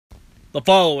The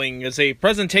following is a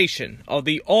presentation of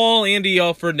the All Andy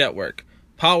Alford Network,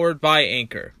 powered by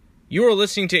Anchor. You are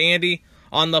listening to Andy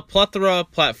on the plethora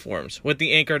of platforms with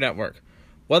the Anchor Network,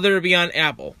 whether it be on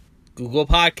Apple, Google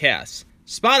Podcasts,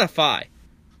 Spotify,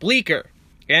 Breaker,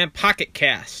 and Pocket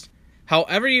Cast.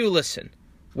 However you listen,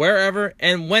 wherever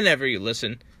and whenever you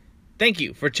listen, thank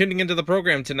you for tuning into the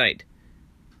program tonight.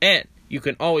 And you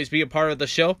can always be a part of the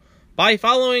show by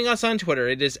following us on Twitter.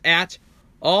 It is at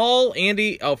All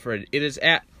Andy Alford. It is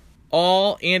at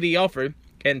All Andy Alford,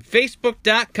 and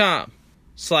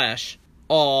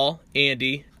Facebook.com/All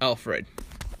Andy Alford.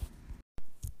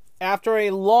 After a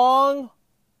long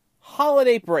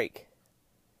holiday break,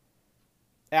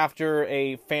 after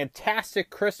a fantastic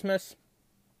Christmas,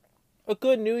 a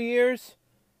good New Year's,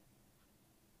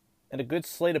 and a good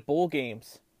slate of bowl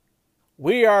games,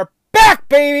 we are back,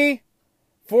 baby,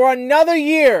 for another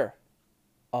year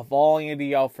of All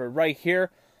Andy Alford right here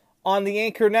on the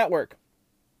Anchor Network.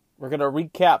 We're going to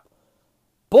recap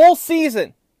bowl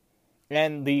season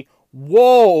and the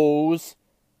woes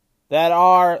that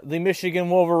are the Michigan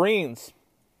Wolverines.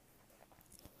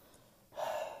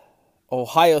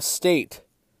 Ohio State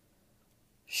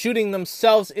shooting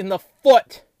themselves in the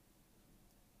foot.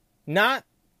 Not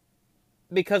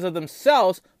because of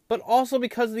themselves, but also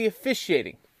because of the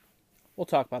officiating. We'll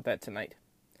talk about that tonight.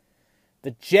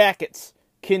 The Jackets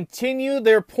continue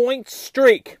their point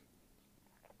streak,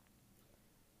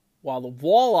 while the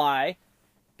Walleye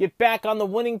get back on the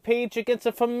winning page against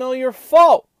a familiar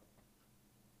foe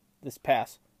this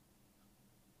past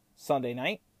Sunday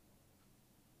night,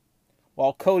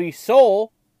 while Cody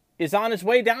Soul is on his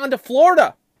way down to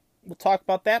Florida. We'll talk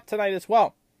about that tonight as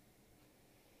well.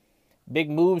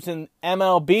 Big moves in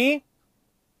MLB,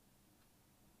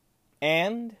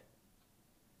 and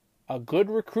a good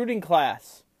recruiting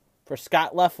class for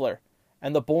Scott Loeffler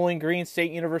and the Bowling Green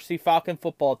State University Falcon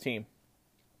football team.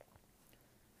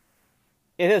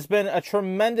 It has been a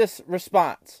tremendous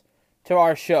response to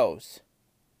our shows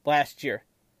last year.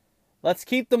 Let's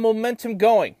keep the momentum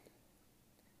going.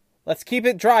 Let's keep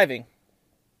it driving.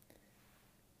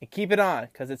 And keep it on,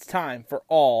 because it's time for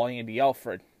All Andy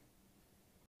Alford.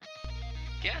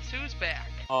 Guess who's back?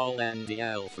 All Andy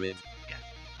Alford.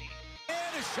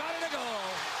 And a shot and a goal.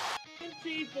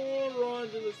 24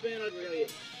 runs in the span of really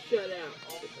shut out.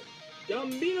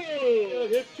 Gambino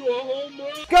hit to a home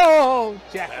run. Go,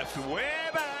 Jackets. That's way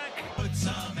back. Put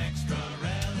some extra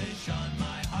relish on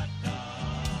my hot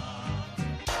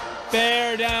dog.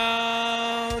 Bear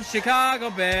down, Chicago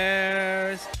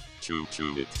Bears.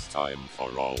 Choo-choo, it's time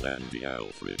for All Andy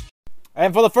Alford.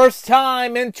 And for the first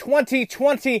time in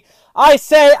 2020, I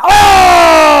say,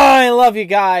 I love you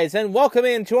guys, and welcome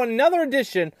into another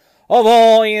edition of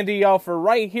All Andy Alford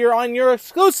right here on your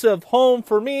exclusive home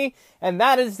for me, and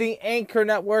that is the Anchor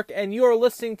Network, and you are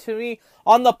listening to me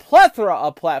on the plethora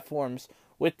of platforms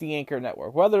with the Anchor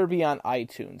Network, whether it be on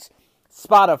iTunes,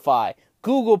 Spotify,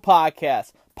 Google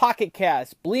Podcasts, Pocket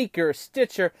Cast, Breaker,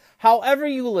 Stitcher, however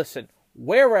you listen,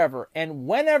 wherever and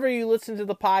whenever you listen to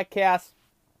the podcast.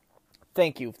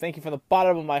 Thank you. Thank you from the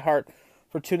bottom of my heart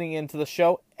for tuning into the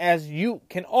show, as you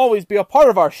can always be a part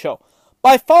of our show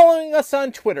by following us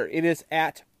on Twitter. It is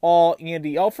at All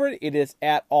Andy Alford. It is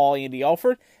at All Andy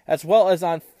Alford, as well as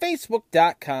on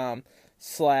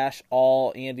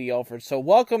Facebook.com/All Andy Alford. So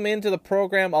welcome into the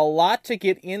program. A lot to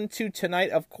get into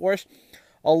tonight, of course.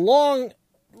 A long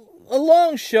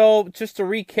show, just to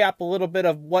recap a little bit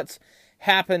of what's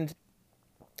happened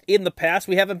in the past.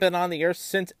 We haven't been on the air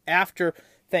since after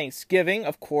Thanksgiving,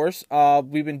 of course.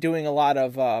 We've been doing a lot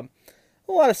of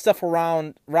stuff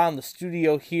around the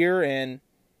studio here and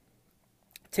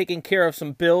taking care of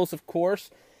some bills, of course,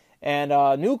 and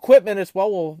new equipment as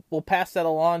well. We'll pass that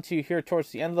along to you here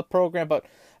towards the end of the program. But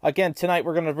again, tonight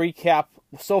we're going to recap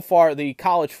so far the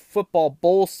college football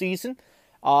bowl season,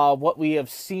 what we have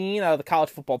seen out of the college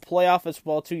football playoff as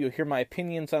well too. You'll hear my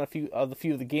opinions on a few of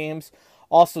the games.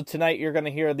 Also tonight you're going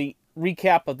to hear the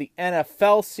recap of the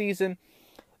NFL season,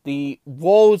 the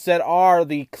woes that are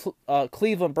the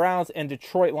Cleveland Browns and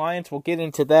Detroit Lions. We'll get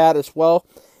into that as well.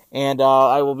 And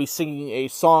I will be singing a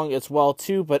song as well,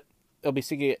 too. But I'll be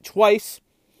singing it twice,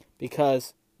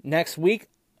 because next week,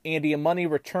 Andy and Money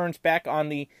returns back on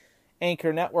the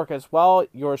Anchor Network as well.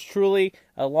 Yours truly,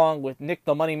 along with Nick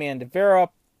the Money Man DeVera,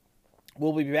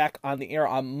 will be back on the air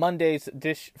on Monday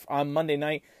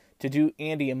night to do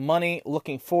Andy and Money.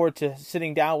 Looking forward to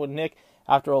sitting down with Nick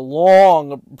after a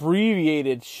long,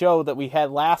 abbreviated show that we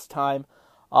had last time.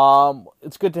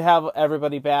 It's good to have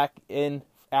everybody back in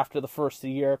after the first of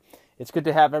the year. It's good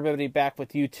to have everybody back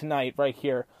with you tonight right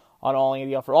here on All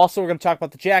Andy Alford. Also, we're going to talk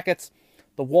about the Jackets,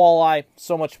 the Walleye,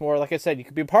 so much more. Like I said, you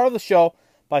can be a part of the show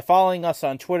by following us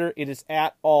on Twitter. It is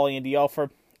at AllAndyElford.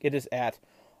 It is at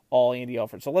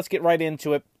AllAndyElford. So let's get right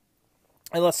into it.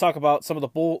 And let's talk about some of the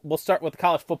bowl. We'll start with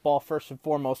college football first and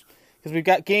foremost, because we've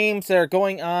got games that are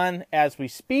going on as we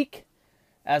speak,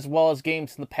 as well as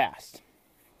games in the past.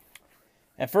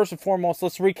 And first and foremost,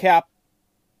 let's recap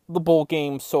the bowl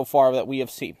games so far that we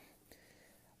have seen.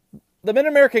 The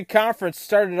Mid-American Conference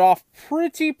started off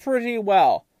pretty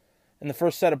well in the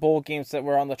first set of bowl games that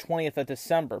were on the 20th of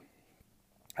December,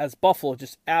 as Buffalo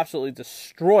just absolutely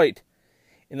destroyed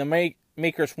in the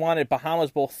Makers Wanted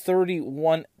Bahamas Bowl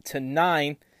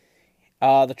 31-9.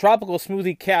 The Tropical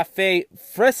Smoothie Cafe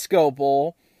Frisco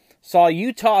Bowl saw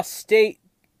Utah State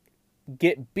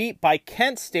get beat by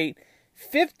Kent State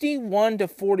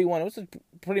 51-41. It was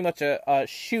pretty much a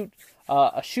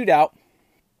shootout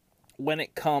when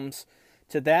it comes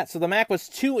to that. So the MAC was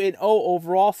 2-0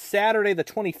 overall. Saturday, the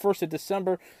 21st of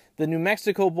December, the New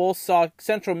Mexico Bowl saw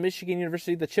Central Michigan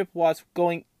University, the Chippewas,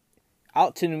 going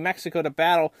out to New Mexico to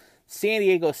battle San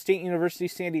Diego State University.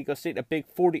 San Diego State, a big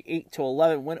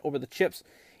 48-11 win over the Chips.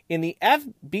 In the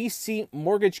FBC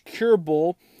Mortgage Cure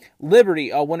Bowl,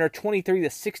 Liberty, a winner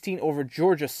 23-16 over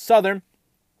Georgia Southern.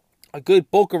 A good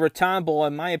Boca Raton Bowl,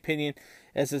 in my opinion,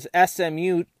 as is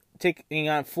SMU taking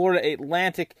on Florida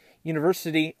Atlantic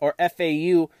University, or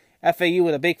FAU. FAU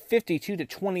with a big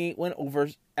 52-28 win over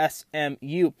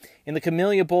SMU. In the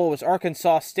Camellia Bowl, it was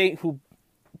Arkansas State, who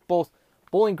both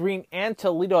Bowling Green and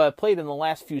Toledo have played in the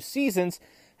last few seasons,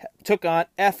 took on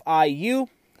FIU,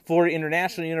 Florida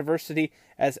International University,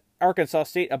 as Arkansas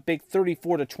State, a big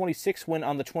 34-26 win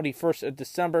on the 21st of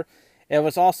December. It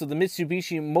was also the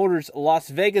Mitsubishi Motors Las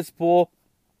Vegas Bowl,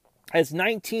 as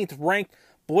 19th ranked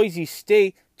Boise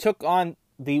State took on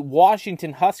the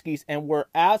Washington Huskies and were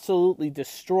absolutely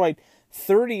destroyed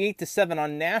 38-7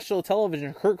 on national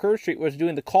television. Kirk Herbstreit was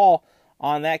doing the call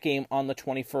on that game on the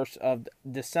 21st of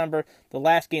December. The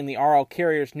last game, the RL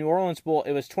Carriers New Orleans Bowl,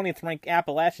 it was 20th ranked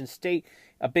Appalachian State,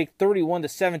 a big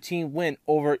 31-17 win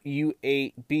over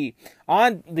UAB.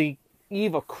 On the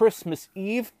eve of Christmas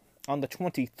Eve, on the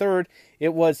 23rd,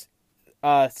 it was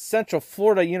Central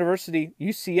Florida University,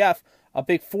 UCF, a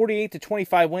big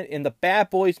 48-25 win in the Bad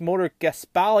Boys Motor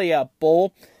Gaspalia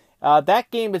Bowl. That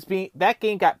game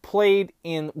got played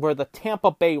in where the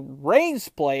Tampa Bay Rays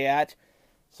play at,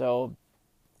 so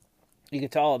you can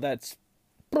tell that's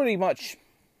pretty much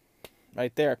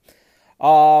right there.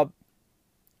 Hawaii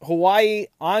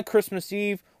on Christmas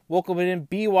Eve welcoming in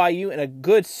BYU in a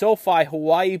good SoFi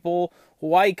Hawaii Bowl.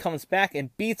 Hawaii comes back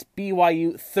and beats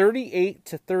BYU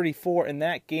 38-34 in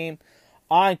that game.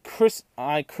 On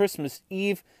Christmas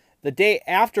Eve, the day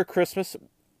after Christmas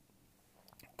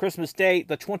Day,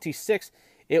 the 26th,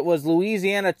 it was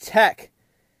Louisiana Tech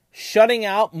shutting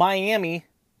out Miami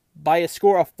by a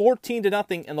score of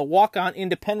 14-0 in the Walk-On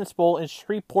Independence Bowl in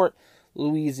Shreveport,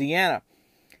 Louisiana.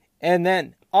 And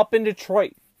then up in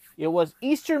Detroit, it was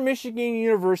Eastern Michigan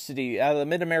University out of the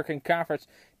Mid-American Conference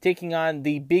taking on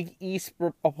the Big East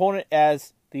opponent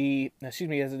as the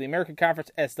American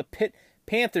Conference, as the Pitt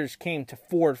Panthers came to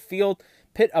Ford Field.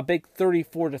 Pitt, a big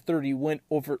 34-30 win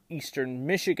over Eastern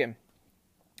Michigan.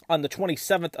 On the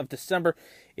 27th of December,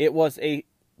 it was a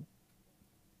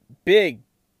big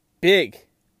beat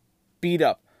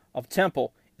up of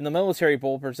Temple in the Military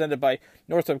Bowl presented by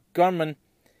Northrop Grumman,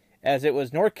 as it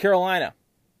was North Carolina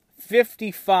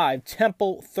 55,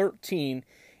 Temple 13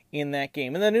 in that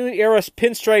game. In the New Era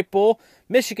Pinstripe Bowl,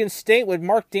 Michigan State with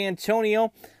Mark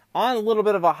D'Antonio on a little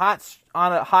bit of a hot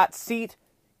seat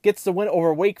gets the win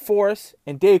over Wake Forest,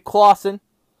 and Dave Clawson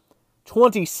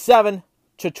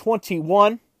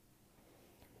 27-21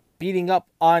 beating up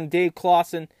on Dave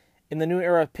Clawson in the New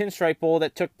Era Pinstripe Bowl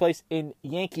that took place in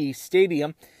Yankee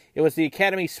Stadium. It was the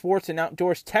Academy Sports and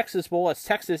Outdoors Texas Bowl as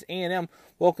Texas A&M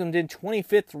welcomed in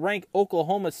 25th ranked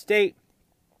Oklahoma State,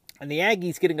 and the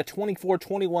Aggies getting a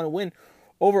 24-21 win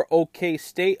over OK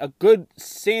State. A good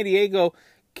San Diego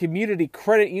Community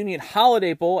Credit Union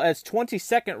Holiday Bowl as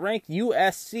 22nd ranked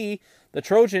USC, the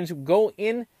Trojans, go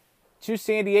in to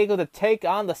San Diego to take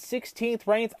on the 16th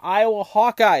ranked Iowa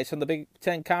Hawkeyes from the Big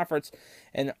Ten Conference,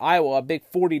 and Iowa a big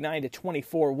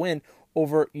 49-24 win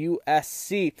over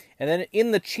USC. And then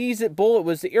in the Cheez-It Bowl, it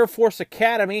was the Air Force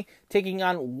Academy taking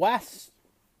on the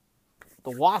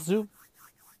Wazoo,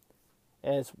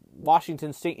 as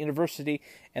Washington State University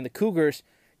and the Cougars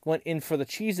went in for the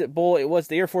Cheez-It Bowl. It was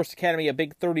the Air Force Academy, a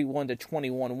big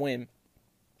 31-21 win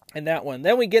in that one.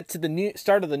 Then we get to the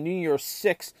start of the New Year's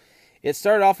Six. It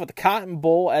started off with the Cotton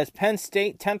Bowl as Penn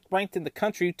State, 10th ranked in the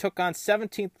country, took on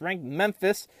 17th ranked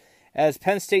Memphis, as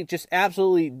Penn State just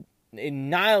absolutely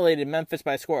annihilated Memphis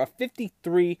by a score of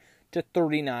 53-21.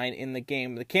 39 in the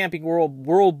game. The Camping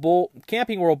World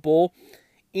Bowl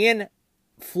in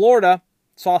Florida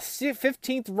saw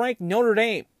 15th ranked Notre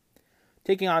Dame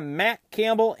taking on Matt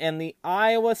Campbell and the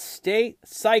Iowa State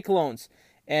Cyclones.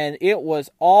 And it was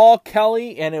all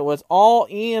Kelly and it was all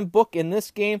Ian Book in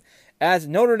this game as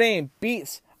Notre Dame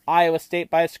beats Iowa State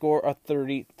by a score of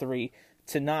 33-9.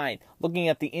 Looking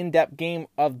at the in-depth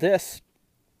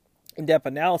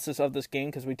analysis of this game,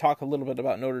 because we talk a little bit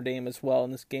about Notre Dame as well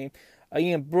in this game.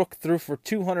 Ian Book threw for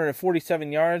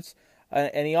 247 yards,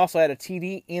 and he also had a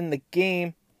TD in the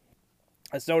game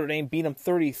as Notre Dame beat him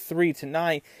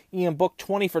 33-9. Ian Book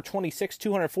 20 for 26,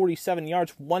 247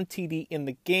 yards, 1 TD in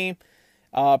the game.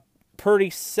 Purdy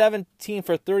 17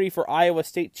 for 30 for Iowa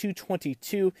State,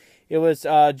 222. It was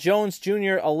Jones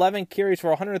Jr., 11 carries for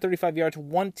 135 yards,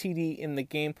 1 TD in the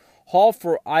game. Hall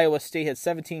for Iowa State had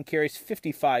 17 carries,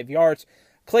 55 yards.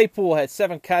 Claypool had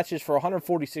 7 catches for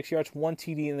 146 yards, 1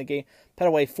 TD in the game.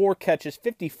 Petaway 4 catches,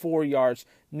 54 yards,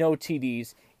 no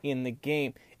TDs in the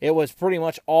game. It was pretty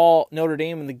much all Notre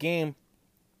Dame in the game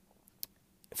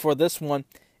for this one,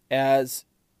 as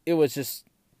it was just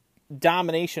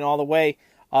domination all the way.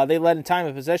 They led in time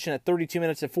of possession at 32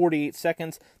 minutes and 48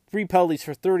 seconds. 3 penalties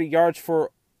for 30 yards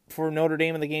for Notre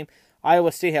Dame in the game.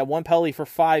 Iowa State had 1 penalty for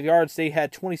 5 yards. They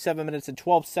had 27 minutes and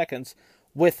 12 seconds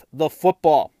with the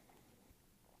football.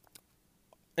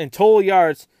 In total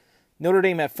yards, Notre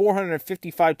Dame had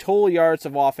 455 total yards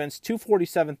of offense,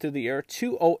 247 through the air,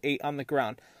 208 on the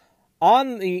ground.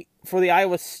 For the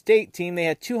Iowa State team, they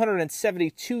had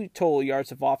 272 total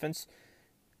yards of offense,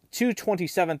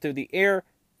 227 through the air,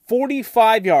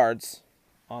 45 yards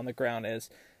on the ground as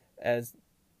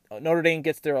Notre Dame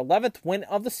gets their 11th win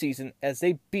of the season as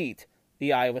they beat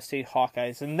the Iowa State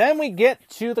Hawkeyes. And then we get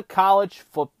to the college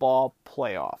football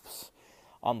playoffs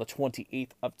on the 28th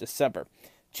of December.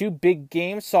 2 big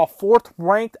games saw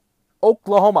 4th-ranked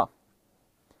Oklahoma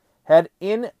head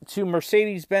into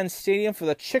Mercedes-Benz Stadium for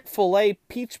the Chick-fil-A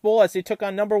Peach Bowl as they took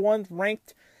on number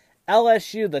 1-ranked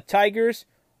LSU. The Tigers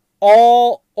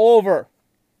all over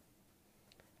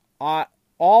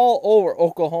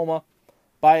Oklahoma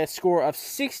by a score of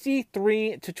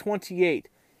 63-28.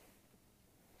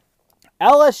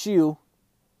 LSU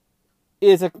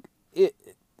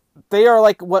they are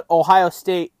like what Ohio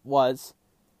State was,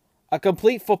 a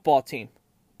complete football team.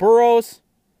 Burrows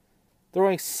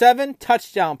throwing 7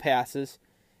 touchdown passes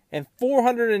and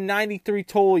 493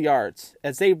 total yards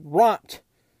as they romped.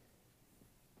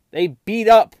 They beat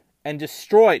up and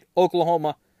destroyed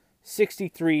Oklahoma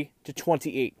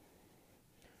 63-28.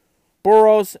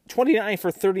 Burrows 29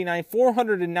 for 39,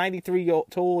 493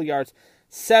 total yards,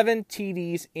 7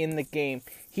 TDs in the game.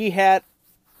 He had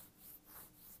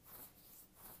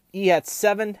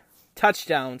 7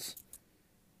 touchdowns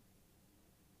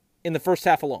in the first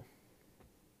half alone.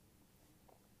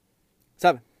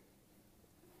 7.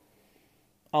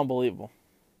 Unbelievable.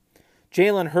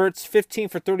 Jalen Hurts, 15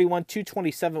 for 31,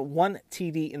 227, 1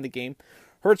 TD in the game.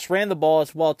 Hurts ran the ball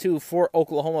as well, too, for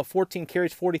Oklahoma. 14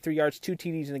 carries, 43 yards, 2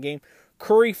 TDs in the game.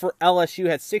 Curry for LSU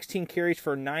had 16 carries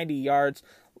for 90 yards.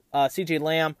 C.J.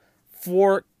 Lamb,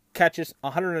 4 catches,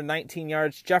 119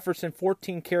 yards. Jefferson,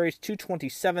 14 carries,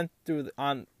 227 through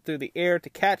the air to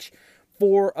catch.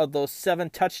 4 of those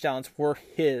 7 touchdowns were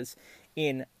his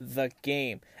in the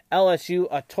game. LSU,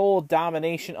 a total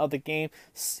domination of the game.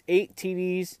 8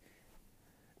 TDs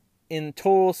in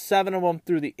total, 7 of them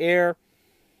through the air.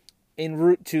 En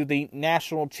route to the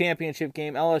national championship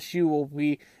game,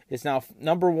 LSU is now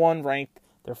number 1 ranked.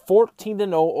 They're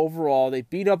 14-0 overall. They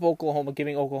beat up Oklahoma,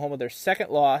 giving Oklahoma their 2nd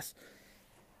loss.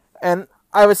 And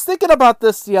I was thinking about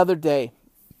this the other day.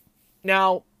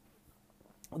 Now,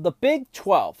 the Big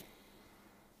 12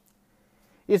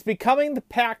 is becoming the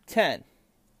Pac-10.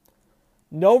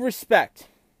 No respect.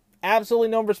 Absolutely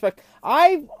no respect.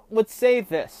 I would say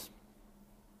this,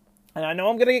 and I know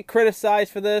I'm going to get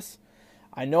criticized for this.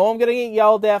 I know I'm going to get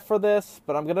yelled at for this,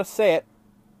 but I'm going to say it.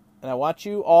 And I want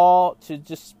you all to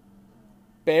just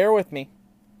bear with me.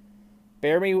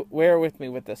 Bear with me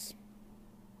with this.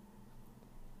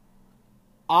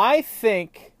 I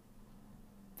think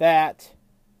that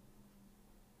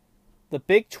the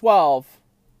Big 12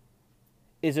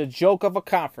 is a joke of a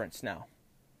conference now.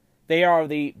 They are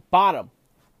the bottom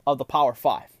of the Power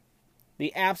 5.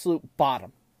 The absolute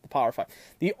bottom of the Power 5.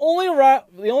 The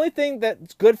only thing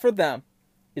that's good for them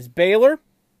is Baylor.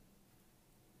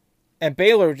 And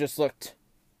Baylor just looked,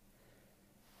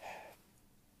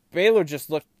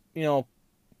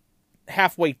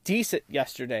 halfway decent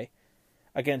yesterday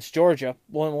against Georgia.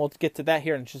 We'll get to that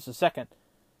here in just a second.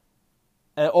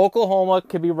 And Oklahoma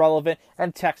could be relevant,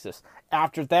 and Texas.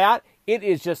 After that, it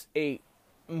is just a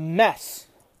mess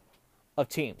of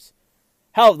teams.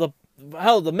 Hell, the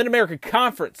Mid-American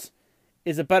Conference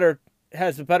has a better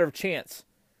chance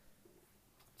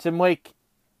to make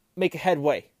a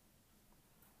headway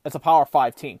as a Power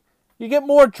 5 team. You get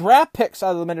more draft picks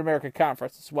out of the Mid-American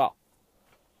Conference as well.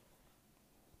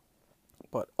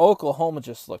 But Oklahoma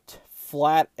just looked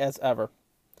flat as ever.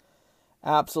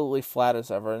 Absolutely flat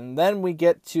as ever. And then we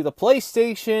get to the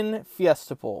PlayStation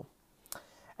Fiesta Bowl,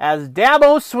 as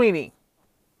Dabo Swinney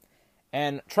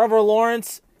and Trevor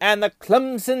Lawrence and the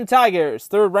Clemson Tigers,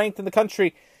 third ranked in the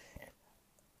country,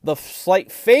 the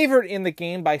slight favorite in the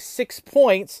game by 6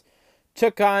 points,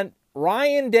 took on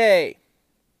Ryan Day,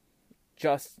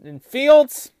 Justin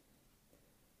Fields,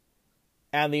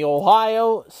 and the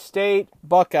Ohio State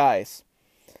Buckeyes.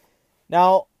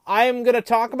 Now, I am going to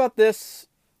talk about this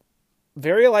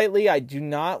very lightly. I do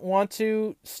not want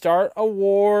to start a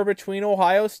war between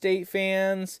Ohio State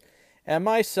fans and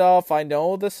myself. I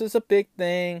know this is a big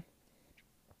thing,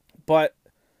 but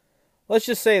let's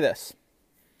just say this.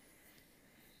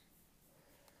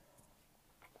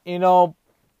 You know,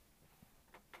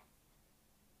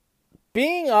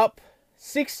 being up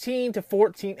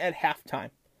 16-14 at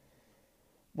halftime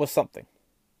was something.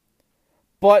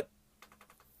 But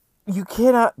you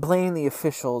cannot blame the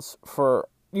officials for...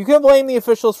 You can blame the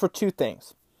officials for two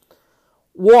things.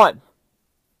 One,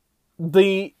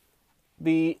 the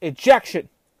ejection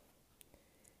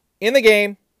in the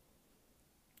game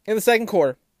in the second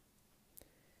quarter.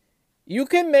 You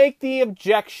can make the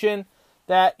objection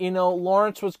that,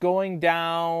 Lawrence was going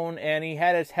down and he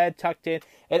had his head tucked in,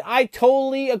 and I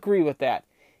totally agree with that.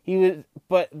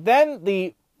 But then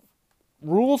the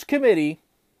rules committee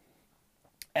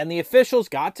and the officials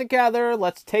got together.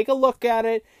 Let's take a look at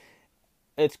it.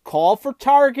 It's called for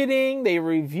targeting. They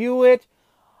review it.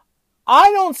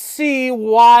 I don't see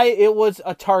why it was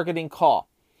a targeting call.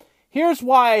 Here's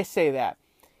why I say that.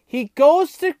 He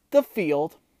goes to the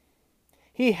field.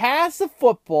 He has the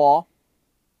football.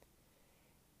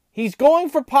 He's going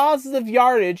for positive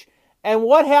yardage. And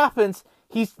what happens?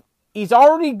 He's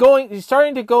starting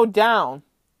to go down.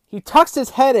 He tucks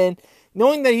his head in,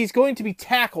 knowing that he's going to be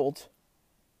tackled.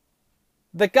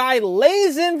 The guy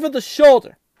lays in for the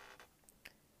shoulder.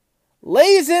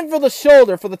 Lays in for the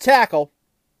shoulder for the tackle.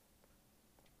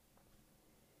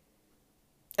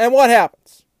 And what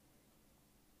happens?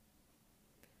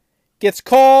 Gets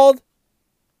called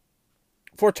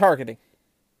for targeting.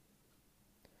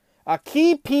 A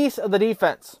key piece of the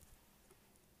defense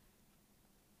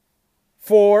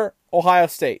for Ohio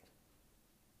State.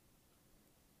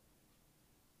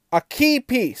 A key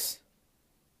piece.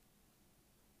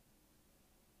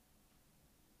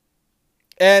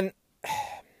 And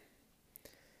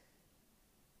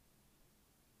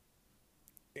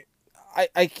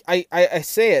I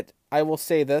say it. I will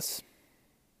say this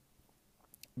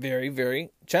very,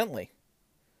 very gently.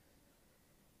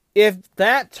 If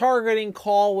that targeting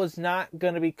call was not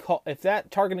going to be called, I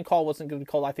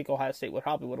think Ohio State would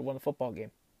have won the football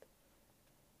game.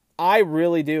 I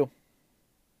really do.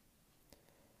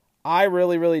 I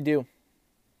really, really do.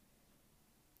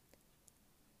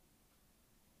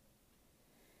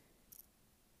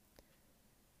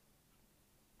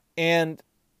 And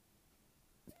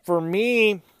for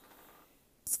me,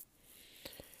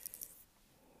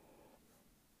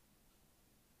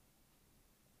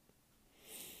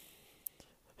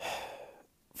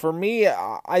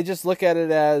 I just look at it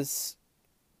as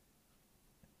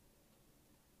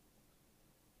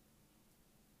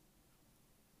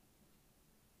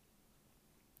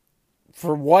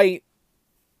for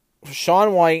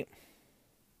Sean White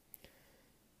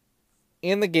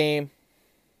in the game,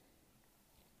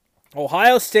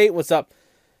 Ohio State was up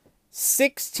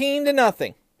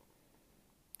 16-0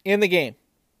 in the game.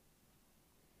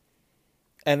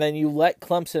 And then you let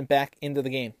Clemson back into the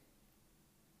game.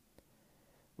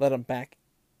 Let them back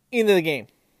into the game.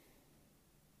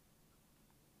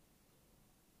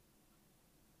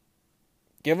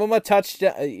 Give them a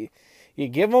touchdown. You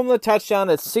give them the touchdown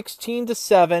at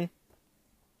 16-7.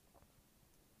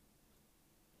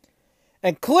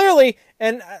 And clearly,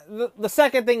 and the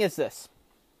second thing is this.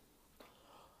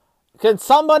 Can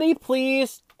somebody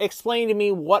please explain to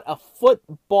me what a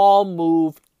football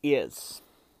move is?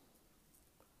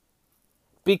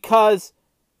 Because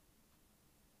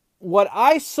what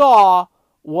I saw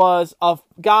was a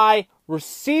guy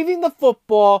receiving the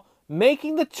football,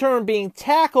 making the turn, being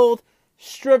tackled,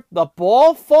 stripped, the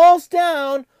ball falls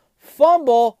down,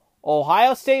 fumble,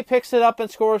 Ohio State picks it up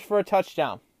and scores for a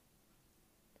touchdown.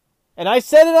 And I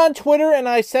said it on Twitter and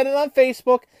I said it on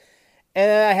Facebook, and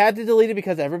I had to delete it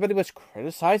because everybody was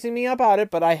criticizing me about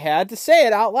it, but I had to say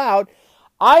it out loud.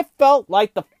 I felt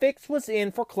like the fix was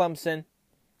in for Clemson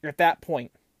at that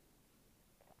point.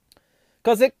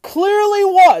 Because it clearly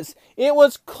was. It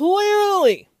was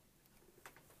clearly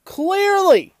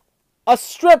a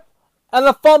strip and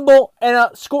a fumble and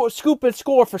a scoop and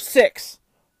score for 6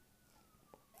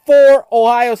 for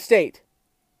Ohio State.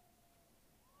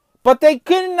 But they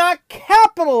could not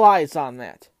capitalize on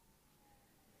that.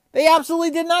 They absolutely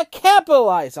did not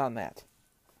capitalize on that.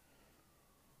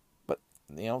 But,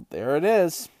 there it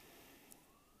is.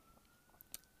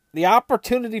 The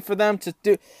opportunity for them to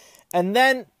do, and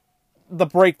then the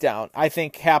breakdown, I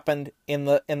think, happened in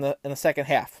the second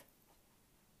half.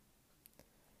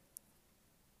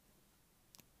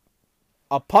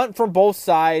 A punt from both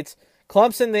sides.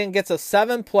 Clemson then gets a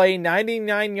 7-play,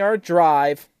 99-yard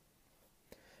drive.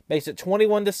 Makes it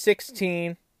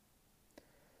 21-16.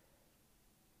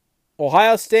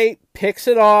 Ohio State picks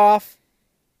it off.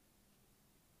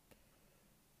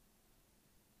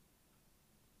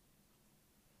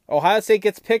 Ohio State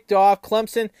gets picked off.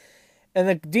 Clemson and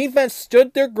the defense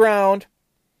stood their ground.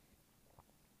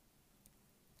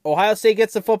 Ohio State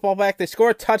gets the football back. They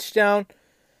score a touchdown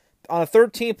on a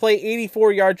 13-play,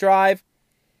 84-yard drive.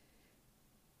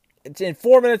 It's in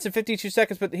 4 minutes and 52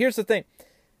 seconds. But here's the thing.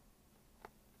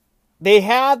 They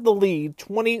had the lead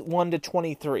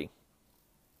 21-23.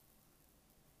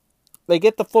 They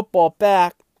get the football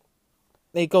back.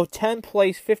 They go 10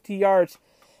 plays, 50 yards,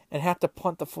 and have to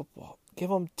punt the football. Give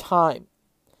them time.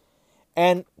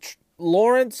 And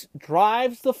Lawrence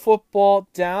drives the football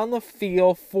down the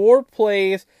field, 4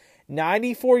 plays,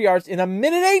 94 yards in a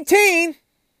minute 18.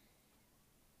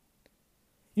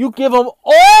 You give them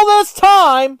all this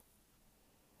time,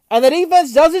 and the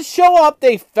defense doesn't show up.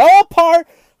 They fell apart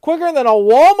quicker than a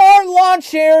Walmart lawn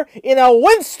chair in a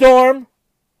windstorm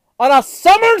on a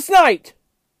summer's night.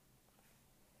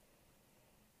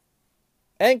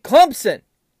 And Clemson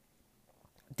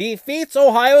defeats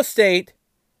Ohio State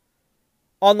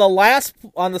on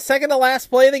the second to last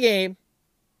play of the game.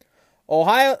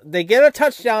 They get a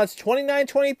touchdown. It's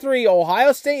 29-23.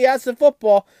 Ohio State has the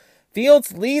football.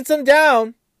 Fields leads them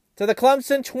down to the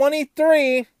Clemson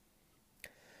 23.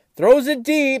 Throws it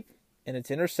deep, and it's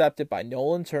intercepted by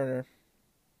Nolan Turner.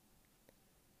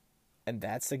 And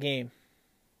that's the game.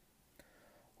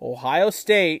 Ohio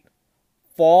State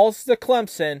falls to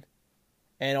Clemson,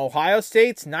 and Ohio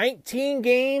State's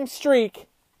 19-game streak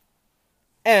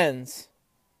ends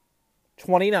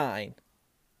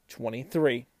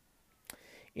 29-23.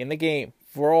 In the game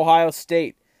for Ohio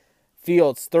State,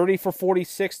 Fields 30 for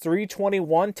 46,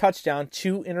 321 touchdown,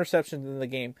 2 interceptions in the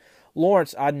game.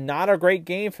 Lawrence, not a great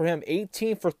game for him,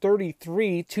 18 for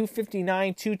 33,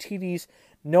 259, 2 TDs,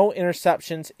 no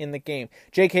interceptions in the game.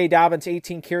 J.K. Dobbins,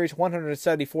 18 carries,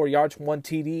 174 yards, 1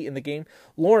 TD in the game.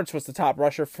 Lawrence was the top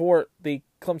rusher for the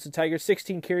Clemson Tigers,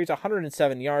 16 carries,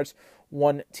 107 yards,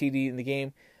 1 TD in the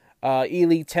game.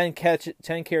 Ely, 10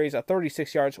 carries,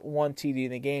 36 yards, 1 TD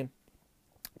in the game.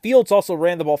 Fields also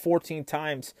ran the ball 14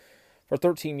 times for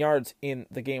 13 yards in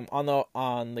the game.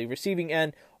 On the receiving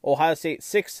end, Ohio State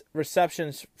 6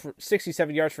 receptions for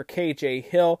 67 yards for KJ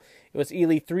Hill. It was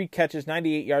Ely 3 catches,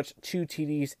 98 yards, 2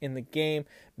 TDs in the game.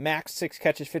 Max 6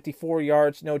 catches, 54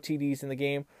 yards, no TDs in the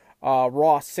game.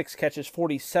 Ross 6 catches,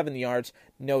 47 yards,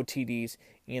 no TDs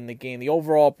in the game. The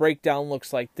overall breakdown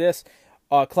looks like this.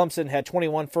 Clemson had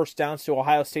 21 first downs to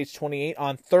Ohio State's 28.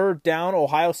 On third down,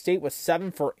 Ohio State was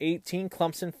 7 for 18.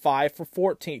 Clemson 5 for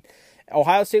 14.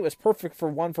 Ohio State was perfect for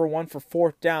 1 for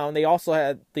fourth down. They also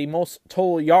had the most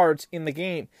total yards in the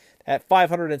game at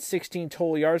 516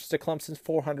 total yards to Clemson's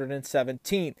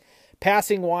 417.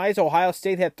 Passing-wise, Ohio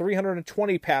State had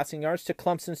 320 passing yards to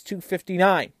Clemson's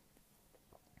 259.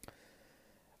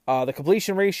 The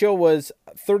completion ratio was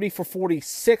 30 for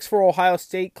 46 for Ohio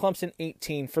State. Clemson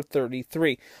 18 for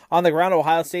 33. On the ground,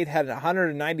 Ohio State had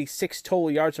 196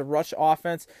 total yards of rush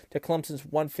offense to Clemson's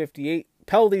 158.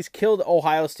 Penalties killed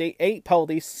Ohio State. 8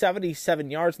 penalties, 77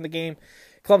 yards in the game.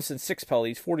 Clemson 6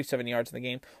 penalties, 47 yards in the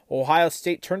game. Ohio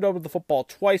State turned over the football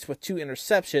twice with 2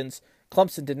 interceptions.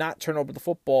 Clemson did not turn over the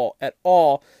football at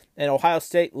all. And Ohio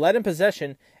State led in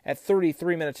possession at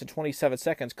 33 minutes and 27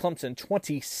 seconds. Clemson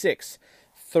 26-33.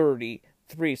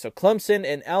 So Clemson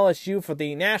and LSU for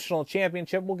the national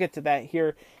championship. We'll get to that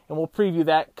here, and we'll preview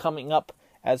that coming up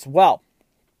as well.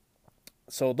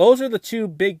 So those are the 2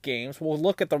 big games. We'll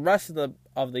look at the rest of the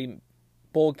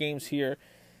bowl games here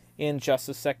in just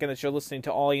a second as you're listening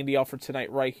to All Indy Alfred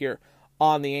tonight right here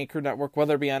on the Anchor Network,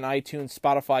 whether it be on iTunes,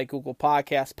 Spotify, Google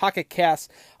Podcasts, Pocket Casts,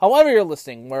 however you're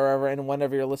listening, wherever and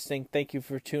whenever you're listening. Thank you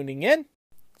for tuning in.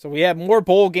 So we have more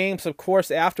bowl games, of course,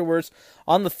 afterwards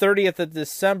on the 30th of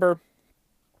December.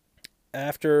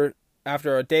 After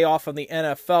after a day off from the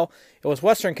NFL. It was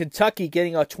Western Kentucky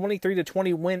getting a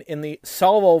 23-20 win in the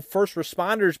Salvo First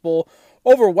Responders Bowl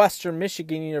over Western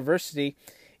Michigan University.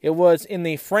 It was in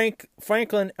the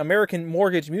Franklin American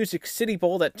Mortgage Music City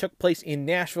Bowl that took place in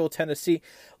Nashville, Tennessee.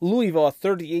 Louisville, a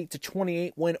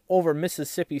 38-28 win over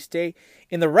Mississippi State.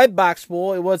 In the Red Box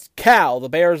Bowl, it was Cal, the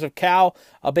Bears of Cal,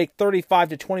 a big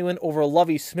 35-20 win over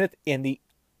Lovie Smith in the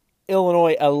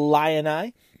Illinois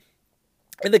Illini.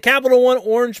 In the Capital One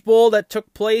Orange Bowl that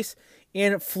took place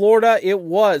in Florida, it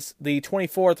was the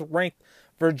 24th ranked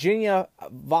Virginia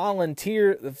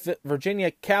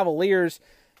Cavaliers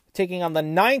taking on the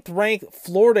 9th-ranked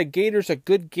Florida Gators. A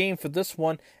good game for this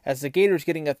one, as the Gators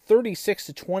getting a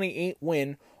 36-28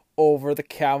 win over the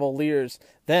Cavaliers.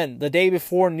 Then, the day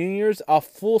before New Year's, a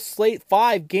full slate,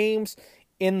 5 games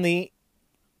in the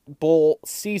bowl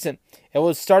season. It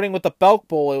was starting with the Belk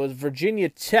Bowl. It was Virginia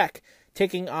Tech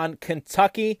taking on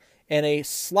Kentucky in a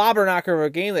slobber knocker of a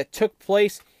game that took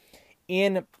place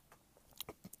in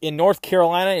North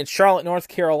Carolina, in Charlotte, North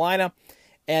Carolina.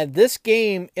 And this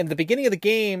game, in the beginning of the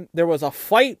game, there was a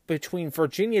fight between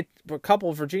a couple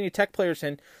of Virginia Tech players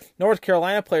and North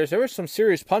Carolina players. There were some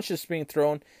serious punches being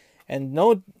thrown,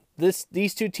 and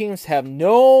these two teams have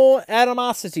no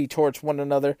animosity towards one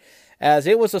another, as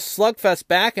it was a slugfest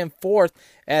back and forth,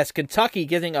 as Kentucky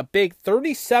getting a big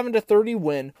 37-30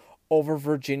 win over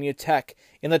Virginia Tech.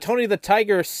 In the Tony the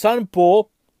Tiger Sun Bowl,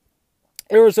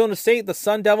 Arizona State, the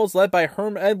Sun Devils, led by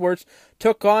Herm Edwards,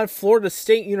 took on Florida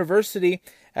State University,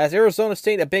 as Arizona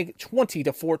State a big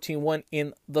 20-14 win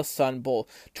in the Sun Bowl.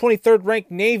 23rd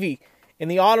ranked Navy in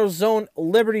the AutoZone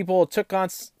Liberty Bowl took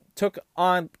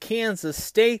on Kansas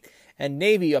State, and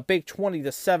Navy a big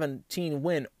 20-17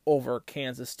 win over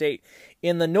Kansas State.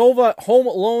 In the Nova Home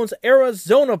Loans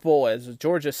Arizona Bowl, as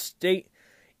Georgia State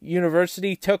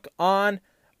University took on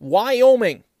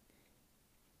Wyoming.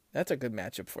 That's a good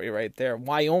matchup for you right there.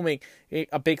 Wyoming,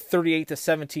 a big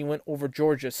 38-17 win over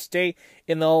Georgia State.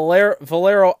 In the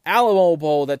Valero Alamo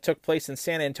Bowl that took place in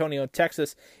San Antonio,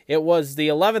 Texas, it was the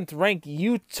 11th ranked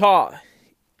Utah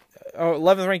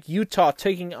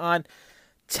taking on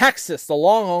Texas, the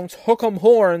Longhorns, Hook 'em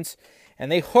Horns, and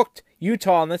they hooked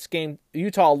Utah in this game.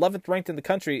 Utah, 11th ranked in the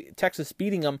country, Texas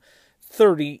beating them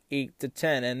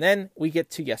 38-10. And then we get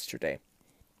to yesterday.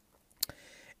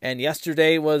 And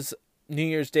yesterday was New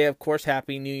Year's Day, of course.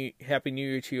 Happy New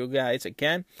Year to you guys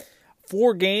again.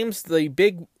 4 games, the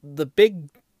big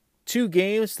 2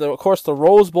 games, of course the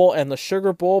Rose Bowl and the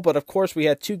Sugar Bowl, but of course we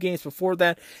had 2 games before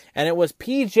that, and it was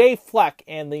PJ Fleck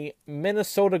and the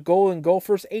Minnesota Golden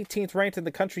Gophers, 18th ranked in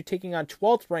the country, taking on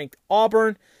 12th ranked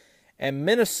Auburn, and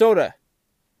Minnesota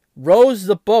rows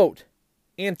the boat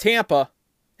in Tampa,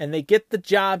 and they get the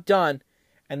job done,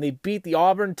 and they beat the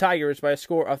Auburn Tigers by a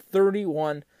score of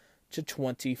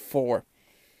 31-24.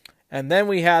 And then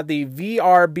we had the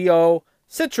VRBO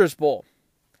Citrus Bowl,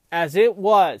 as it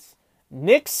was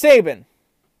Nick Saban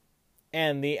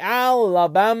and the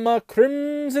Alabama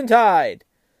Crimson Tide,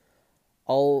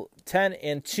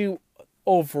 10-2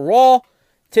 overall,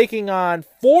 taking on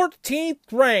 14th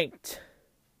ranked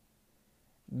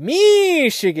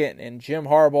Michigan and Jim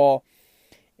Harbaugh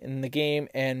in the game.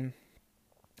 And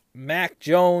Mac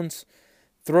Jones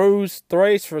throws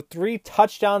for 3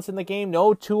 touchdowns in the game.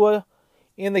 No Tua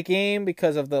in the game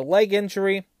because of the leg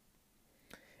injury.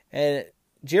 And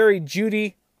Jerry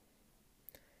Jeudy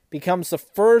becomes the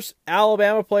first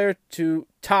Alabama player to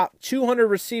top 200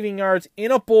 receiving yards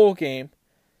in a bowl game,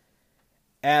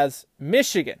 as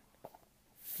Michigan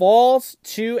falls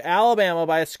to Alabama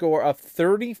by a score of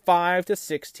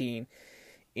 35-16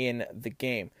 in the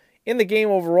game. In the game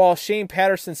overall, Shane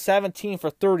Patterson 17 for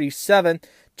 37,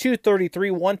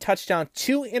 233, 1 touchdown,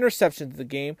 2 interceptions in the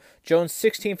game. Jones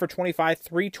 16 for 25,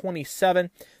 327,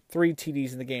 3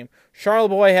 TDs in the game.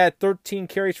 Charleboy had 13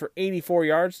 carries for 84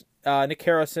 yards. Nick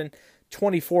Harrison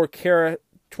 24 carries,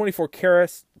 for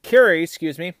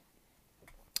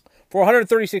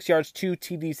 136 yards, 2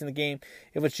 TDs in the game.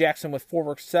 It was Jackson with 4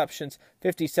 receptions,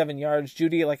 57 yards.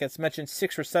 Jeudy, like I mentioned,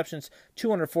 6 receptions,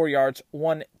 204 yards,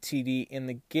 1 TD in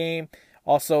the game.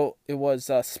 Also, it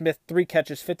was Smith, 3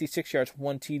 catches, 56 yards,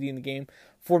 1 TD in the game.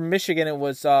 For Michigan, it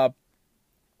was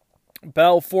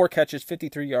Bell, 4 catches,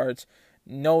 53 yards,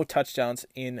 no touchdowns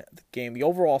in the game. The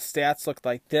overall stats looked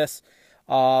like this.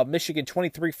 Michigan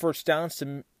 23 first downs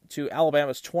to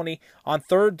Alabama's 20. On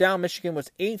third down, Michigan was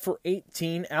 8 for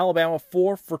 18. Alabama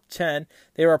 4 for 10.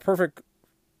 They were a perfect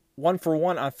 1 for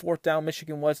 1 on fourth down.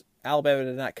 Michigan was. Alabama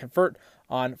did not convert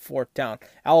on fourth down.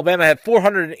 Alabama had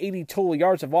 480 total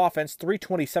yards of offense,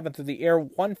 327 through the air,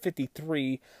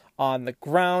 153 on the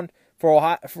ground.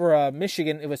 For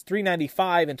Michigan, it was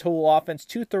 395 in total offense,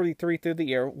 233 through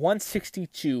the air,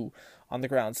 162 on the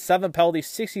ground. 7 penalties,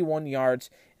 61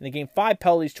 yards in the game. 5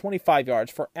 penalties, 25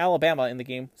 yards for Alabama in the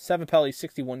game. 7 penalties,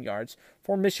 61 yards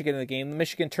for Michigan in the game.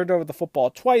 Michigan turned over the football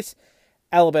twice.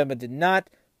 Alabama did not.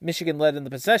 Michigan led in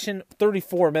the possession,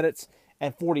 34 minutes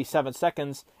and 47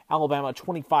 seconds. Alabama,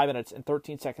 25 minutes and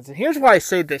 13 seconds. And here's why I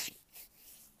say this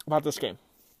about this game.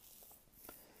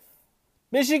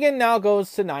 Michigan now goes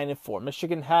to 9-4.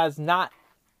 Michigan has not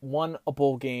won a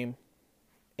bowl game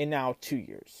in now 2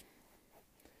 years.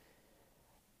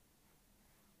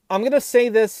 I'm going to say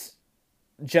this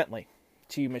gently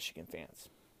to you Michigan fans.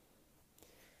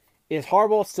 Is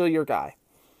Harbaugh still your guy?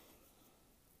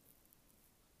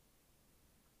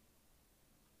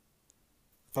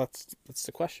 That's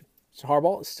the question. So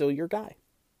Harbaugh is still your guy.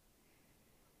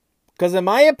 Because in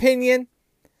my opinion,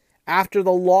 after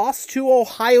the loss to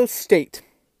Ohio State,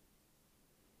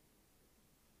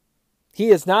 he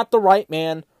is not the right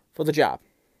man for the job.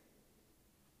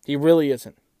 He really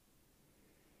isn't.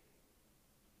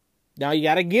 Now you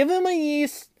got to give him a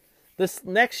yeast. This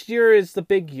next year is the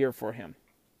big year for him.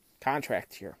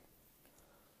 Contract year.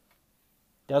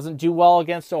 Doesn't do well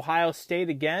against Ohio State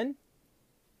again.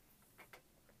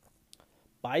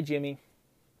 Bye, Jimmy.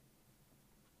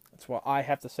 That's what I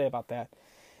have to say about that.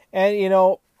 And,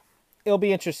 it'll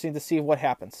be interesting to see what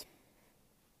happens.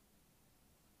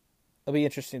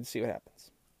 The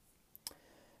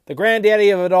granddaddy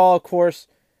of it all, of course,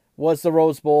 was the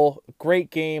Rose Bowl.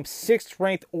 Great game.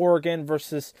 6th-ranked Oregon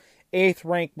versus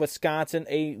 8th-ranked Wisconsin.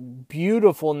 A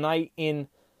beautiful night in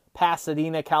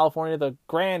Pasadena, California. The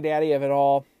granddaddy of it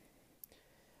all.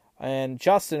 And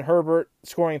Justin Herbert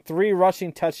scoring 3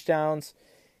 rushing touchdowns.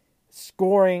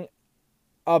 Scoring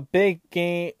a big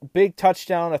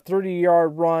touchdown, a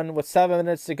 30-yard run with 7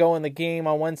 minutes to go in the game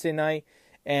on Wednesday night.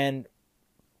 And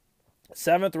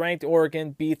 7th-ranked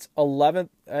Oregon beats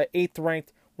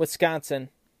 8th-ranked Wisconsin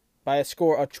by a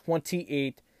score of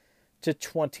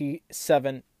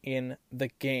 28-27 in the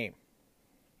game.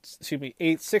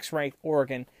 6th-ranked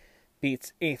Oregon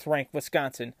beats 8th-ranked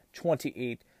Wisconsin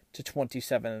 28-27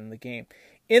 in the game.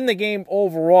 In the game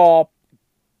overall,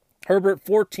 Herbert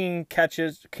 14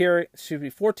 catches,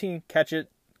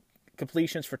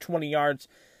 completions for 20 yards.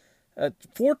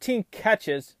 14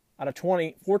 catches out of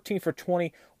 20, 14 for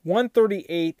 20,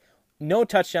 138, no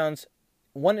touchdowns,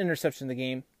 1 interception in the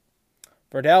game.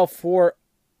 Verdell for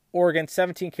Oregon,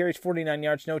 17 carries, 49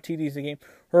 yards, no TDs in the game.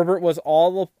 Herbert was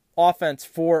all the offense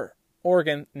for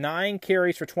Oregon, 9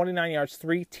 carries for 29 yards,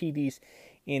 3 TDs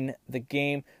in the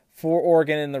game. For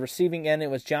Oregon in the receiving end,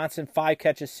 it was Johnson, 5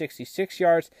 catches, 66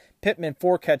 yards. Pittman,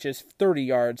 4 catches, 30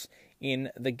 yards in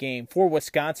the game. For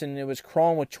Wisconsin, it was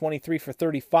Cron with 23 for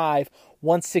 35,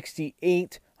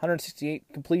 168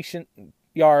 completion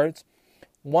yards,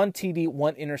 1 TD,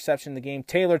 1 interception in the game.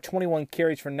 Taylor, 21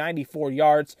 carries for 94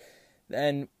 yards.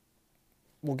 And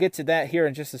we'll get to that here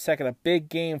in just a second. A big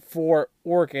game for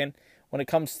Oregon when it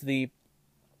comes to the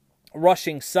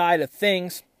rushing side of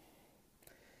things.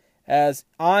 As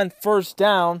on first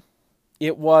down,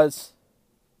 it was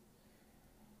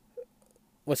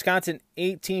Wisconsin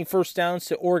 18 first downs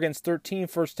to Oregon's 13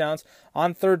 first downs.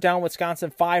 On third down, Wisconsin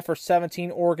 5 for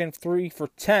 17, Oregon 3 for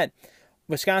 10.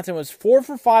 Wisconsin was 4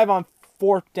 for 5 on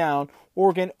fourth down,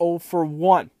 Oregon 0 for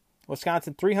 1.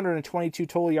 Wisconsin 322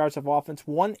 total yards of offense,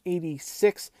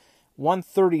 186,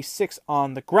 136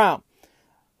 on the ground.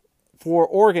 For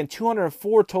Oregon,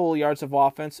 204 total yards of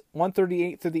offense,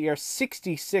 138 through the air,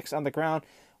 66 on the ground.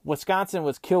 Wisconsin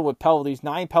was killed with penalties,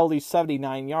 9 penalties,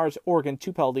 79 yards. Oregon,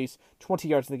 2 penalties, 20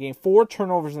 yards in the game. 4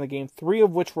 turnovers in the game, 3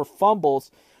 of which were fumbles.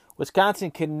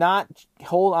 Wisconsin could not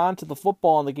hold on to the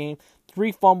football in the game.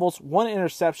 3 fumbles, 1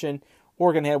 interception.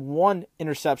 Oregon had 1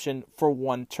 interception for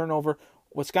 1 turnover.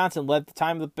 Wisconsin led the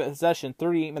time of the possession,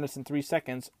 38 minutes and 3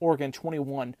 seconds. Oregon,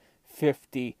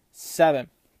 21-57.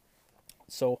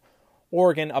 So,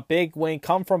 Oregon, a big win,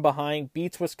 come from behind,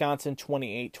 beats Wisconsin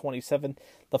 28-27.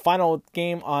 The final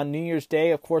game on New Year's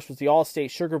Day, of course, was the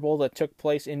All-State Sugar Bowl that took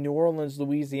place in New Orleans,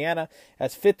 Louisiana,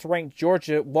 as 5th-ranked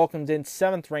Georgia welcomed in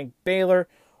 7th-ranked Baylor.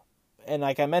 And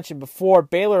like I mentioned before,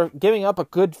 Baylor giving up a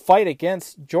good fight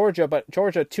against Georgia, but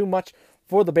Georgia too much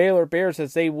for the Baylor Bears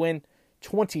as they win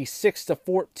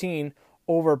 26-14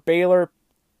 over Baylor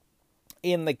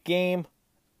in the game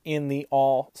in the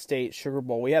All-State Sugar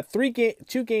Bowl. We have 2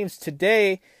 games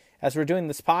today as we're doing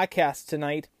this podcast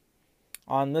tonight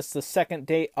on the 2nd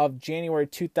day of January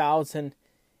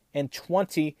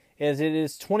 2020, as it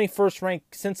is 21st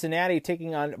ranked Cincinnati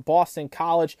taking on Boston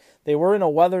College. They were in a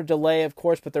weather delay, of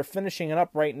course, but they're finishing it up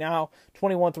right now.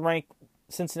 21st ranked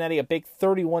Cincinnati a big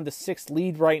 31-6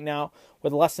 lead right now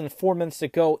with less than 4 minutes to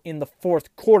go in the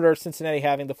fourth quarter. Cincinnati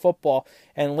having the football.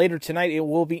 And later tonight, it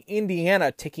will be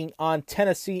Indiana taking on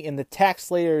Tennessee in the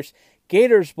TaxSlaters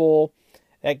Gators Bowl.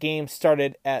 That game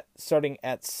starting at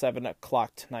 7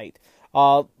 o'clock tonight.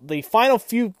 The final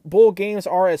few bowl games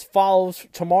are as follows.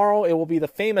 Tomorrow, it will be the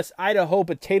famous Idaho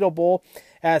Potato Bowl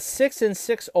as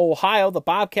 6-6 Ohio, the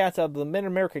Bobcats of the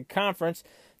Mid-American Conference,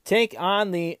 take on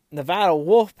the Nevada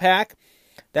Wolfpack.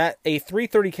 That a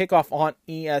 3:30 kickoff on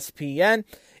ESPN.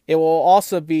 It will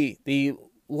also be the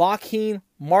Lockheed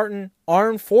Martin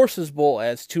Armed Forces Bowl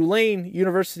as Tulane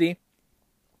University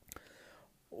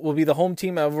will be the home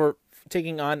team over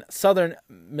taking on Southern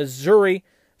Missouri.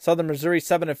 Southern Missouri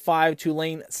 7-5,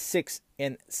 Tulane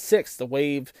 6-6. The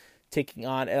Wave taking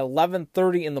on at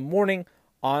 11:30 in the morning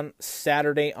on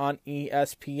Saturday on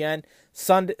ESPN.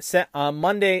 On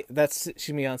Saturday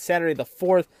the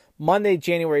 4th, Monday,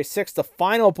 January 6th, the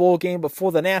final bowl game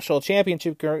before the national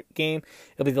championship game.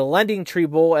 It'll be the Lending Tree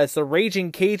Bowl as the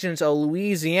Raging Cajuns of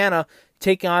Louisiana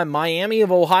take on Miami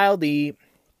of Ohio, the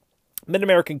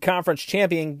Mid-American Conference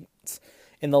champions,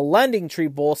 in the Lending Tree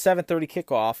Bowl, 7:30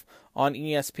 kickoff on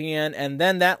ESPN. And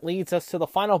then that leads us to the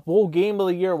final bowl game of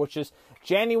the year, which is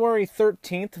January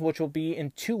 13th, which will be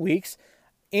in 2 weeks,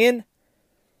 in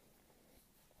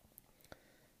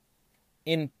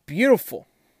beautiful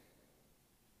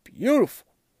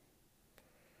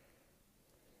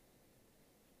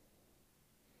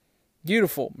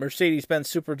Mercedes-Benz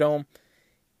Superdome,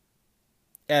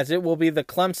 as it will be the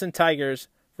Clemson Tigers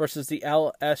versus the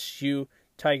LSU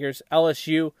Tigers.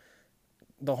 LSU,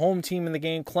 the home team in the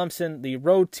game. Clemson, the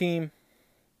road team.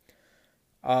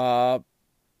 Be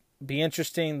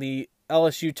interesting. The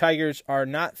LSU Tigers are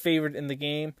not favored in the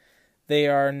game.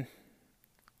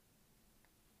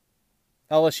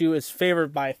 LSU is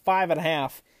favored by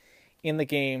 5.5 in the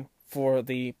game for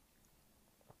the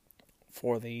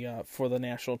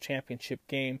national championship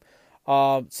game.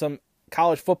 Some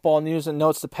college football news and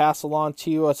notes to pass along to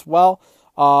you as well.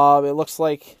 It looks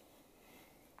like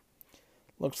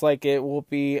it will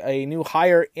be a new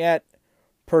hire at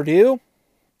Purdue,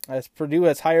 as Purdue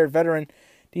has hired veteran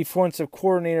defensive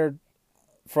coordinator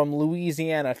from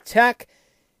Louisiana Tech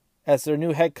as their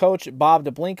new head coach, Bob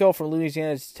DeBlanco from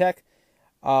Louisiana Tech.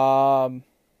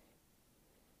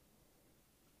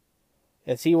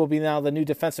 As he will be now the new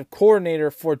defensive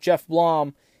coordinator for Jeff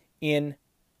Blum in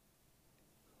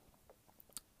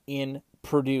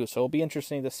Purdue. So it'll be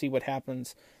interesting to see what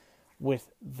happens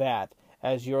with that.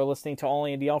 As you're listening to All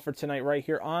Andy Alford tonight right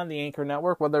here on the Anchor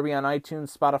Network, whether it be on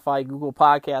iTunes, Spotify, Google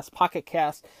Podcasts, Pocket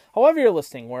Cast, however you're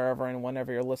listening, wherever and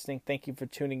whenever you're listening, thank you for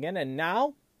tuning in. And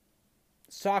now,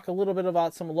 let's talk a little bit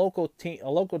about a local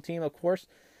team, of course.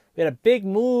 We had a big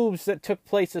moves that took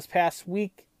place this past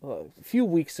week, a few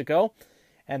weeks ago,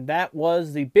 and that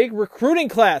was the big recruiting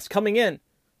class coming in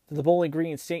to the Bowling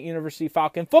Green State University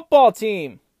Falcon football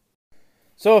team.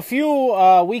 So a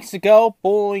few weeks ago,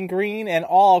 Bowling Green and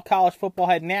all of college football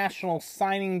had National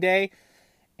Signing Day,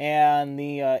 and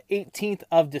the 18th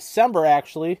of December,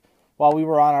 actually, while we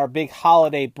were on our big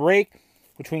holiday break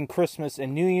between Christmas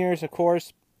and New Year's, of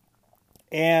course.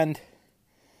 And,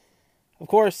 of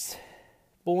course,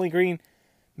 Bowling Green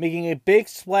making a big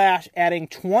splash, adding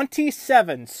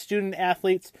 27 student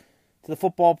athletes to the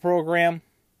football program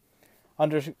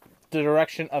under the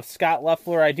direction of Scott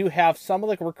Leffler. I do have some of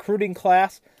the recruiting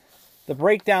class. The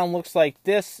breakdown looks like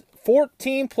this.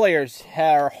 14 players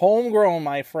are homegrown,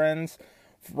 my friends,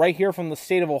 right here from the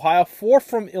state of Ohio. 4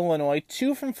 from Illinois,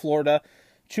 2 from Florida,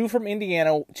 2 from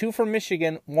Indiana, 2 from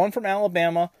Michigan, 1 from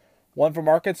Alabama, 1 from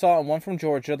Arkansas, and 1 from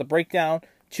Georgia. The breakdown: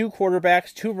 2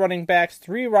 quarterbacks, 2 running backs,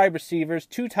 3 wide receivers,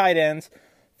 2 tight ends,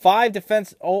 5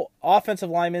 offensive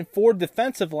linemen, 4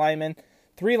 defensive linemen,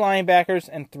 3 linebackers,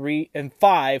 and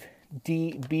 5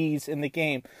 DBs in the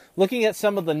game. Looking at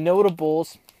some of the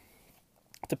notables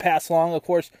to pass along, of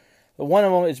course, one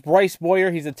of them is Bryce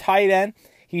Boyer. He's a tight end.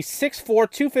 He's 6'4",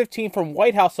 215 from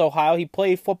White House, Ohio. He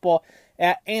played football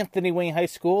at Anthony Wayne High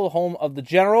School, the home of the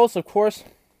Generals, of course.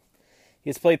 He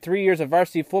has played 3 years of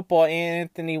varsity football at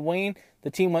Anthony Wayne. The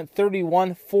team went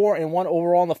 31-4-1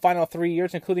 overall in the final 3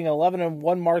 years, including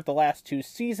 11-1 mark the last 2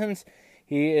 seasons.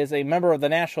 He is a member of the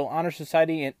National Honor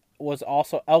Society and was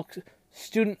also Elk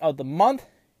Student of the Month.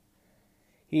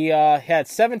 He had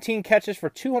 17 catches for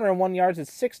 201 yards and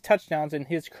 6 touchdowns in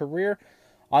his career.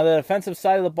 On the defensive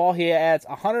side of the ball, he adds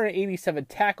 187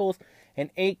 tackles and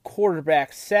 8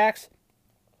 quarterback sacks.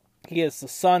 He is the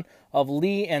son of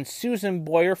Lee and Susan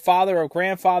Boyer, father of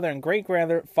grandfather and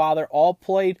great-grandfather, all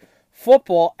played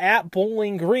football at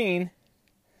Bowling Green.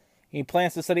 He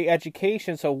plans to study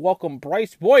education, so welcome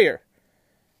Bryce Boyer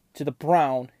to the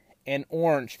brown and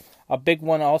orange. A big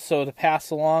one also to pass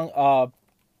along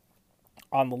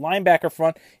on the linebacker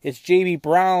front is J.B.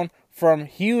 Brown from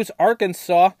Hughes,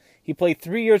 Arkansas. He played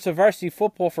 3 years of varsity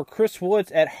football for Chris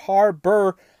Woods at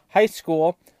Harbor High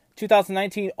School.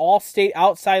 2019 All-State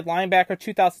outside linebacker.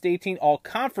 2018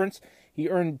 All-Conference. He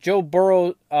earned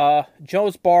Jonesboro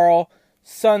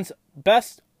Sun's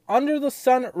Best Under the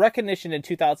Sun recognition in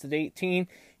 2018.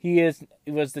 He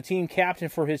was the team captain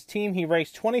for his team. He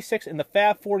ranks 26 in the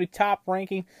Fab 40 top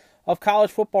ranking of college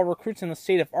football recruits in the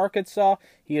state of Arkansas.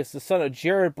 He is the son of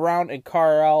Jared Brown and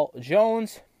Carl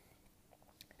Jones.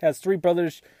 Has 3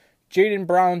 brothers, Jaden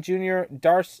Brown Jr.,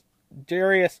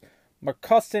 Darius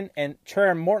McCuston, and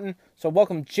Trey Morton. So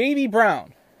welcome J.B.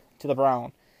 Brown to the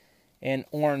brown and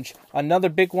orange. Another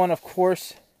big one, of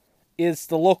course, is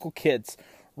the local kids.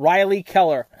 Riley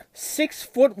Keller,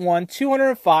 6'1",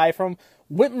 205 from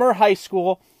Whitmer High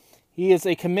School. He is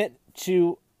a commit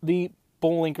to the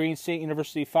Bowling Green State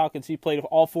University Falcons. He played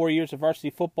all 4 years of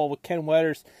varsity football with Ken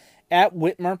Weathers at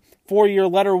Whitmer. 4-year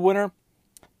letter winner.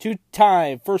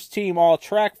 2-time first team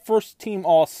All-Track, first team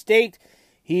All-State.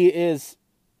 He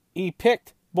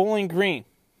picked Bowling Green,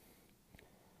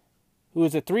 who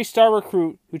is a 3-star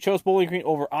recruit who chose Bowling Green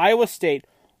over Iowa State,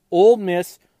 Ole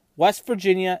Miss, West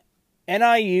Virginia,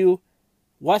 NIU,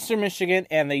 Western Michigan,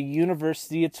 and the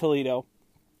University of Toledo.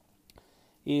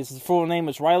 His full name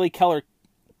is Riley Keller,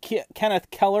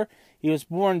 Kenneth Keller. He was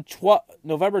born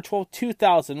November 12,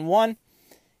 2001.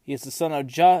 He is the son of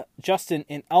Justin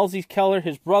and Elsie Keller.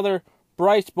 His brother,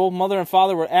 Bryce, both mother and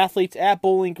father were athletes at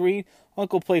Bowling Green.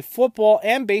 Uncle played football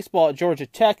and baseball at Georgia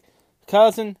Tech.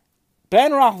 Cousin,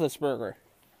 Ben Roethlisberger,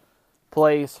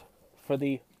 plays for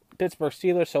the Pittsburgh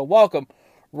Steelers. So welcome,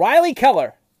 Riley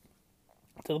Keller,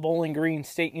 to the Bowling Green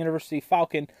State University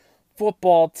Falcon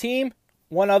football team.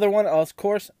 One other one, of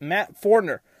course, Matt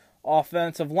Fortner,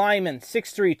 offensive lineman,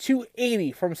 6'3",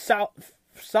 280 from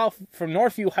from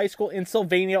Northview High School in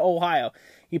Sylvania, Ohio.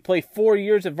 He played 4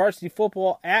 years of varsity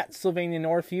football at Sylvania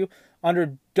Northview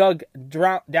under Doug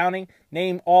Downing.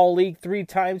 Named All-League 3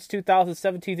 times,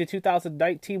 2017 to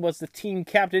 2019 was the team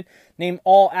captain. Named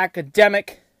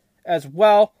All-Academic as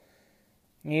well.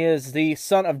 He is the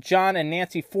son of John and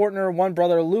Nancy Fortner, one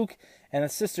brother Luke, and a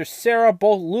sister Sarah.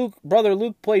 Brother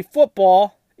Luke playing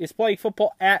football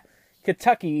at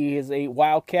Kentucky. He is a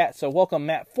Wildcat. So welcome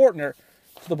Matt Fortner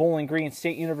to the Bowling Green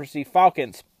State University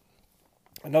Falcons.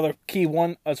 Another key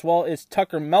one as well is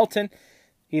Tucker Melton.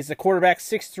 He's the quarterback,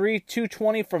 6'3",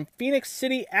 220 from Phoenix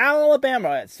City, Alabama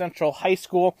at Central High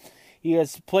School. He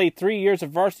has played 3 years of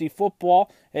varsity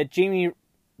football with Jeremy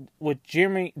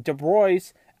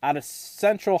DeBrois out of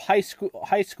Central High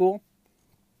School.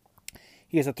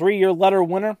 He is a 3-year letter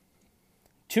winner,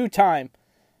 2-time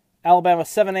Alabama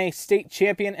 7A state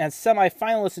champion and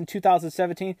semifinalist in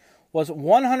 2017. Was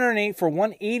 108 for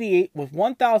 188 with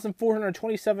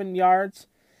 1,427 yards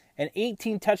and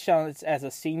 18 touchdowns as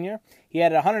a senior. He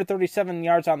had 137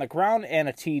 yards on the ground and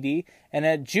a TD. And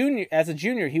as a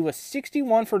junior, he was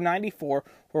 61 for 94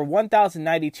 for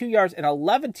 1,092 yards and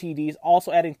 11 TDs,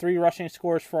 also adding 3 rushing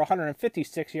scores for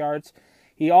 156 yards.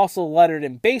 He also lettered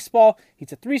in baseball.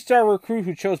 He's a 3-star recruit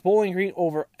who chose Bowling Green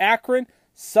over Akron,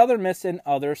 Southern Miss, and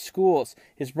other schools.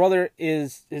 His brother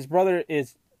is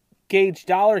Gage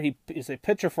Dollar. He is a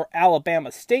pitcher for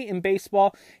Alabama State in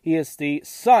baseball. He is the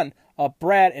son of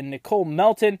Brad and Nicole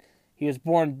Melton. He was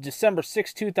born December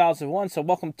 6, 2001. So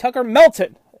welcome Tucker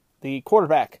Melton, the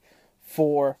quarterback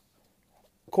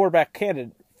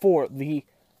candidate for the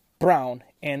brown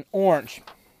and orange.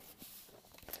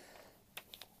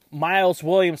 Miles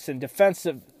Williamson,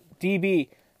 defensive DB,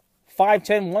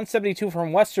 5'10", 172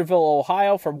 from Westerville,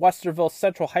 Ohio, from Westerville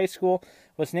Central High School.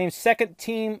 Was named second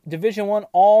team Division I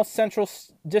All Central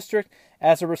District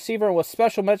as a receiver and was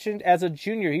special mentioned as a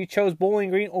junior. He chose Bowling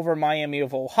Green over Miami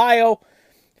of Ohio.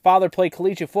 Father played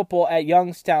collegiate football at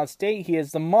Youngstown State. He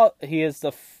is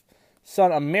the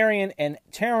son of Marion and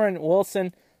Taryn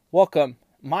Wilson. Welcome,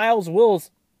 Miles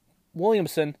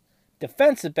Williamson,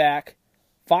 defensive back,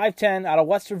 5'10", out of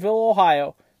Westerville,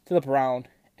 Ohio, to the brown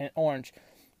and orange.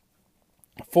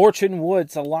 Fortune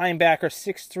Woods, a linebacker,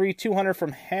 6'3", 200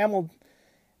 from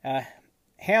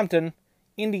Hampton,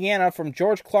 Indiana, from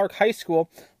George Clark High School.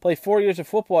 Played 4 years of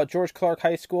football at George Clark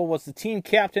High School. Was the team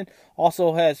captain.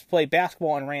 Also has played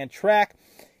basketball and ran track.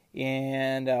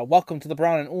 And welcome to the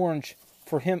brown and orange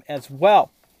for him as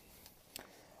well.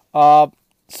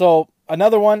 So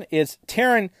another one is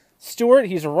Taryn Stewart.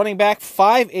 He's a running back,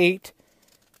 5'8",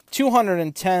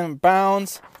 210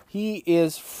 pounds. He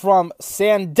is from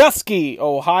Sandusky,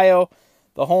 Ohio,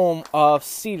 the home of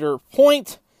Cedar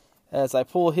Point. as I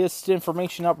pull his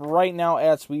information up right now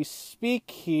as we speak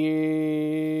here.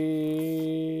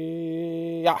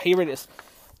 Yeah, here it is.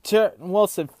 Trenton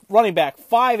Wilson, running back,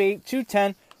 5'8",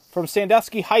 210, from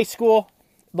Sandusky High School,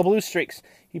 the Blue Streaks.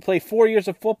 He played 4 years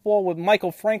of football with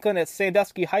Michael Franklin at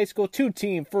Sandusky High School,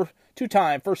 two-time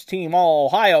first-team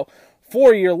All-Ohio,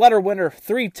 4-year letter winner,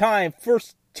 3-time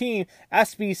first-team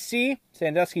SBC,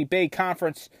 Sandusky Bay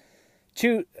Conference,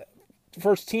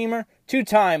 first-teamer,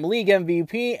 2-time league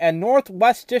MVP, and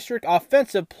Northwest District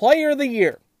Offensive Player of the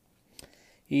Year.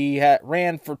 He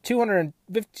ran for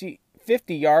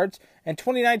 250 yards and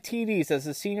 29 TDs as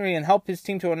a senior and helped his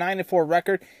team to a 9-4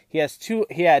 record. He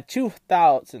had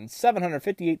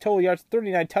 2,758 total yards,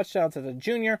 39 touchdowns as a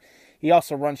junior. He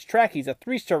also runs track. He's a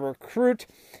 3-star recruit.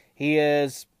 He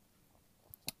is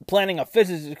planning a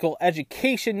physical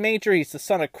education major. He's the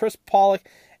son of Chris Pollock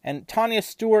and Tanya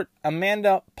Stewart,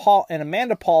 Amanda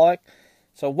Pollock.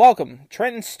 So welcome,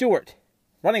 Trenton Stewart,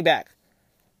 running back,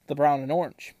 the Brown and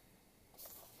Orange.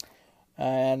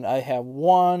 And I have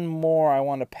one more I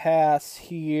want to pass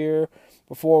here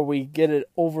before we get it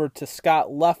over to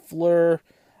Scott Leffler.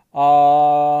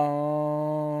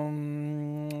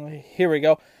 Here we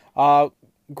go.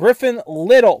 Griffin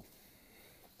Little.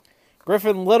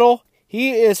 Griffin Little,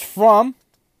 he is from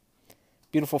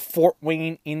beautiful Fort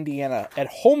Wayne, Indiana, at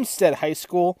Homestead High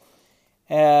School.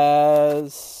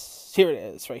 Here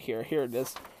it is, right here. Here it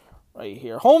is, right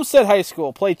here. Homestead High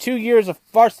School. Played 2 years of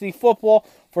varsity football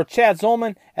for Chad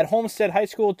Zolman at Homestead High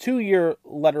School. 2-year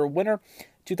letter winner.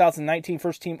 2019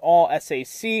 first team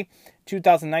All-SAC.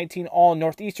 2019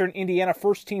 All-Northeastern Indiana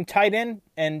first team tight end.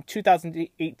 And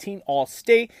 2018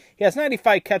 All-State. He has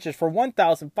 95 catches for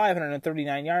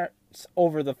 1,539 yards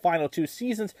over the final 2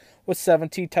 seasons with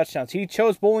 17 touchdowns. He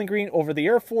chose Bowling Green over the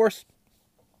Air Force,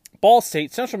 Ball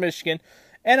State, Central Michigan,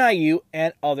 NIU,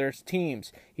 and other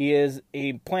teams.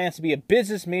 He plans to be a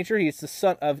business major. He is the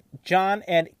son of John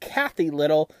and Kathy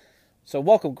Little. So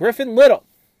welcome Griffin Little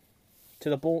to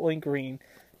the Bowling Green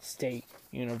State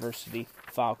University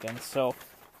Falcons. So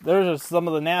there's some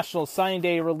of the National Signing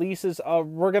Day releases.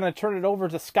 We're going to turn it over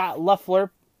to Scott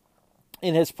Leffler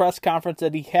in his press conference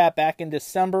that he had back in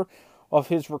December of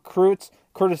his recruits,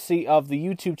 courtesy of the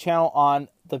YouTube channel on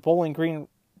the Bowling Green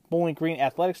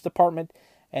Athletics Department.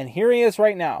 And here he is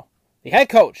right now, the head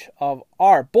coach of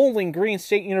our Bowling Green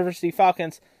State University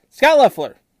Falcons, Scott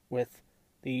Leffler, with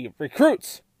the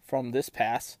recruits from this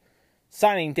past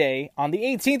signing day on the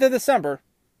 18th of December,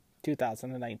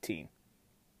 2019.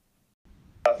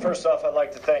 First off, I'd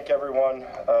like to thank everyone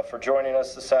for joining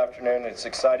us this afternoon. It's an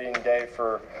exciting day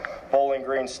for Bowling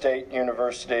Green State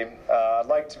University. I'd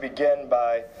like to begin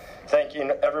by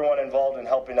thanking everyone involved in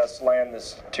helping us land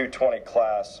this 220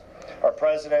 class. Our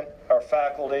president, our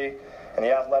faculty, and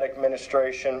the athletic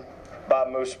administration, Bob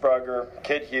Moosbrugger,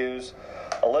 Kit Hughes,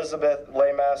 Elizabeth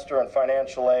Laymaster in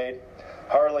financial aid,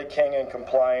 Harley King in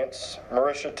compliance,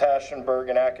 Marisha Taschenberg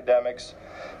in academics,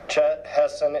 Chet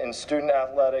Hessen in student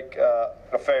athletic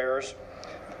affairs,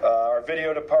 our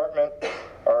video department,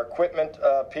 our equipment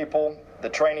people, the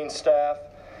training staff,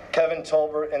 Kevin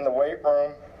Tolbert in the weight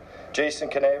room, Jason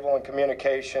Knavel in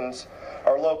communications,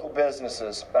 our local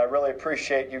businesses. I really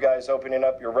appreciate you guys opening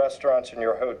up your restaurants and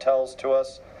your hotels to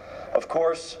us. Of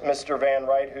course, Mr. Van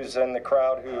Wright, who's in the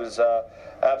crowd, who is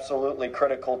absolutely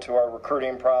critical to our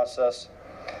recruiting process.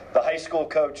 The high school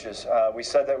coaches, we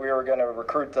said that we were going to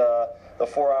recruit the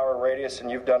 4-hour radius, and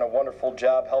you've done a wonderful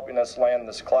job helping us land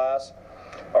this class.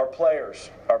 Our players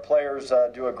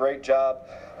do a great job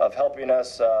of helping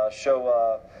us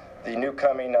show the new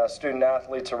coming student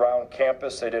athletes around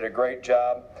campus. They did a great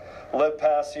job. Liv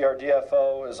Passy, our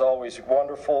DFO, is always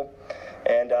wonderful.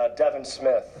 And Devin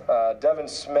Smith. Devin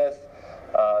Smith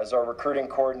is our recruiting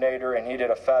coordinator, and he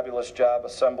did a fabulous job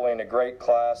assembling a great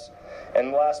class.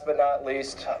 And last but not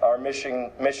least, our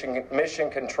mission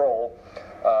control,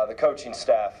 the coaching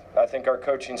staff. I think our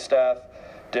coaching staff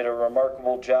did a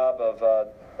remarkable job of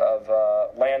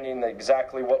landing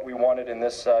exactly what we wanted in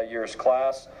this year's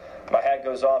class. My hat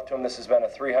goes off to them. This has been a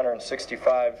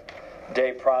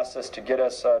 365-day process to get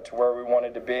us to where we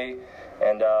wanted to be,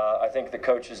 and I think the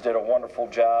coaches did a wonderful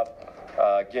job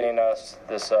getting us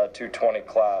this 220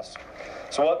 class.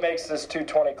 So what makes this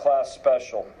 220 class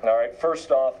special? All right,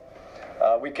 first off,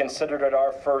 we considered it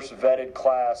our first vetted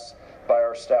class by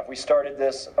our staff. We started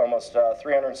this almost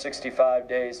 365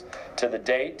 days to the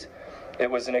date. It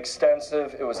was an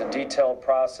extensive, it was a detailed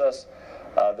process.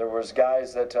 There was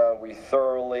guys that we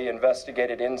thoroughly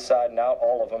investigated inside and out,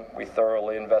 all of them we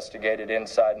thoroughly investigated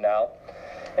inside and out.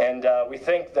 And we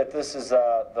think that this is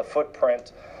the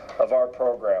footprint of our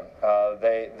program.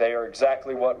 They are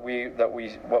exactly what we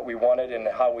wanted and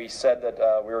how we said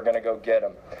that we were going to go get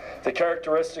them. The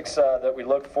characteristics that we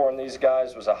looked for in these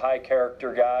guys was a high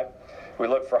character guy. We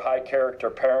looked for high character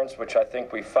parents, which I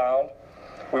think we found.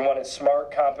 We wanted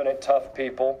smart, competent, tough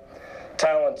people,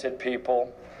 talented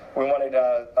people. We wanted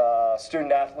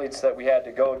student athletes that we had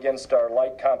to go against our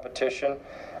light competition,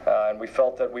 and we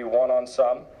felt that we won on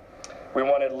some. We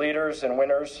wanted leaders and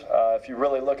winners. If you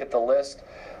really look at the list,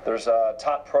 there's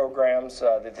top programs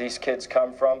that these kids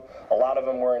come from. A lot of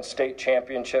them were in state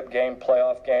championship game,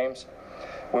 playoff games.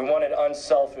 We wanted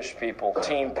unselfish people,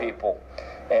 team people,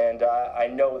 and I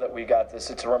know that we got this.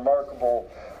 It's remarkable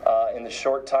in the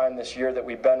short time this year that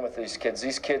we've been with these kids.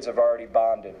 These kids have already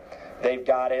bonded. They've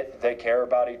got it. They care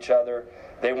about each other.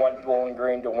 They want Bowling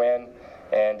Green to win,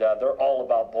 and they're all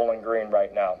about Bowling Green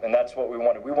right now, and that's what we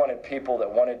wanted. We wanted people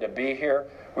that wanted to be here.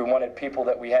 We wanted people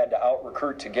that we had to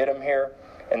out-recruit to get them here,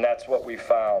 and that's what we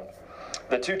found.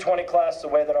 The 220 class, the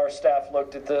way that our staff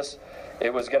looked at this,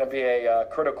 it was going to be a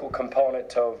critical component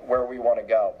to where we want to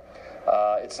go.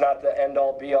 It's not the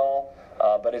end-all, be-all,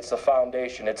 but it's the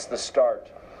foundation. It's the start,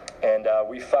 and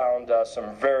we found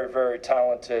some very, very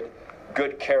talented,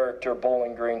 good character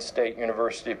Bowling Green State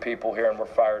University people here, and we're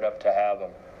fired up to have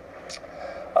them.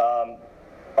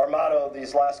 Our motto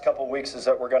these last couple of weeks is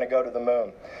that we're going to go to the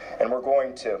moon, and we're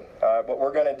going to. What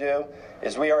we're going to do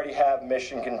is we already have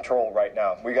mission control right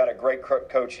now. We got a great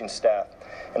coaching staff,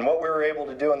 and what we were able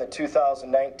to do in the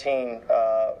 2019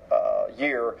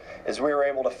 year is we were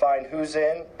able to find who's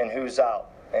in and who's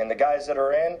out. And the guys that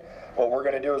are in, what we're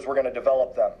going to do is we're going to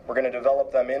develop them. We're going to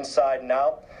develop them inside and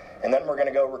out, and then we're going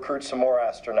to go recruit some more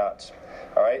astronauts.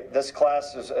 All right, this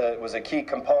class was a key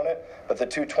component, but the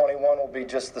 221 will be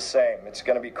just the same. It's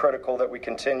going to be critical that we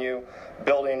continue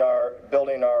building our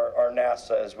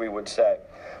NASA, as we would say.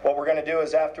 What we're going to do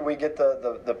is after we get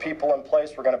the people in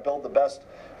place, we're going to build the best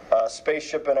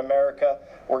spaceship in America.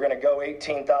 We're going to go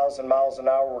 18,000 miles an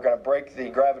hour. We're going to break the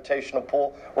gravitational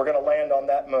pull. We're going to land on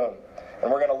that moon.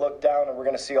 And we're going to look down and we're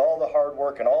going to see all the hard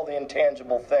work and all the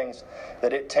intangible things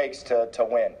that it takes to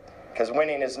win. Because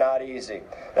winning is not easy.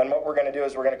 Then what we're going to do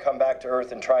is we're going to come back to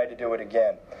earth and try to do it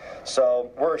again. So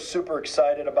we're super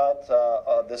excited about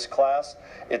this class.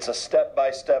 It's a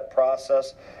step-by-step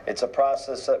process. It's a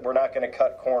process that we're not going to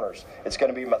cut corners. It's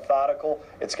going to be methodical.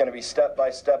 It's going to be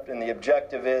step-by-step, and the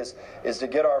objective is to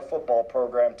get our football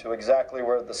program to exactly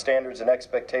where the standards and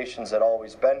expectations had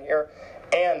always been here,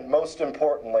 and most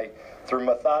importantly, through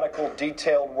methodical,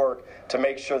 detailed work to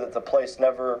make sure that the place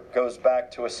never goes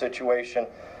back to a situation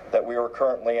that we are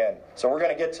currently in. So we're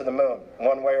going to get to the moon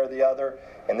one way or the other,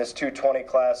 and this 220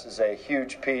 class is a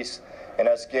huge piece in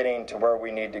us getting to where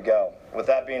we need to go. With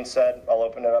that being said, I'll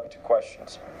open it up to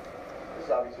questions. This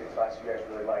is obviously a class you guys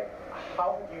really like.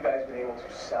 How have you guys been able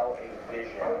to sell a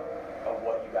vision of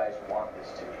what you guys want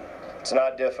this to be? It's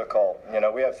not difficult. You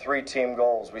know, we have 3 team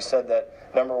goals. We said that,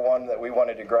 number one, that we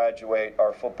wanted to graduate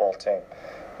our football team.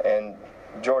 And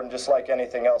Jordan, just like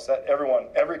anything else,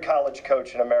 every college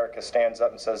coach in America stands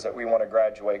up and says that we want to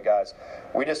graduate guys.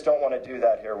 We just don't want to do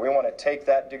that here. We want to take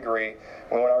that degree.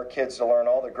 We want our kids to learn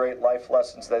all the great life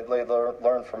lessons that they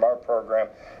learn from our program.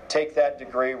 Take that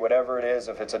degree, whatever it is,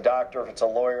 if it's a doctor, if it's a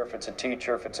lawyer, if it's a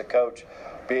teacher, if it's a coach,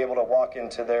 be able to walk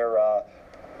into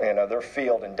their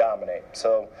field and dominate.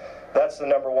 So that's the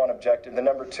number one objective. The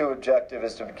number 2 objective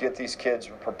is to get these kids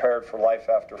prepared for life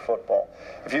after football.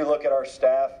 If you look at our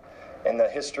staff and the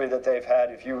history that they've had,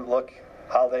 if you look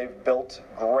how they've built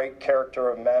great character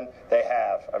of men, they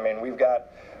have. I mean, we've got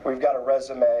a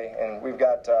resume and we've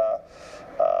got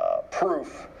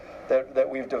proof that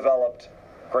we've developed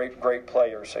great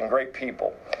players and great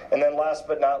people. And then last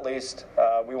but not least,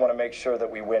 we want to make sure that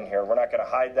we win here. We're not going to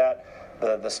hide that.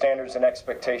 The standards and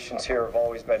expectations here have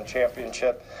always been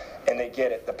championship, and they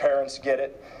get it. The parents get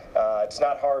it. It's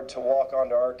not hard to walk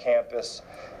onto our campus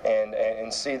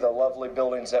and see the lovely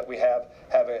buildings that we have.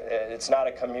 It's not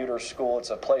a commuter school.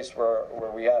 It's a place where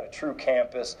we had a true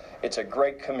campus. It's a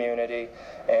great community.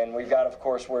 And we got, of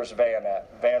course, where's Van at?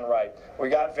 Van Wright. We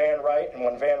got Van Wright, and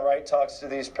when Van Wright talks to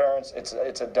these parents,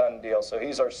 it's a done deal. So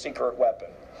he's our secret weapon.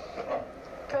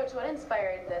 Coach, what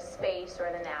inspired the space or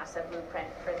the NASA blueprint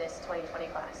for this 2020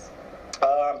 class?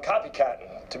 I'm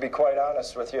copycatting, to be quite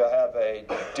honest with you. I have a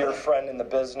dear friend in the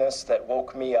business that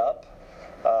woke me up.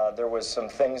 There was some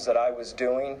things that I was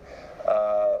doing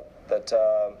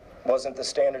that wasn't the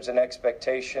standards and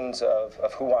expectations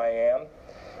of who I am.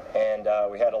 And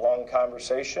we had a long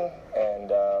conversation,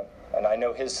 and I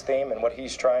know his theme and what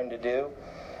he's trying to do.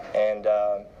 And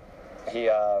he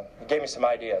gave me some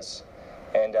ideas.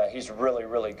 And he's really,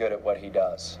 really good at what he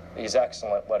does. He's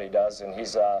excellent at what he does, and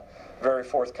he's very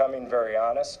forthcoming, very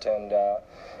honest, and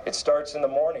it starts in the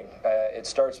morning. It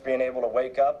starts being able to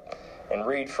wake up and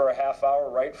read for a half hour,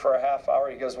 write for a half hour.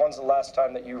 He goes, when's the last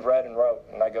time that you read and wrote?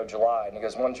 And I go, July. And he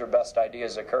goes, when's your best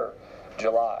ideas occur?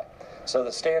 July. So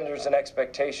the standards and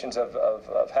expectations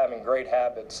of having great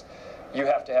habits, you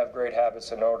have to have great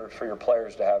habits in order for your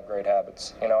players to have great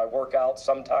habits. You know, I work out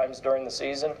sometimes during the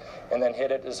season and then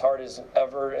hit it as hard as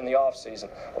ever in the off season.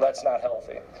 Well, that's not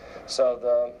healthy.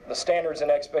 So the standards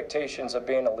and expectations of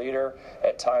being a leader,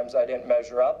 at times I didn't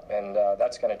measure up, and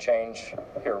that's going to change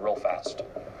here real fast.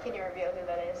 Can you reveal who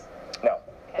that is? No.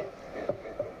 Okay.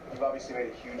 You've obviously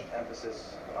made a huge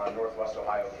emphasis on Northwest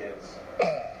Ohio kids,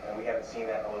 and we haven't seen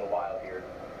that in a little while here.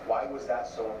 Why was that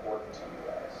so important to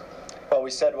you guys? Well, we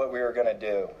said what we were going to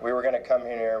do. We were going to come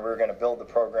in here and we were going to build the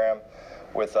program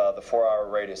with the 4-hour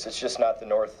radius. It's just not the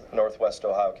Northwest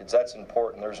Ohio kids. That's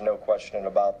important. There's no question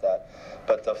about that.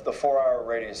 But the 4-hour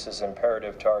radius is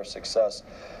imperative to our success.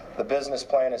 The business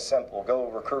plan is simple.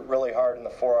 Go recruit really hard in the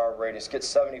 4-hour radius. Get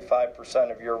 75%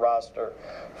 of your roster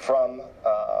from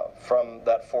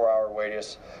that 4-hour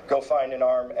radius. Go find an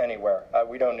arm anywhere.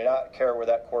 We do not care where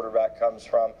that quarterback comes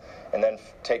from. And then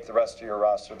take the rest of your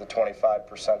roster, the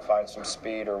 25%, find some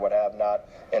speed or what have not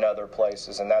in other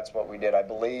places. And that's what we did. I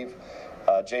believe,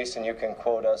 Jason, you can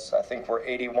quote us, I think we're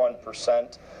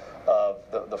 81% of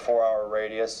the 4-hour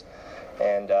radius.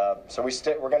 And so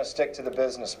we're going to stick to the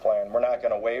business plan. We're not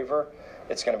going to waver.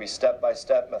 It's going to be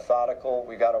step-by-step, methodical.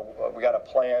 We got a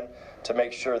plan to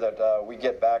make sure that we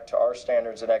get back to our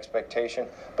standards and expectation.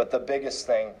 But the biggest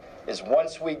thing is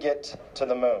once we get to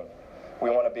the moon, we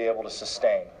want to be able to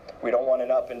sustain. We don't want an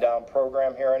up-and-down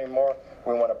program here anymore.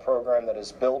 We want a program that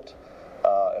is built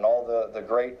and all the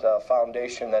great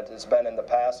foundation that has been in the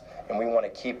past, and we want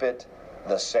to keep it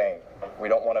the same. We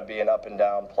don't want to be an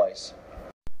up-and-down place.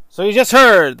 So you just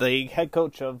heard the head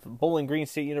coach of Bowling Green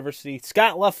State University,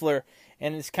 Scott Loeffler,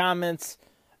 and his comments,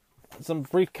 some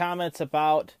brief comments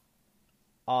about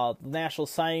National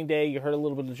Signing Day. You heard a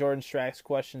little bit of Jordan Strack's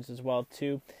questions as well,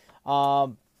 too.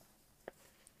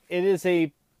 It is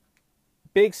a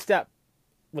big step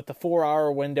with the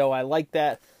 4-hour window. I like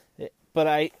that, but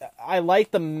I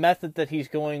like the method that he's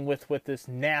going with this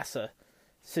NASA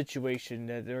situation.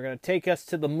 They're going to take us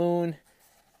to the moon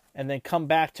and then come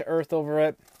back to Earth over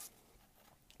it.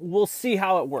 We'll see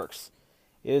how it works.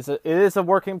 It is a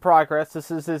work in progress. This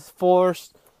is his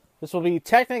first. This will be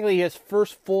technically his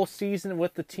first full season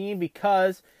with the team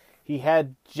because he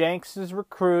had Jenks'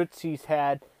 recruits. He's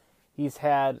had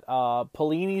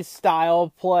Pelini's style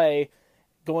of play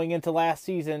going into last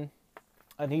season,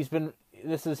 and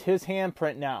this is his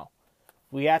handprint now.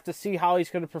 We have to see how he's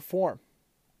going to perform.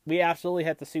 We absolutely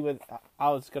have to see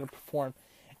how it's going to perform.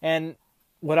 And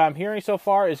what I'm hearing so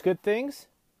far is good things.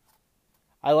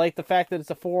 I like the fact that it's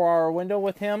a 4-hour window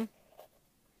with him,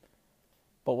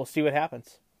 but we'll see what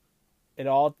happens. It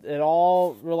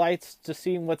all relates to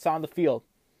seeing what's on the field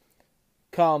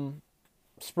come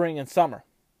spring and summer.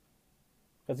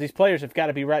 Because these players have got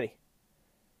to be ready.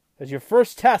 Because your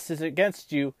first test is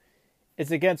against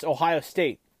Ohio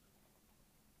State,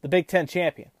 the Big Ten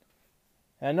champion.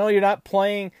 And I know you're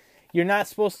not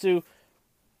supposed to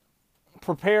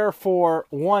prepare for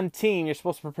one team. You're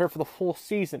supposed to prepare for the full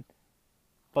season.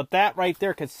 But that right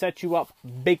there could set you up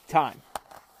big time.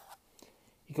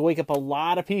 You can wake up a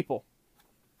lot of people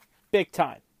big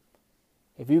time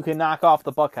if you can knock off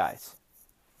the Buckeyes.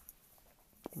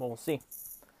 Well, we'll see.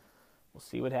 We'll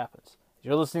see what happens.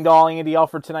 You're listening to All Andy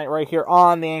Alford tonight right here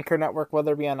on the Anchor Network,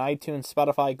 whether it be on iTunes,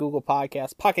 Spotify, Google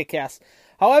Podcasts, Pocket Casts,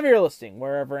 however you're listening,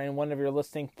 wherever and whenever you're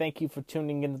listening. Thank you for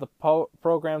tuning into the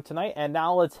program tonight. And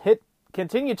now let's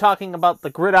continue talking about the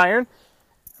gridiron.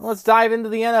 And let's dive into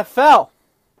the NFL.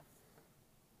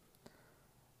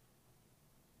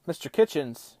 Mr.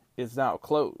 Kitchens is now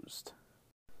closed.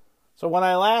 So when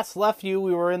I last left you,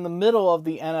 we were in the middle of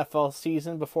the NFL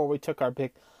season before we took our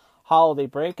big holiday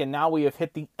break, and now we have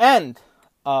hit the end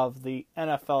of the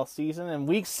NFL season, and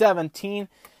Week 17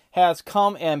 has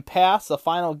come and passed. The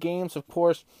final games, of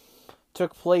course,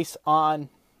 took place on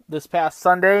this past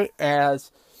Sunday,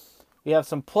 as we have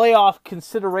some playoff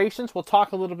considerations. We'll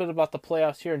talk a little bit about the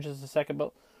playoffs here in just a second,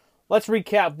 but let's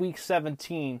recap Week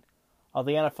 17 of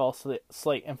the NFL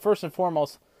slate. And first and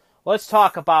foremost, let's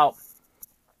talk about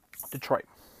Detroit.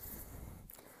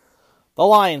 The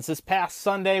Lions this past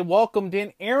Sunday welcomed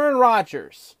in Aaron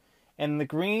Rodgers and the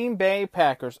Green Bay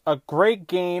Packers. A great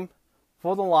game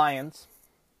for the Lions.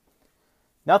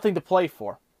 Nothing to play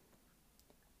for.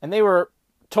 And they were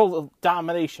total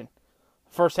domination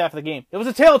the first half of the game. It was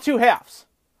a tale of two halves.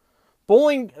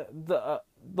 The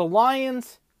the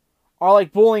Lions are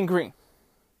like Bowling Green.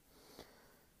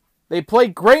 They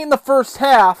played great in the first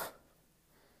half,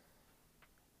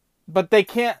 but they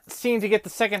can't seem to get the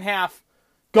second half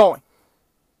going.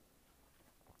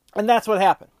 And that's what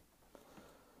happened.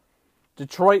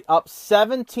 Detroit up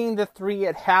 17-3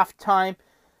 at halftime,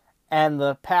 and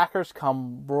the Packers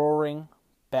come roaring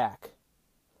back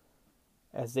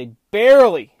as they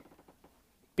barely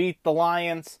beat the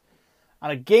Lions on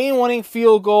a game-winning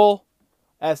field goal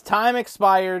as time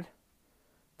expired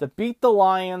to beat the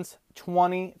Lions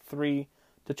 23-20.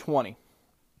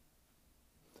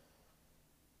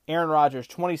 Aaron Rodgers,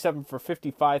 27 for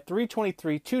 55,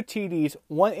 323, 2 TDs,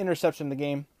 1 interception in the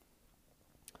game.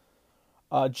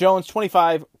 Jones,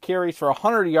 25 carries for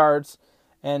 100 yards.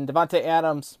 And Devontae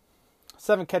Adams,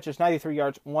 7 catches, 93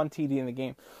 yards, 1 TD in the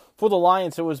game. For the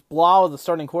Lions, it was Blau, the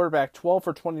starting quarterback, 12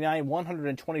 for 29,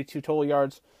 122 total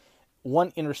yards,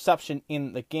 1 interception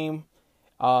in the game.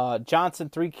 Johnson,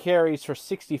 3 carries for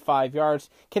 65 yards.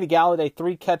 Kenny Galladay,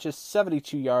 3 catches,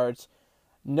 72 yards.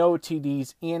 No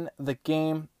TDs in the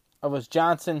game. It was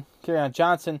Johnson, Kerryon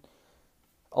Johnson,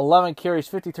 11 carries,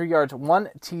 53 yards, 1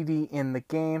 TD in the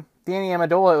game. Danny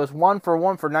Amendola, it was 1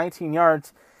 for 19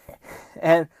 yards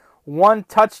and 1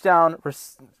 touchdown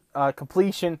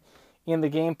completion in the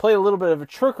game. Played a little bit of a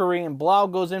trickery, and Blau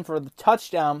goes in for the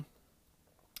touchdown.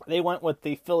 They went with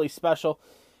the Philly special,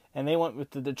 and they went with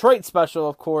the Detroit special,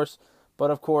 of course. But,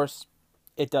 of course,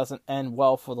 it doesn't end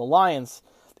well for the Lions.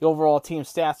 The overall team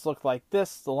stats look like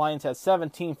this. The Lions had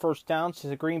 17 first downs to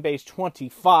the Green Bay's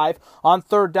 25. On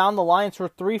third down, the Lions were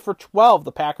 3 for 12.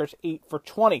 The Packers 8 for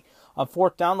 20. On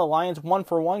fourth down, the Lions 1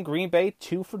 for 1. Green Bay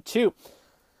 2 for 2.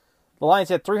 The Lions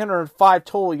had 305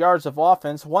 total yards of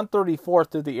offense, 134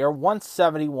 through the air,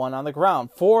 171 on the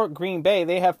ground. For Green Bay,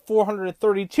 they have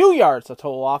 432 yards of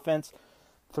total offense,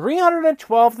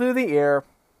 312 through the air,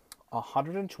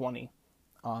 120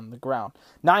 on the ground.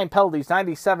 9 penalties,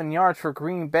 97 yards for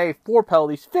Green Bay. 4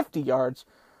 penalties, 50 yards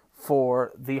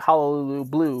for the Honolulu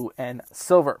Blue and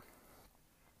Silver.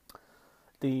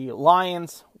 The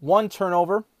Lions, 1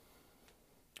 turnover.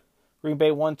 Green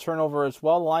Bay 1 turnover as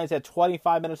well. The Lions had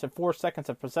 25 minutes and 4 seconds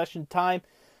of possession time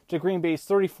to Green Bay's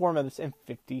 34 minutes and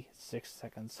 56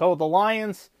 seconds. So the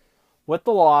Lions, with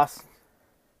the loss,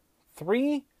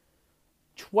 3-12-1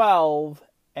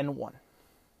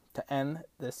 to end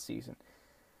this season.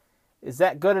 Is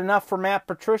that good enough for Matt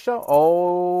Patricia?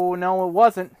 Oh, no, it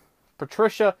wasn't.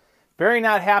 Patricia, very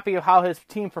not happy of how his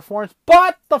team performs,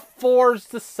 but the Fords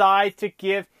decide to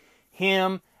give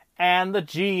him and the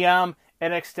GM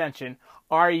an extension.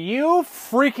 Are you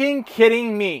freaking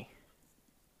kidding me?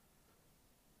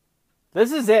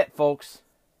 This is it, folks.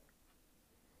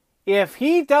 If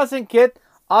he doesn't get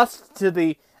us to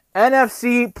the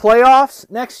NFC playoffs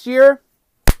next year,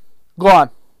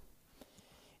 gone.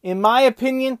 In my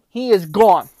opinion, he is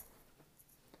gone.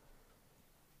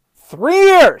 3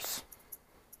 years.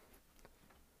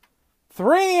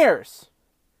 3 years.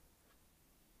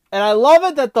 And I love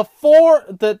it that the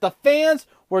fans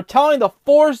were telling the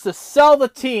Fords to sell the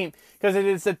team, because it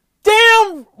is a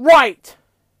damn right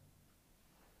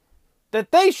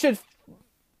that they should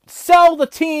sell the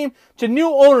team to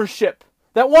new ownership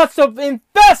that wants to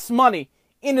invest money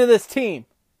into this team.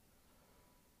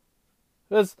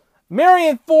 Because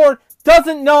Marion Ford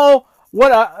doesn't know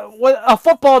what a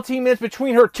football team is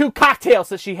between her 2 cocktails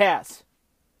that she has.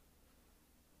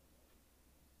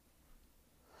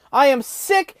 I am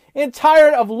sick and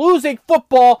tired of losing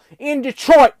football in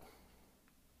Detroit.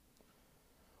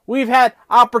 We've had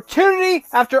opportunity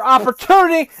after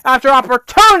opportunity after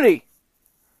opportunity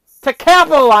to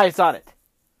capitalize on it.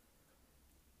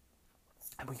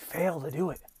 And we failed to do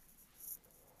it.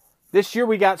 This year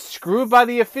we got screwed by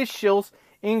the officials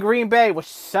in Green Bay, which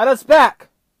set us back.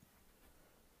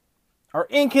 Our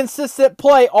inconsistent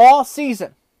play all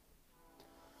season.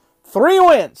 3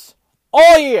 wins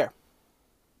all year.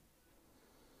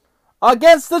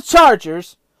 Against the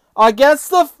Chargers,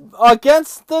 against the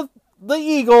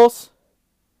Eagles,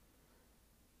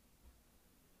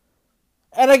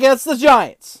 and against the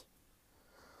Giants.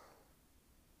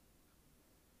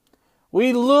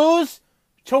 We lose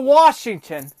to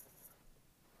Washington.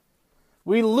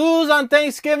 We lose on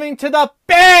Thanksgiving to the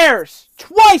Bears.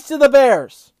 Twice to the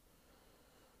Bears.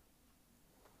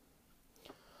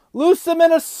 Lose to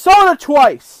Minnesota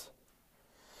twice.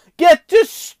 Get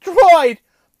destroyed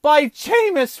by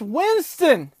Jameis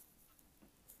Winston.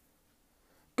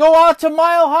 Go out to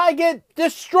Mile High, get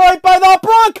destroyed by the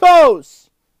Broncos.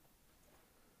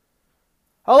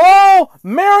 Hello,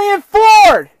 Marion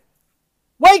Ford.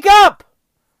 Wake up.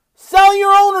 Sell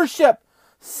your ownership.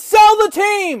 Sell the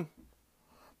team.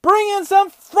 Bring in some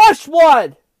fresh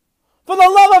blood. For the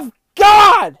love of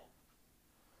God.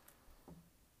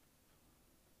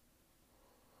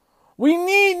 We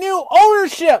need new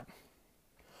ownership.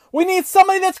 We need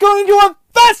somebody that's going to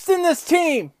invest in this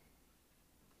team.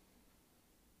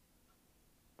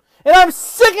 And I'm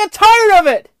sick and tired of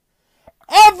it.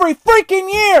 Every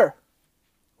freaking year.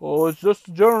 Oh, it's just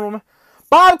a gentleman.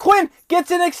 Bob Quinn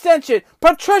gets an extension.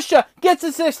 Patricia gets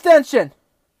an extension.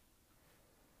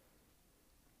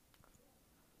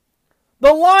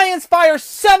 The Lions fire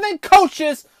 7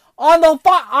 coaches on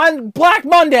Black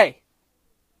Monday.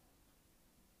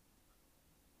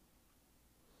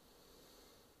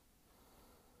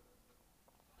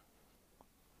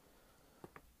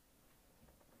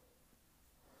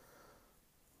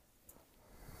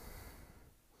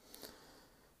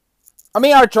 I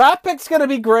mean, our draft pick's going to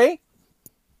be great.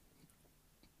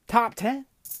 Top 10.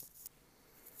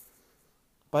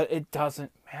 But it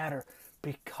doesn't matter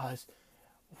because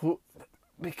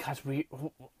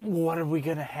what are we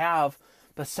going to have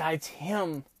besides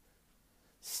him?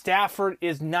 Stafford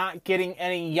is not getting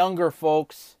any younger,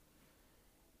 folks.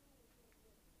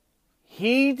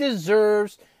 He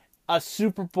deserves a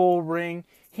Super Bowl ring.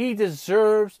 He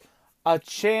deserves a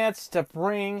chance to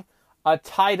bring a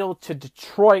title to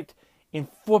Detroit in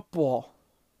football.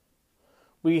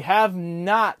 We have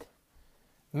not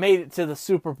made it to the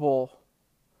Super Bowl.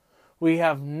 We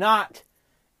have not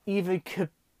even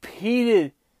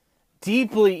competed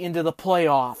deeply into the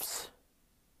playoffs.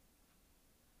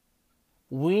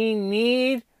 We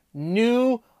need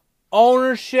new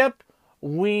ownership.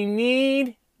 We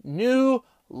need new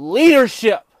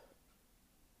leadership.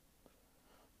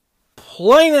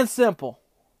 Plain and simple.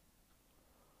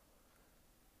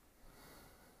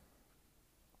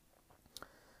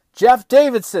 Jeff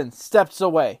Davidson steps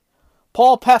away.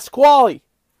 Paul Pasquale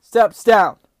steps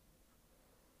down.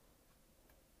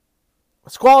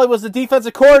 Pasquale was the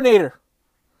defensive coordinator.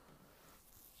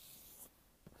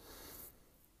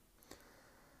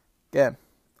 Again,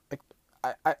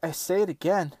 I say it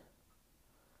again.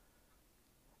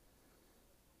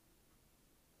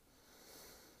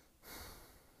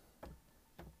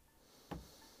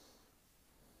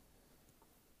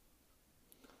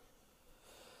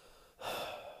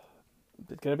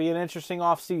 It's going to be an interesting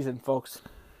offseason, folks,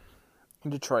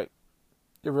 in Detroit.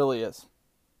 It really is.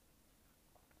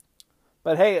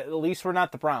 But hey, at least we're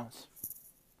not the Browns.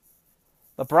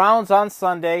 The Browns on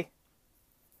Sunday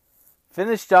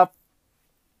finished up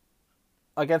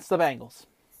against the Bengals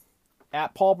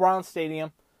at Paul Brown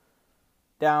Stadium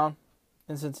down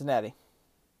in Cincinnati.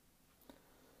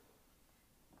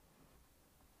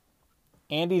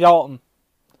 Andy Dalton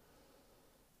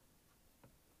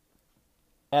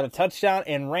had a touchdown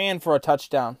and ran for a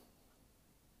touchdown,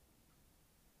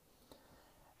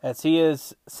 as he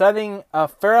is setting a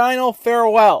final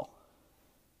farewell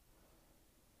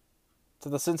to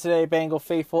the Cincinnati Bengal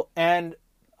faithful and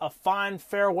a fine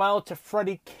farewell to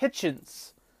Freddie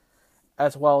Kitchens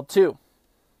as well, too.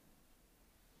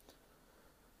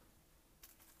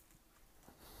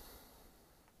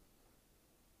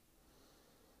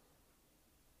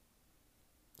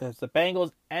 As the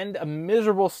Bengals end a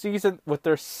miserable season with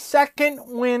their second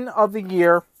win of the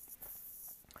year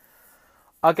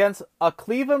against a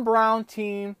Cleveland Brown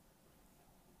team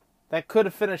that could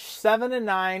have finished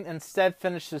 7-9, instead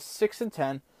finishes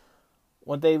 6-10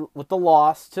 with the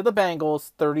loss to the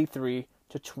Bengals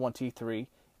 33-23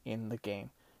 in the game.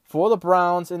 For the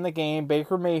Browns in the game,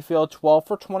 Baker Mayfield 12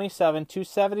 for 27,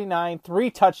 279,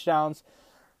 3 touchdowns,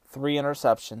 3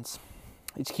 interceptions.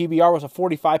 His QBR was a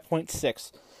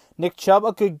 45.6. Nick Chubb,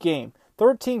 a good game.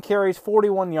 13 carries,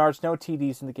 41 yards, no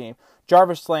TDs in the game.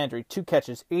 Jarvis Landry, 2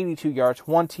 catches, 82 yards,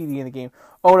 1 TD in the game.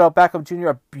 Odell Beckham Jr.,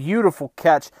 a beautiful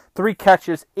catch. 3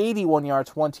 catches, 81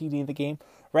 yards, 1 TD in the game.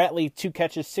 Ratley, 2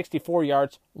 catches, 64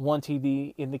 yards, 1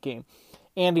 TD in the game.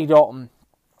 Andy Dalton,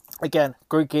 again,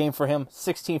 great game for him.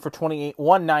 16 for 28,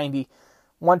 190,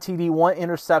 1 TD, 1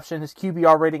 interception. His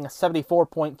QBR rating is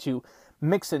 74.2.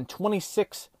 Mixon,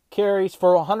 26 carries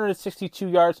for 162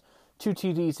 yards, 2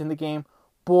 TDs in the game.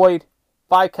 Boyd,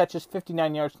 5 catches,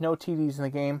 59 yards, no TDs in the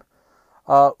game.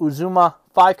 Uzuma,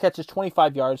 5 catches,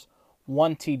 25 yards,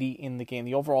 1 TD in the game.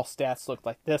 The overall stats look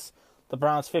like this. The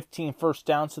Browns 15 first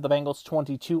downs to the Bengals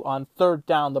 22 on third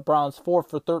down. The Browns 4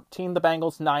 for 13. The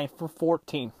Bengals 9 for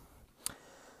 14.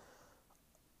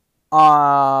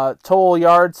 Total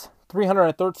yards,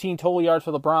 313 total yards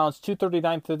for the Browns,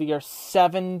 239 through the air,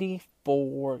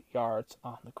 74 yards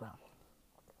on the ground.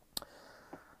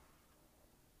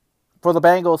 For the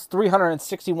Bengals,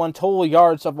 361 total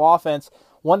yards of offense,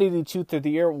 182 through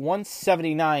the air,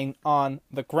 179 on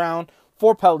the ground.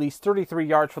 4 penalties, 33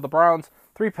 yards for the Browns,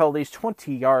 3 penalties,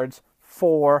 20 yards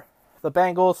for the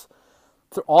Bengals.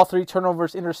 All 3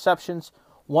 turnovers, interceptions,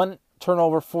 1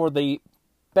 turnover for the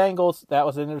Bengals. That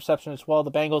was an interception as well.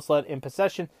 The Bengals led in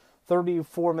possession,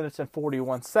 34 minutes and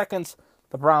 41 seconds.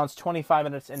 The Browns, 25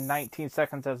 minutes and 19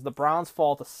 seconds as the Browns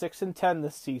fall to 6-10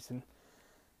 this season.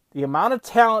 The amount of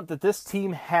talent that this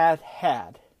team had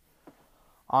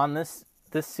on this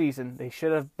season, they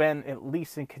should have been at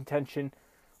least in contention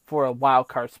for a wild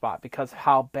card spot because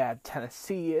how bad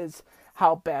Tennessee is,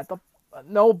 how bad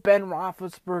no Ben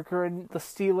Roethlisberger and the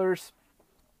Steelers.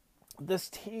 This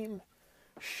team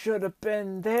should have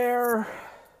been there.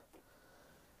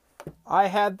 I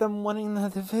had them winning the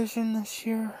division this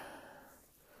year.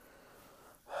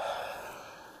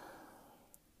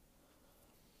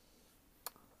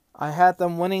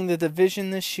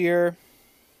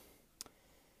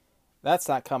 That's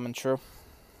not coming true.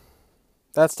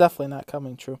 That's definitely not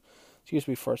coming true. Excuse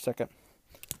me for a second.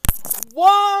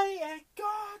 Why in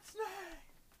God's name?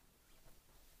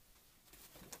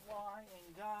 Why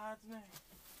in God's name?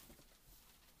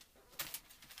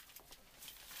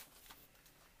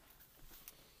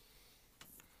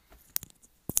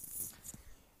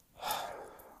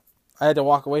 I had to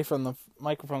walk away from the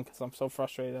microphone because I'm so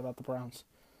frustrated about the Browns.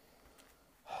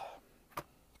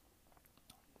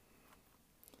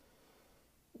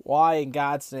 Why in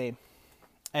God's name?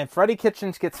 And Freddie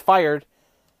Kitchens gets fired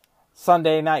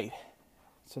Sunday night.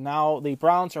 So now the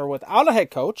Browns are without a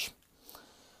head coach.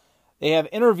 They have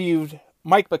interviewed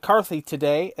Mike McCarthy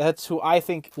today. That's who I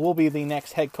think will be the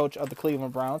next head coach of the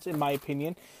Cleveland Browns, in my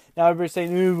opinion. Now everybody's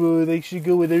saying, oh, well, they should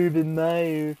go with Urban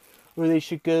Meyer, or they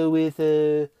should go with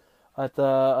Josh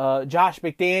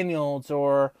McDaniels,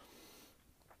 or...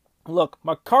 Look,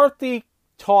 McCarthy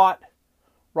taught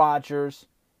Rodgers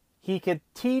he could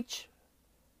teach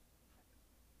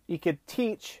Baker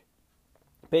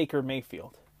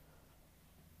Mayfield.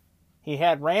 He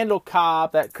had Randall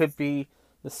Cobb that could be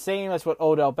the same as what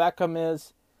Odell Beckham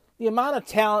is. The amount of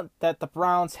talent that the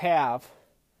Browns have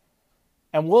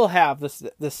and will have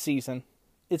this season,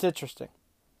 it's interesting.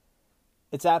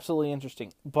 It's absolutely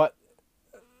interesting. But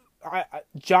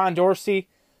John Dorsey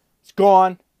is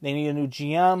gone. They need a new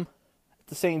GM. At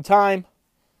the same time,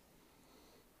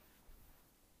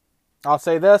 I'll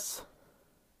say this.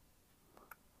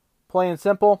 Plain and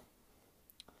simple.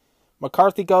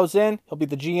 McCarthy goes in. He'll be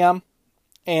the GM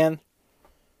and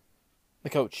the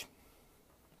coach.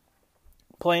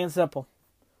 Plain and simple.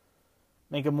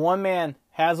 Make him one man.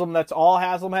 Haslam, that's all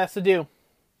Haslam has to do.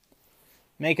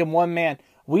 Make him one man.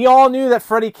 We all knew that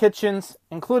Freddie Kitchens,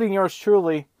 including yours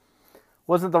truly,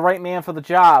 wasn't the right man for the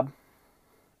job.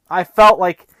 I felt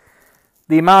like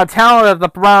the amount of talent that the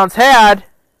Browns had,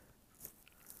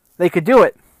 they could do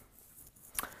it.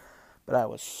 But I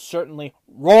was certainly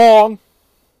wrong.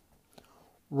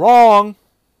 Wrong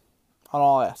on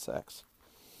all aspects.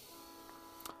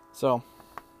 So,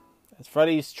 as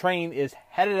Freddie's train is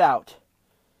headed out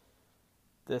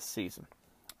this season.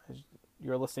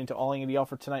 You're listening to All Andy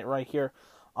Alford tonight right here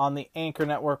on the Anchor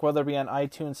Network, whether it be on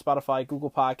iTunes, Spotify,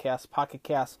 Google Podcasts, Pocket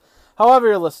Casts, however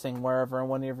you're listening, wherever and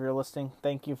whenever you're listening.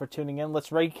 Thank you for tuning in. Let's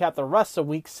recap the rest of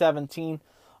Week 17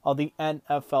 of the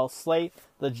NFL slate.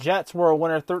 The Jets were a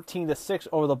winner 13-6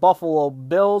 over the Buffalo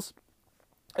Bills.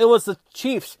 It was the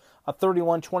Chiefs, a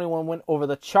 31-21 win over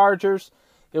the Chargers.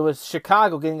 It was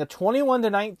Chicago getting a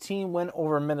 21-19 win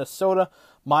over Minnesota.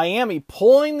 Miami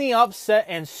pulling the upset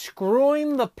and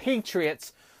screwing the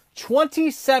Patriots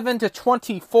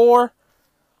 27-24.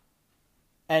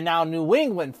 And now New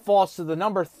England falls to the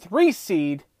number 3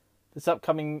 seed this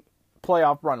upcoming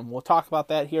playoff run. We'll talk about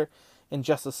that here in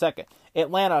just a second.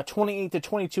 Atlanta, a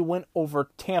 28-22 win over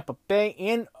Tampa Bay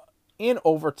in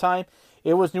overtime.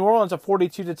 It was New Orleans, a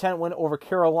 42-10 win over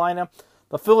Carolina.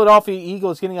 The Philadelphia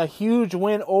Eagles getting a huge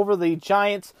win over the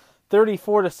Giants,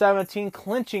 34-17,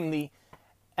 clinching the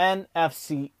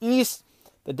NFC East.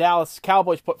 The Dallas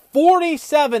Cowboys put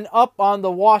 47 up on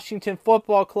the Washington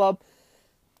Football Club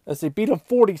as they beat them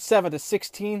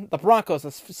 47-16. The Broncos, a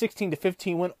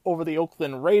 16-15 win over the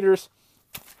Oakland Raiders.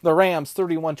 The Rams,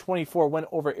 31-24 win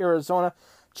over Arizona.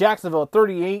 Jacksonville,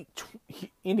 38,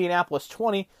 Indianapolis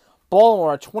 20.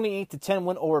 Baltimore, a 28-10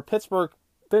 win over Pittsburgh,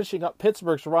 finishing up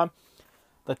Pittsburgh's run.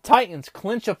 The Titans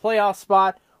clinch a playoff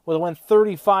spot with a win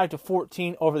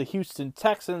 35-14 over the Houston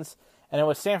Texans. And it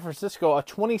was San Francisco, a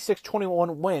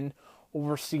 26-21 win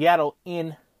over Seattle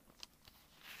in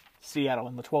the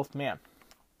 12th man.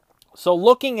 So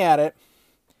looking at it,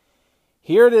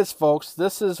 here it is, folks.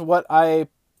 This is what we're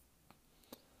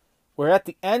at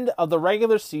the end of the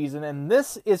regular season, and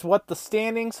this is what the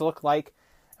standings look like.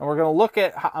 And we're going to look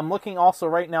at, I'm looking also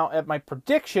right now at my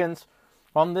predictions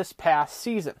from this past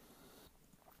season.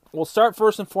 We'll start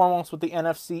first and foremost with the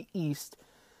NFC East,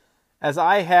 as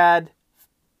I had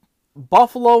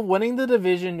Buffalo winning the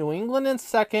division, New England in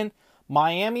second,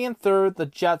 Miami in third, the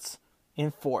Jets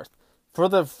in fourth. For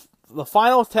the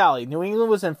final tally, New England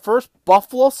was in first,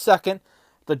 Buffalo second,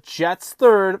 the Jets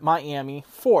third, Miami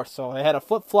fourth. So I had a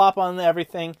flip-flop on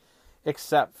everything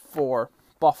except for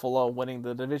Buffalo winning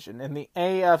the division. In the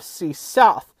AFC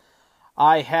South,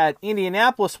 I had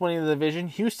Indianapolis winning the division,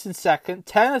 Houston second,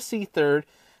 Tennessee third,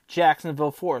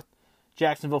 Jacksonville fourth.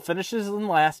 Jacksonville finishes in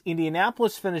last,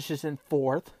 Indianapolis finishes in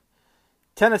fourth,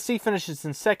 Tennessee finishes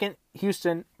in second,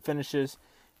 Houston finishes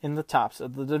in the tops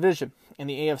of the division. In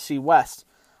the AFC West,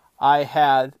 I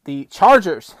had the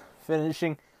Chargers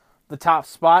finishing the top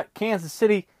spot, Kansas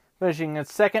City finishing in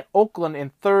second, Oakland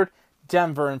in third,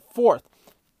 Denver in fourth.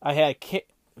 I had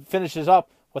finishes up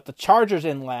with the Chargers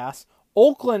in last,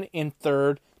 Oakland in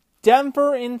third,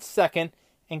 Denver in second,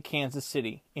 and Kansas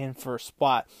City in first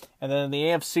spot. And then in the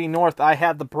AFC North, I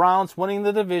had the Browns winning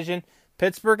the division,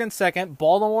 Pittsburgh in second,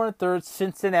 Baltimore in third,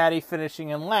 Cincinnati finishing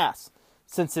in last.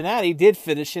 Cincinnati did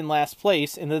finish in last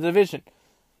place in the division.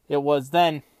 It was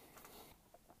then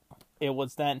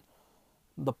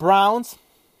the Browns,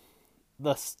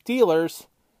 the Steelers,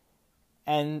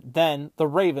 and then the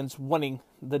Ravens winning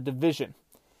the division.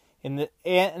 In the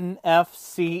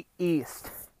NFC East,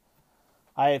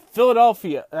 I had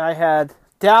Philadelphia. I had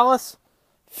Dallas,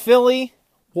 Philly,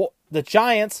 the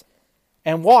Giants,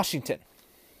 and Washington.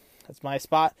 That's my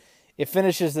spot. It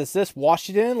finishes as this: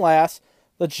 Washington in last,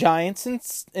 the Giants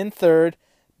in third,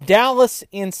 Dallas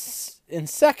in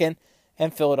second,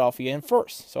 and Philadelphia in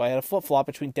first. So I had a flip-flop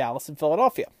between Dallas and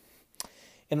Philadelphia.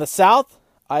 In the South,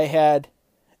 I had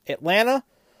Atlanta,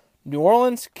 New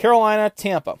Orleans, Carolina,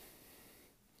 Tampa.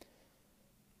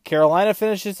 Carolina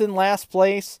finishes in last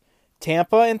place,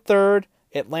 Tampa in third,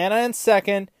 Atlanta in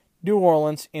second, New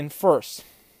Orleans in first.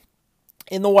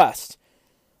 In the West,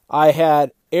 I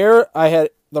had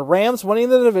the Rams winning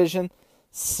the division,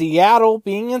 Seattle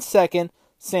being in second,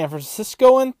 San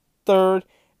Francisco in third,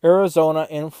 Arizona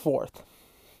in fourth.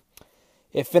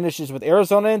 It finishes with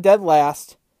Arizona in dead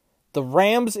last, the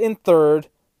Rams in third,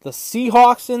 the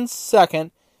Seahawks in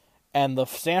second, and the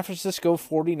San Francisco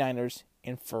 49ers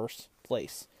in first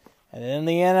place. And then in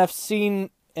the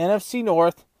NFC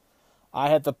North, I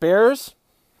had the Bears,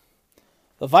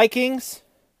 the Vikings,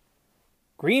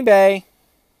 Green Bay,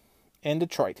 and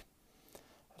Detroit. I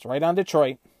was right on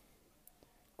Detroit.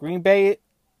 Green Bay,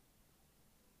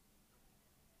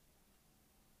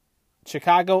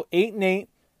 Chicago 8-8,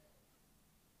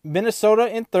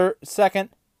 Minnesota in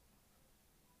second,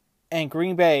 and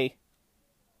Green Bay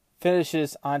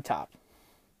finishes on top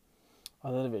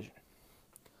of the division.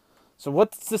 So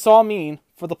what does this all mean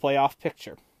for the playoff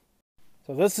picture?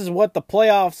 So this is what the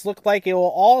playoffs look like. It will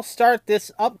all start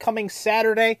this upcoming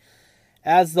Saturday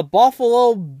as the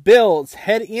Buffalo Bills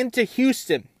head into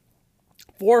Houston.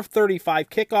 4:35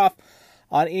 kickoff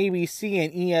on ABC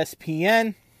and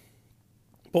ESPN.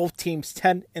 Both teams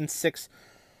 10-6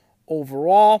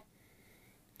 overall.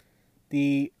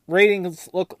 The ratings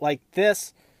look like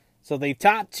this. So the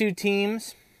top two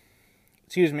teams,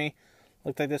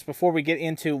 looked like this before we get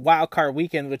into Wild Card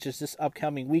Weekend, which is this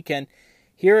upcoming weekend.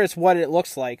 Here is what it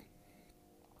looks like.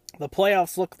 The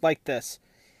playoffs look like this.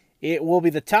 It will be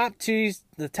the top two.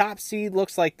 The top seed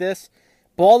looks like this.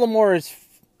 Baltimore is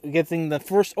getting the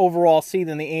first overall seed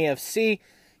in the AFC.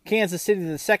 Kansas City,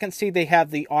 the second seed, they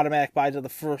have the automatic bye to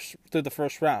through the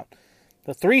first round.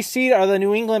 The 3 seed are the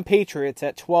New England Patriots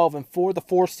at 12-4. The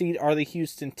 4 seed are the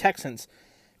Houston Texans.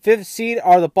 5th seed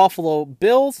are the Buffalo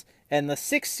Bills, and the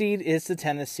 6th seed is the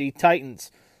Tennessee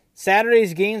Titans.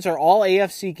 Saturday's games are all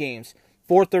AFC games.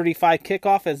 4:35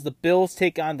 kickoff as the Bills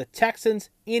take on the Texans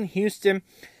in Houston,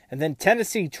 and then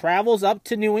Tennessee travels up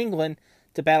to New England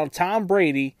to battle Tom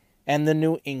Brady and the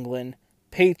New England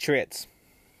Patriots.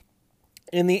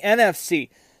 In the NFC,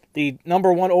 the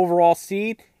number 1 overall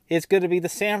seed is going to be the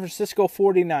San Francisco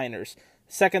 49ers.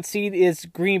 Second seed is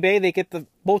Green Bay.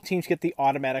 Both teams get the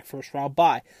automatic first round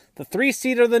bye. The 3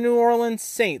 seed are the New Orleans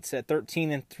Saints at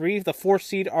 13-3. The 4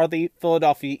 seed are the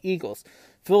Philadelphia Eagles.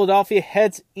 Philadelphia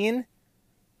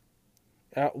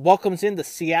welcomes in the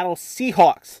Seattle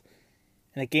Seahawks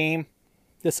in a game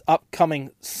this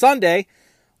upcoming Sunday.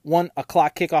 1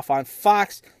 o'clock kickoff on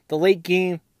Fox. The late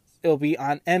game, it'll be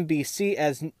on NBC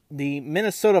as the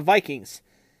Minnesota Vikings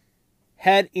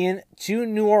head into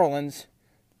New Orleans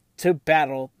to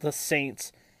battle the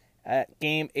Saints. At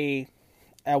 1:05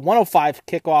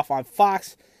 kickoff on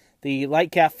Fox. The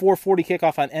Lightcap 4:40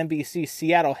 kickoff on NBC.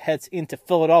 Seattle heads into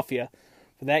Philadelphia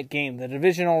for that game. The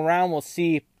divisional round, we'll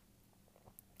see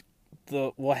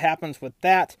what happens with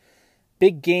that.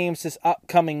 big games this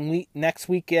upcoming next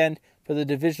weekend for the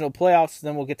divisional playoffs.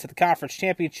 Then we'll get to the conference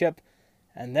championship.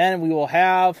 And then we will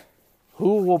have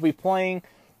who will be playing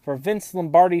for Vince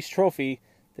Lombardi's trophy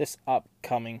this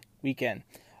upcoming weekend.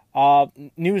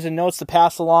 News and notes to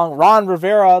pass along. Ron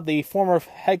Rivera, the former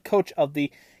head coach of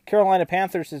the Carolina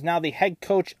Panthers, is now the head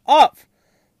coach of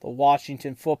the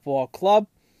Washington Football Club.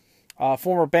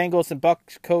 Former Bengals and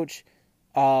Bucs coach,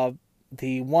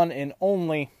 the one and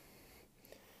only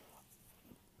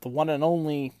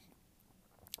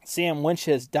Sam Lynch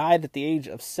has died at the age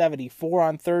of 74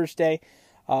 on Thursday.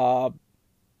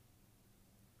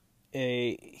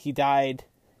 He died,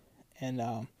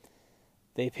 and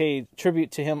they paid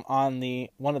tribute to him on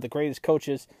one of the greatest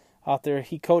coaches out there.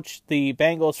 He coached the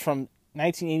Bengals from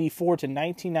 1984 to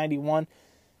 1991,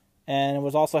 and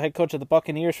was also head coach of the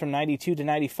Buccaneers from 92 to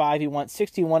 95. He went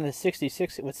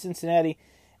 61-66 with Cincinnati,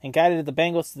 and guided the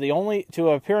Bengals to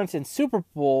an appearance in Super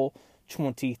Bowl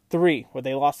 23, where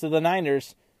they lost to the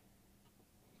Niners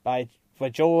by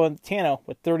Joe Montana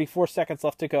with 34 seconds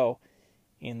left to go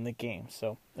in the game.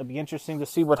 So it'll be interesting to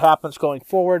see what happens going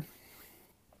forward.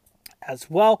 As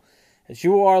well as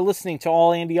you are listening to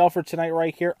All Andy Alford tonight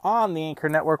right here on the Anchor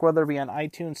Network, whether it be on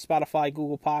iTunes, Spotify,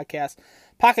 Google Podcasts,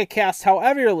 Pocket Casts,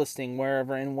 however you're listening,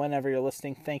 wherever and whenever you're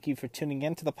listening. Thank you for tuning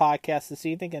in to the podcast this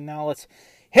evening. And now let's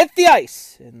hit the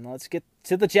ice and let's get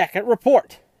to the Jacket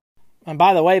Report. And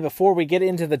by the way, before we get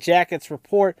into the Jackets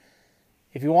Report,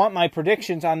 if you want my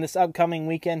predictions on this upcoming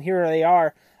weekend, here they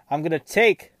are. I'm going to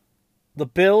take the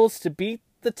Bills to beat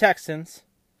the Texans,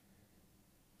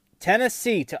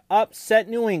 Tennessee to upset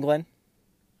New England,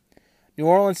 New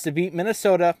Orleans to beat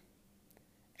Minnesota,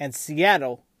 and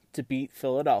Seattle to beat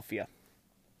Philadelphia.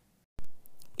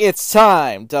 It's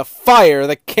time to fire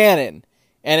the cannon,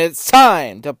 and it's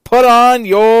time to put on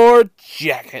your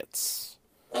jackets.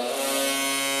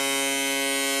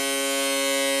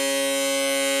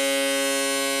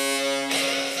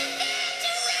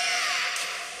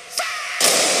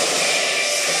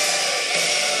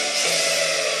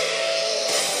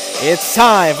 It's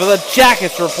time for the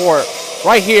Jackets Report,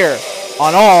 right here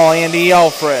on All Andy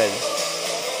Alfred.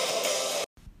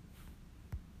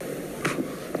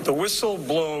 The whistle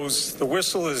blows. The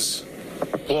whistle is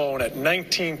blown at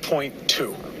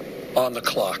 19.2 on the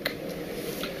clock.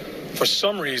 For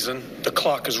some reason, the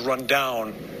clock is run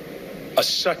down a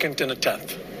second and a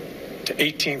tenth to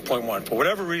 18.1. For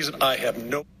whatever reason, I have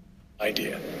no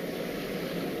idea.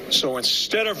 So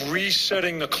instead of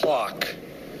resetting the clock,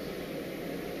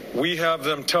 we have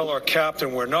them tell our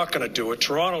captain we're not going to do it.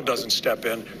 Toronto doesn't step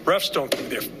in. Refs don't do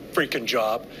their freaking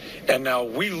job. And now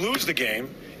we lose the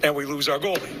game, and we lose our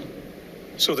goalie.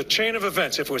 So the chain of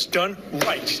events, if it was done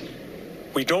right,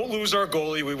 we don't lose our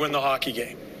goalie, we win the hockey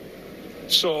game.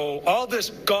 So all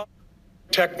this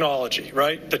technology,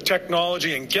 right? The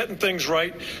technology and getting things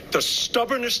right, the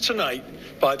stubbornness tonight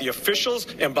by the officials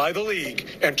and by the league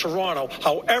and Toronto,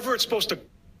 however it's supposed to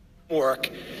work,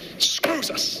 screws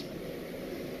us.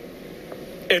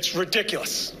 It's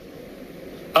ridiculous.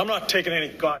 I'm not taking any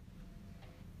God.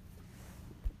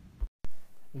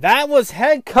 That was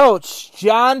head coach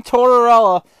John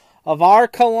Tortorella of our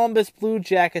Columbus Blue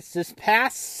Jackets. This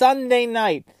past Sunday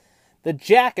night, the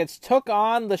Jackets took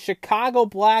on the Chicago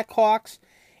Blackhawks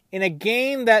in a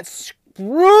game that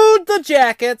screwed the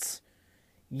Jackets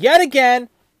yet again.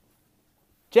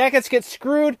 Jackets get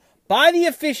screwed by the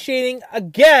officiating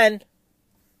again.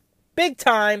 Big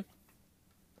time.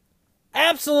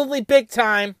 Absolutely big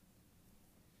time.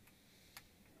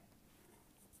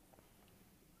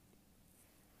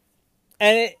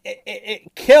 And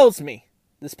it kills me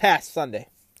this past Sunday.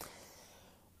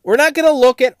 We're not going to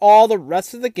look at all the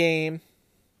rest of the game,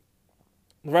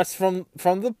 the rest from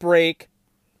the break.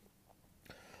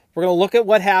 We're going to look at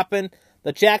what happened.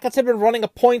 The Jackets have been running a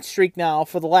point streak now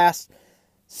for the last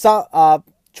 12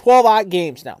 odd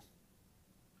games now.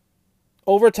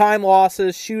 Overtime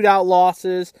losses, shootout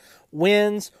losses,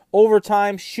 wins,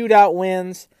 overtime, shootout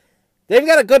wins. They've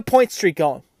got a good point streak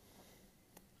going.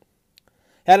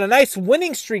 Had a nice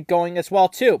winning streak going as well,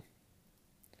 too.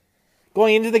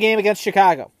 Going into the game against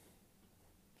Chicago.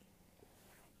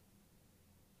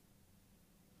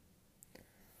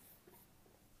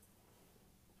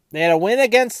 They had a win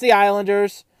against the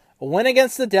Islanders, a win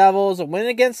against the Devils, a win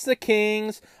against the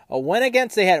Kings, a win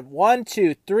against... They had 1,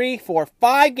 2, 3, 4,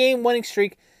 5-game winning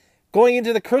streak going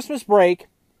into the Christmas break.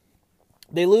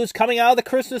 They lose coming out of the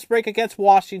Christmas break against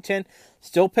Washington.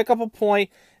 Still pick up a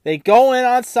point. They go in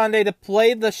on Sunday to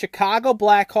play the Chicago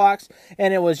Blackhawks,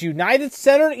 and it was United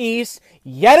Center East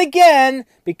yet again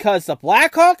because the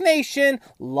Blackhawk Nation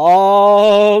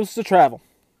loves to travel.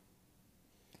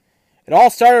 It all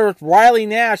started with Riley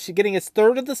Nash getting his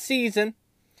third of the season.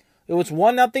 It was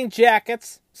 1-0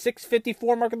 Jackets,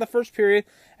 6:54 mark in the first period.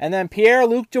 And then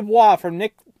Pierre-Luc Dubois from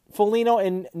Nick Foligno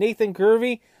and Nathan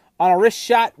Gervey on a wrist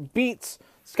shot beats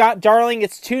Scott Darling.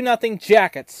 It's 2-0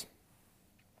 Jackets.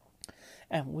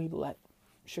 And we let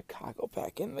Chicago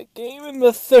back in the game in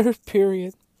the third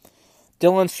period.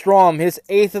 Dylan Strome, his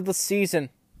 8th of the season.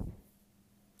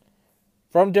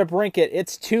 From DeBrincat,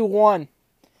 it's 2-1.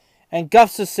 And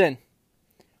Gustafsson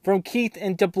from Keith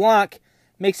and DeBlanc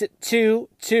makes it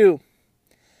 2-2.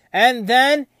 And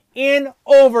then in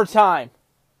overtime,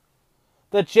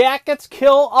 the Jackets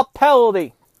kill a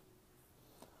penalty.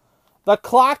 The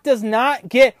clock does not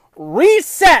get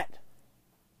reset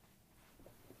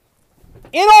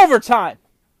in overtime.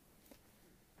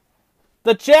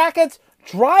 The Jackets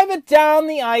drive it down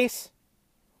the ice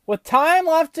with time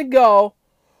left to go.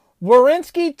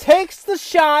 Werenski takes the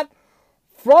shot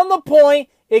from the point.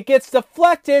 It gets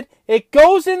deflected. It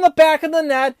goes in the back of the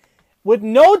net with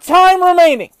no time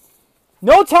remaining.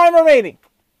 No time remaining.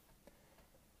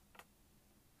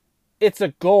 It's a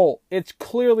goal. It's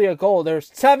clearly a goal. There's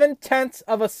 0.7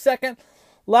 of a second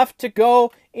left to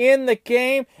go in the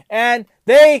game, and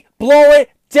they blow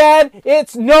it dead.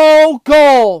 It's no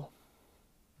goal.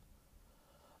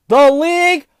 The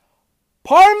league,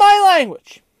 pardon my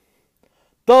language,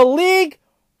 the league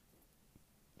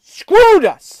screwed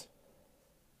us.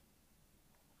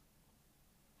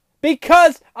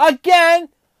 Because, again,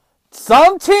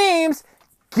 some teams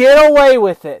get away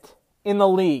with it in the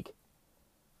league.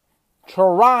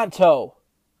 Toronto,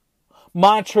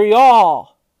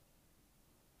 Montreal,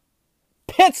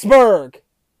 Pittsburgh,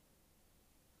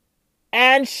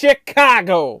 and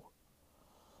Chicago.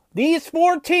 These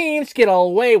 4 teams get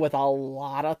away with a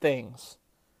lot of things.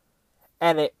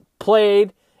 And it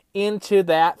played into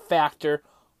that factor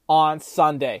on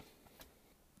Sunday.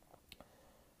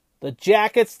 The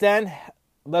Jackets then,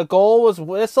 the goal was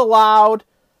disallowed.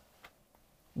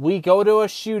 We go to a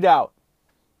shootout.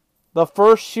 The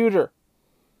first shooter,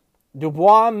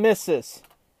 Dubois, misses.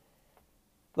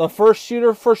 The first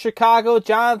shooter for Chicago,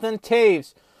 Jonathan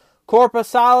Toews.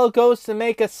 Korpisalo goes to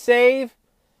make a save.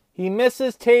 He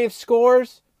misses. Toews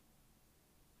scores.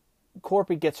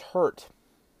 Corpy gets hurt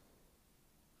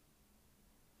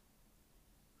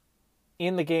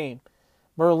in the game.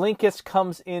 Merlinkus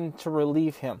comes in to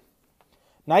relieve him.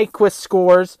 Nyquist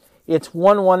scores. It's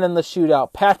 1-1 in the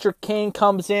shootout. Patrick Kane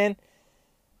comes in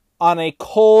on a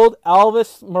cold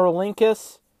Elvis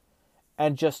Merlinkus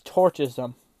and just torches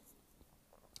him.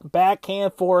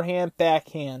 Backhand, forehand,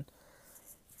 backhand.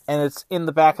 And it's in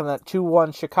the back of that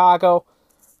 2-1 Chicago.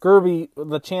 Gerby,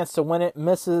 the chance to win it,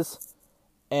 misses.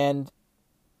 And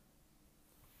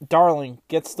Darling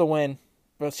gets the win.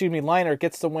 Liner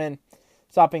gets the win.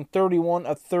 Stopping 31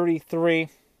 of 33.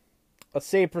 A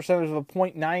save percentage of a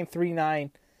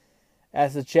 .939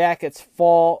 as the Jackets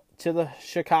fall to the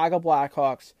Chicago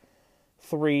Blackhawks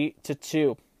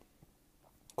 3-2.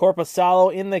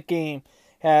 Korpisalo in the game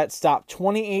had stopped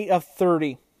 28 of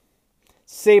 30.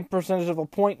 Save percentage of a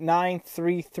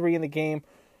 .933 in the game.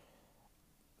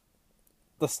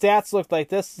 The stats looked like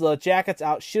this. The Jackets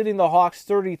out shooting the Hawks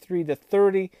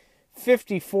 33-30.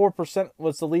 54%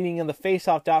 was the leading in the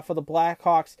faceoff dot for the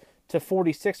Blackhawks to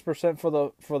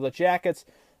 46% for the Jackets.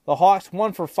 The Hawks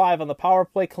 1 for 5 on the power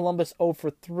play. Columbus 0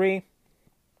 for 3.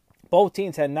 Both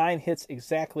teams had 9 hits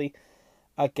exactly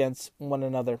against one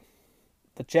another.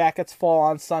 The Jackets fall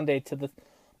on Sunday to the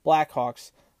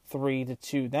Blackhawks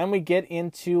 3-2. Then we get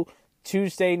into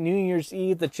Tuesday, New Year's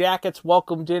Eve. The Jackets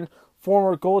welcomed in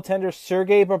former goaltender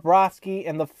Sergei Bobrovsky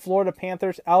and the Florida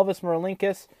Panthers' Elvis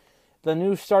Merlinkus. The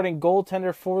new starting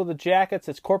goaltender for the Jackets,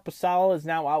 as Korpisalo is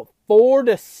now out 4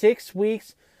 to 6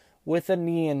 weeks with a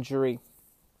knee injury.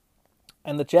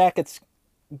 And the Jackets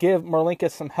give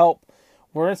Merlinkus some help.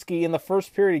 Werenski in the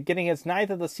first period getting his 9th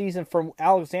of the season from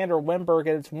Alexander Wennberg,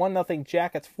 and it's 1-0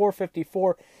 Jackets,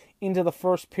 4:54 into the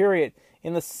first period.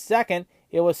 In the second,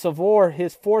 it was Savor,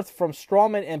 his 4th from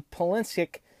Strawman and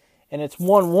Polinsik, and it's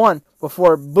 1-1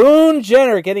 before Boone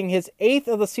Jenner getting his 8th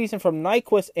of the season from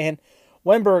Nyquist and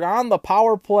Wennberg on the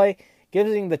power play,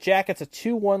 giving the Jackets a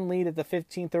 2-1 lead at the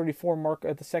 15:34 mark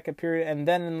of the second period. And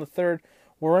then in the third,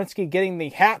 Werenski getting the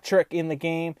hat trick in the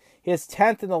game, his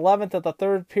 10th and 11th of the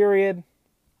third period,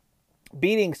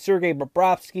 beating Sergei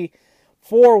Bobrovsky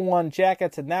 4-1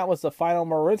 Jackets, and that was the final.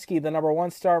 Werenski, the number 1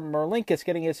 star, Merlinkus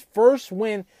getting his first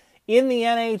win in the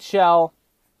NHL.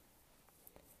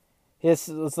 His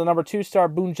was the number 2 star,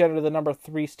 Boone Jenner, the number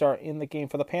 3 star in the game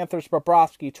for the Panthers.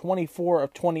 Bobrovsky, 24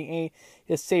 of 28,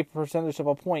 his save percentage of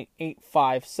a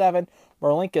 .857.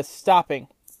 Merlinkus stopping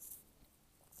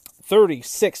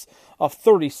 36 of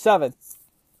 37.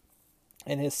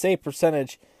 And his save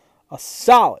percentage, a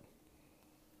solid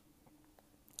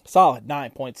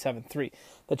 9.73.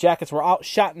 The Jackets were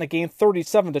outshot in the game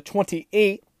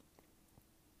 37-28.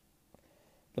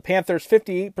 The Panthers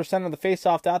 58% of the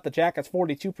faceoff dot. The Jackets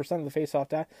 42% of the faceoff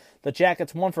dot. The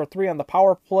Jackets 1 for 3 on the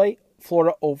power play.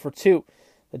 Florida 0 for 2.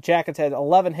 The Jackets had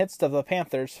 11 hits to the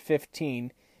Panthers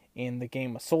 15 in the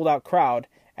game. A sold-out crowd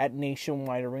at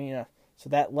Nationwide Arena. So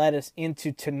that led us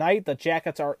into tonight. The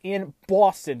Jackets are in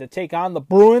Boston to take on the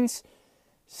Bruins.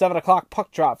 7 o'clock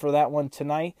puck drop for that one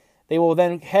tonight. They will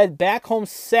then head back home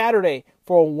Saturday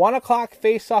for a 1 o'clock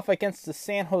face-off against the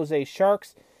San Jose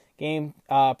Sharks.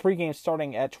 Pregame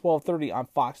starting at 12:30 on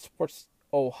Fox Sports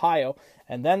Ohio.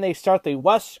 And then they start the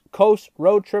West Coast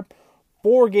road trip.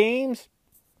 4 games.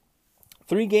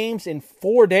 3 games in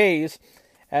 4 days,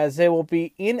 as they will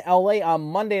be in LA on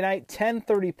Monday night,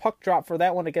 10:30 puck drop for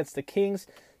that one against the Kings.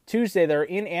 Tuesday, they're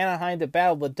in Anaheim to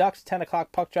battle the Ducks, 10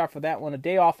 o'clock puck drop for that one. A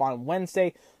day off on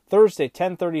Wednesday. Thursday,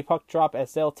 10:30 puck drop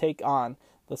as they'll take on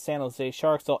the San Jose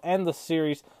Sharks. They'll end the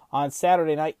series on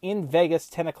Saturday night in Vegas,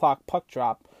 10 o'clock puck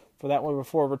drop for that one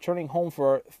before returning home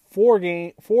for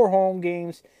 4 home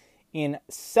games in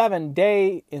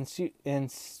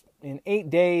 8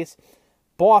 days.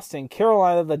 Boston,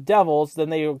 Carolina, the Devils. Then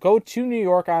they go to New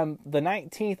York on the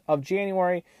 19th of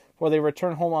January, where they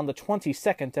return home on the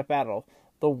 22nd to battle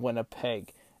the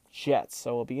Winnipeg Jets.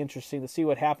 So it'll be interesting to see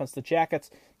what happens. The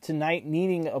Jackets tonight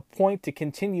needing a point to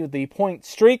continue the point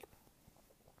streak.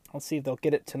 Let's see if they'll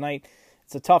get it tonight.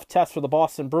 It's a tough test for the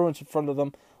Boston Bruins in front of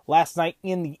them last night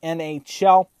in the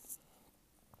NHL.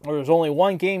 There was only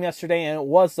one game yesterday, and it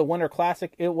was the Winter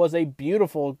Classic. It was a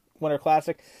beautiful Winter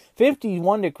Classic.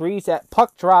 51 degrees at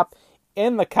puck drop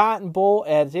in the Cotton Bowl,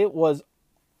 as it was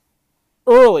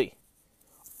early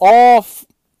off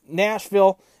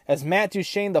Nashville, as Matt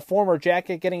Duchene, the former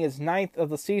Jacket, getting his 9th of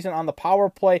the season on the power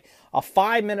play. A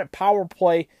 5-minute power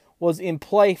play was in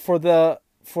play for the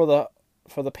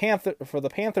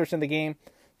Panthers in the game.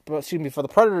 For the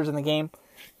Predators in the game,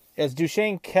 as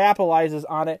Duchene capitalizes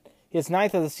on it. His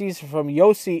 9th of the season from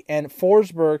Yossi and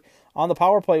Forsberg on the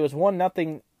power play was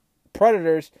 1-0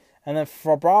 Predators, and then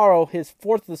Fabro, his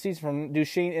 4th of the season from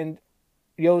Duchene and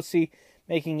Yossi,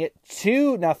 making it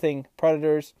 2-0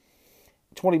 Predators.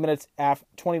 20 minutes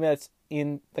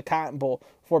in the Cotton Bowl,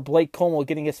 for Blake Como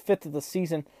getting his 5th of the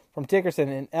season from Dickerson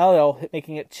and Elio,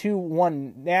 making it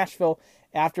 2-1 Nashville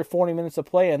after 40 minutes of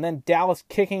play, and then Dallas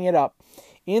kicking it up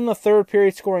in the third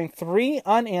period, scoring 3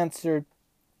 unanswered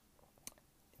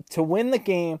to win the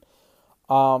game.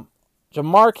 To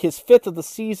mark his 5th of the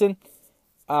season,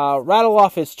 rattle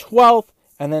off his 12th,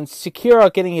 and then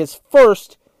Sekera getting his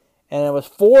 1st, and it was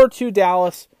 4-2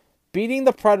 Dallas, beating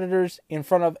the Predators in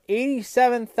front of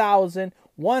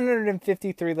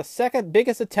 87,153, the second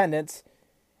biggest attendance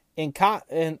in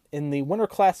the Winter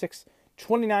Classic's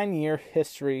 29-year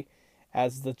history,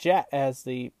 as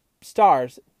the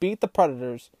Stars beat the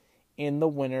Predators in the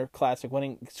Winter Classic,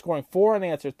 scoring 4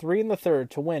 unanswered, 3 in the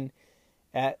third to win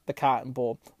at the Cotton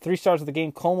Bowl. 3 stars of the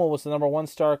game. Como was the number 1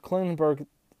 star. Klingenberg,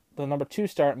 the number 2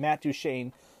 star. Matt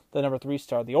Duchene, the number 3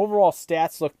 star. The overall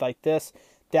stats looked like this.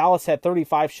 Dallas had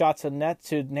 35 shots in net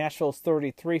to Nashville's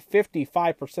 33.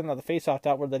 55% of the faceoff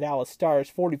dot were the Dallas Stars.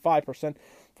 45%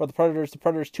 for the Predators. The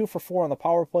Predators 2 for 4 on the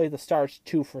power play. The Stars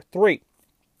 2 for 3.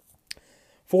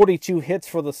 42 hits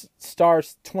for the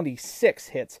Stars. 26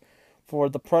 hits for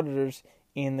the Predators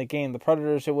in the game. The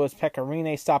Predators, it was Pekka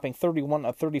Rinne stopping 31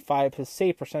 of 35. His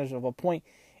save percentage of a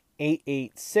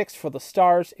 .886 for the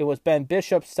Stars. It was Ben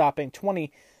Bishop stopping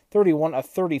 31 of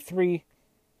 33.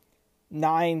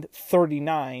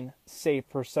 939 save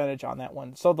percentage on that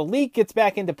one. So the league gets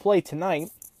back into play tonight.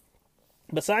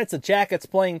 Besides the Jackets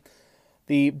playing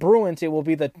the Bruins, it will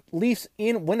be the Leafs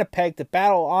in Winnipeg to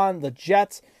battle on the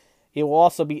Jets. It will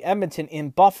also be Edmonton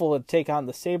in Buffalo to take on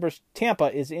the Sabres. Tampa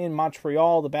is in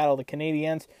Montreal to battle the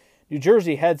Canadiens. New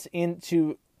Jersey heads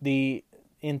into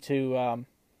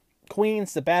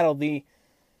Queens to battle the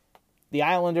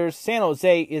Islanders. San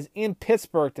Jose is in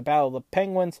Pittsburgh to battle the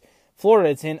Penguins. Florida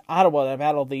is in Ottawa to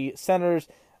battle the Senators.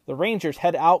 The Rangers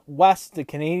head out west, the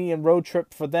Canadian road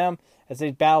trip for them, as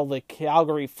they battle the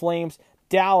Calgary Flames.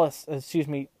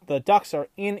 The Ducks are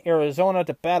in Arizona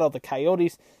to battle the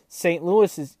Coyotes. St.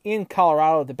 Louis is in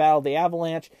Colorado to battle the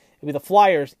Avalanche. It'll be the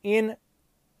Flyers in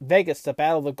Vegas to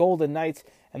battle the Golden Knights,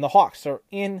 and the Hawks are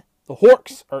in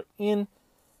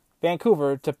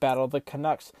Vancouver to battle the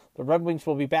Canucks. The Red Wings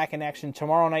will be back in action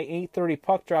tomorrow night, 8:30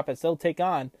 puck drop, as they'll take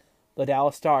on the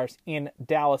Dallas Stars in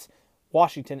Dallas.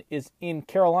 Washington is in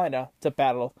Carolina to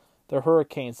battle the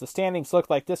Hurricanes. The standings look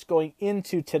like this going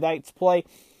into tonight's play.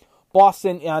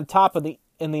 Boston on top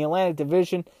in the Atlantic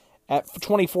Division at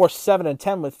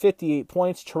 24-7-10 with 58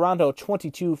 points. Toronto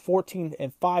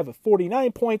 22-14-5 with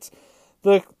 49 points.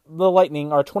 The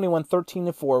Lightning are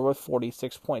 21-13-4 with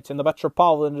 46 points. In the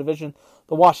Metropolitan Division,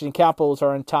 the Washington Capitals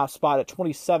are in top spot at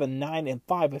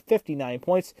 27-9-5 with 59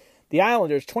 points. The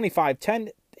Islanders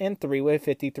 25-10-3 with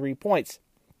 53 points.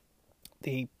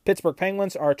 The Pittsburgh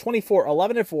Penguins are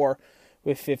 24-11-4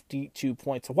 with 52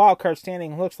 points. The wild card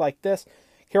standing looks like this.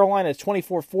 Carolina is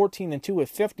 24-14-2 with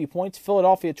 50 points.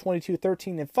 Philadelphia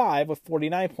 22-13-5 with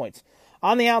 49 points.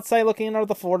 On the outside looking in are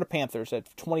the Florida Panthers at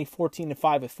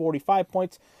 20-14-5 with 45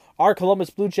 points. Our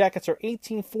Columbus Blue Jackets are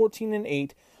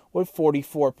 18-14-8 with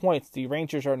 44 points. The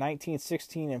Rangers are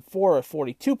 19-16-4 with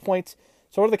 42 points.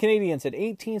 So are the Canadiens at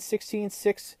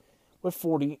 18-16-6 with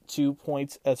 42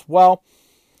 points as well.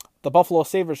 The Buffalo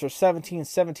Sabres are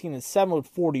 17-17-7 with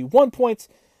 41 points.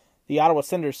 The Ottawa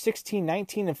Senators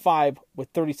 16-19-5 with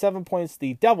 37 points.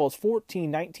 The Devils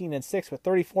 14-19-6 with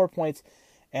 34 points.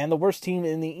 And the worst team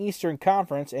in the Eastern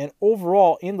Conference and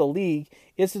overall in the league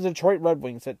is the Detroit Red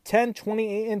Wings at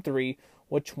 10-28-3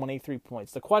 with 23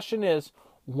 points. The question is,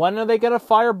 when are they going to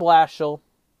fire Blashill?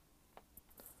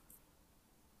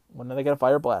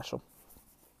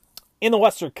 In the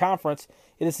Western Conference,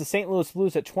 it is the St. Louis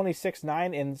Blues at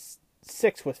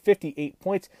 26-9-6 with 58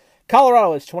 points.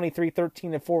 Colorado is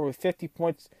 23-13-4 with 50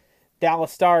 points.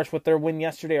 Dallas Stars, with their win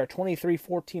yesterday, are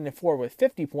 23-14-4 with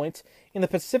 50 points. In the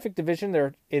Pacific Division,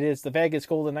 it is the Vegas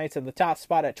Golden Knights in the top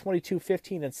spot at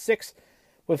 22-15-6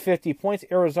 with 50 points.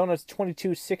 Arizona is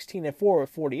 22-16-4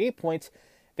 with 48 points.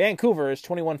 Vancouver is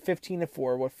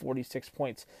 21-15-4 with 46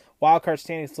 points. Wildcard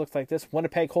standings looks like this.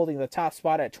 Winnipeg holding the top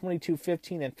spot at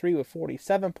 22-15-3 with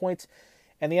 47 points.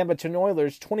 And the Edmonton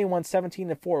Oilers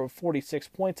 21-17-4 with 46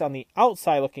 points. On the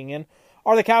outside looking in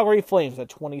are the Calgary Flames at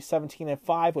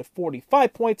 20-17-5 with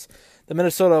 45 points. The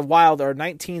Minnesota Wild are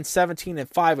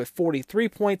 19-17-5 with 43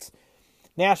 points.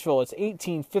 Nashville is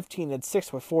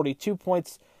 18-15-6 with 42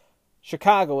 points.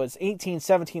 Chicago is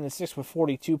 18-17-6 with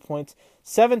 42 points.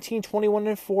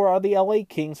 17-21-4 are the LA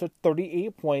Kings with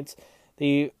 38 points.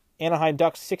 The Anaheim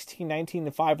Ducks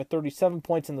 16-19-5 with 37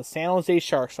 points. And the San Jose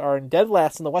Sharks are in dead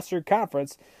last in the Western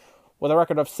Conference with a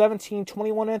record of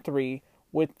 17-21-3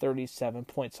 with 37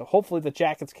 points. So hopefully the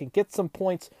Jackets can get some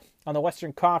points on the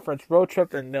Western Conference road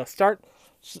trip, and they'll start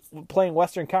playing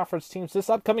Western Conference teams this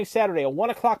upcoming Saturday, a 1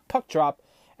 o'clock puck drop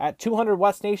at 200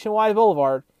 West Nationwide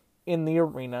Boulevard in the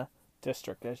Arena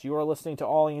District. As you are listening to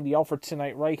All Andy Alford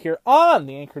tonight right here on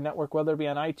the Anchor Network, whether it be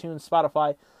on iTunes,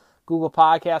 Spotify, Google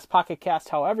Podcasts, Pocket Cast,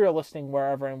 however you're listening,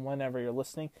 wherever and whenever you're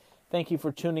listening. Thank you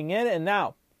for tuning in. And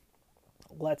now,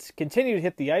 let's continue to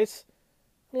hit the ice.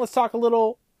 And let's talk a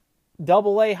little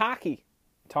Double-A hockey.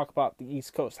 Talk about the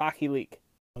East Coast Hockey League.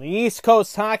 The East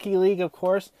Coast Hockey League, of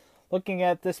course, looking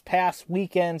at this past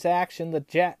weekend's action, the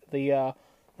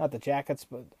Walleye, the Toledo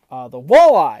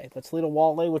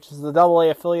Walleye, which is the Double-A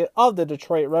affiliate of the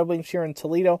Detroit Red Wings here in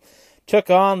Toledo,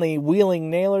 took on the Wheeling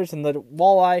Nailers, and the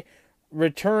Walleye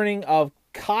returning of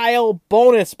Kyle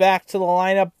Bonus back to the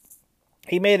lineup.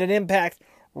 He made an impact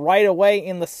right away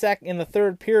in the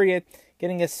third period,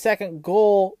 getting his second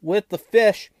goal with the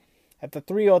Fish at the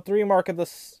 3:03 mark of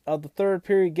the third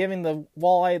period, giving the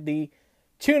Walleye the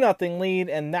 2-0 lead,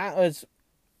 and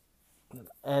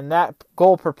that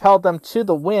goal propelled them to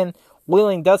the win.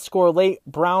 Wheeling does score late.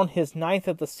 Brown his 9th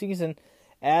of the season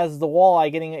as the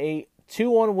Walleye getting a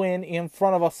 2-1 win in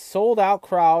front of a sold-out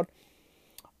crowd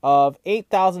of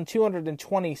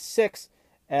 8,226,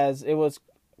 as it was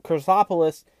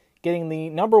Kurzopoulos getting the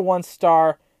number 1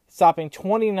 star, stopping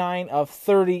 29 of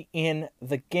 30 in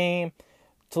the game.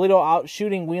 Toledo out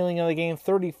shooting Wheeling in the game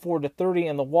 34-30,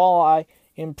 and the Walleye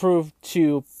improved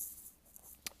to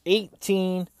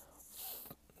 18-9,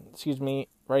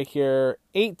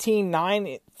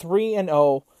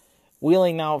 3-0.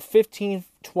 Wheeling now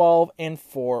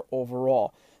 15-12-4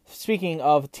 overall. Speaking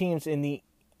of teams in the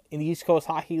East Coast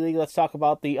Hockey League, let's talk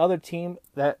about the other team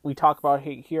that we talk about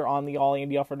here on the All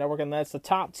Andy Alford Network, and that's the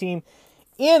top team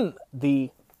in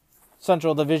the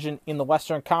Central Division in the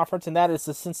Western Conference, and that is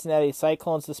the Cincinnati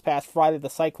Cyclones. This past Friday,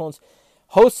 the Cyclones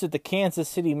hosted the Kansas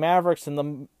City Mavericks,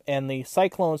 and the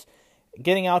Cyclones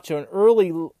getting out to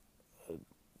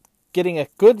getting a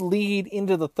good lead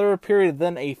into the third period.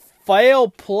 Then a foul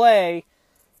play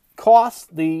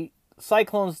cost the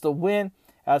Cyclones the win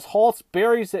as Holtz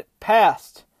buries it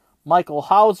past Michael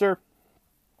Hauser,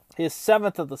 his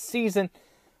 7th of the season.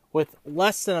 With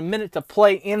less than a minute to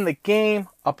play in the game,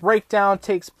 a breakdown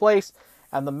takes place,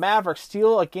 and the Mavericks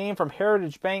steal a game from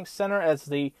Heritage Bank Center as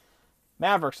the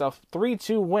Mavericks a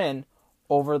 3-2 win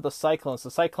over the Cyclones. The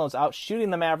Cyclones out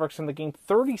shooting the Mavericks in the game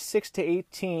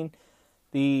 36-18.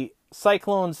 The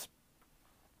Cyclones,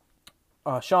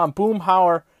 Sean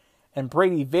Boomhauer and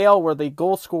Brady Vale were the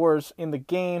goal scorers in the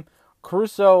game.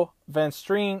 Caruso, Van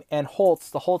Streen, and Holtz.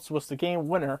 The Holtz was the game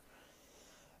winner,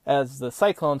 as the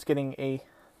Cyclones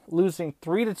losing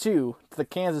 3-2 to the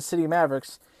Kansas City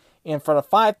Mavericks in front of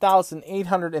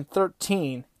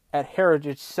 5,813 at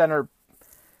Heritage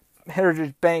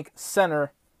Bank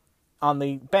Center on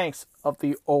the banks of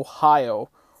the Ohio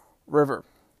River.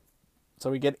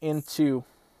 So we get into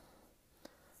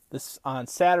this on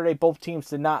Saturday. Both teams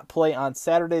did not play on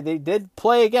Saturday. They did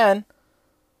play again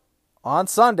on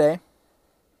Sunday.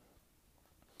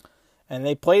 And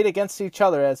they played against each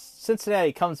other as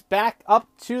Cincinnati comes back up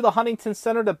to the Huntington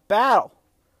Center to battle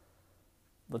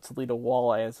the Toledo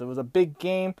Walleyes. It was a big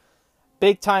game,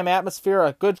 big-time atmosphere,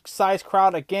 a good-sized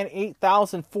crowd. Again,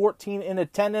 8,014 in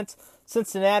attendance.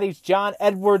 Cincinnati's John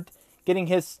Edward getting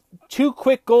his 2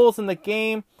 quick goals in the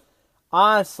game.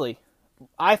 Honestly,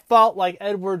 I felt like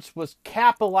Edwards was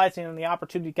capitalizing on the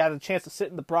opportunity. Got a chance to sit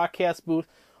in the broadcast booth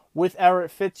with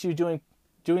Everett Fitzhugh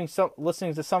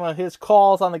listening to some of his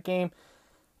calls on the game.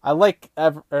 I like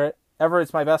Everett.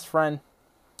 Everett's my best friend.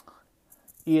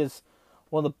 He is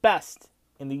one of the best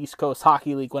in the East Coast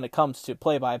Hockey League when it comes to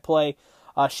play-by-play.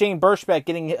 Shane Birchbeck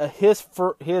getting his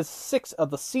 6th of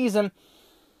the season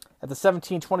at the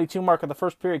 17:22 mark of the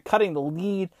first period, cutting the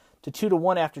lead to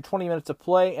 2-1 after 20 minutes of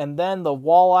play, and then the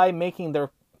Walleye making their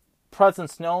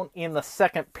presence known in the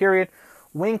second period.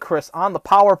 Winchris on the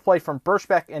power play from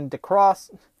Birchbeck and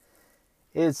DeCross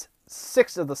is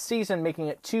 6th of the season, making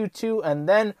it 2-2, and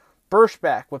then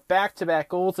Birchbeck with back-to-back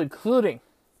goals, including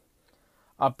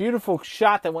a beautiful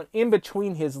shot that went in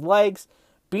between his legs,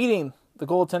 beating the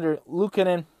goaltender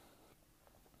Luukkonen,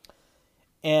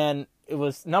 and it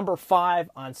was number 5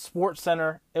 on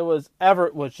SportsCenter.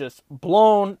 Everett was just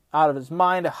blown out of his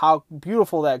mind at how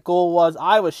beautiful that goal was.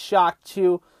 I was shocked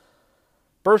too.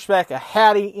 Birchbeck, a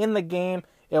hattie in the game.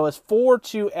 It was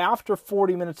 4-2 after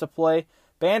 40 minutes of play.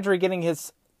 Bandry getting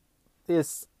his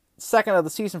 2nd of the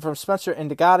season from Spencer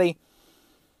Indigati,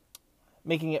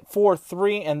 making it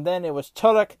 4-3, and then it was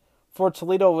Turek for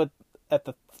Toledo at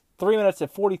the 3 minutes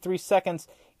and 43 seconds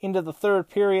into the third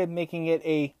period, making it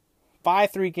a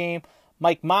 5-3 game.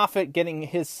 Mike Moffitt getting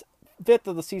his 5th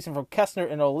of the season from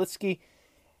Kessner and Olitsky,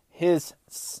 his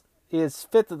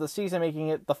 5th of the season, making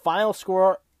it the final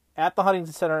score at the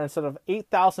Huntington Center instead of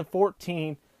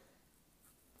 8,014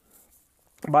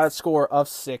 by a score of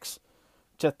 6-3.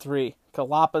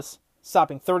 Kalapis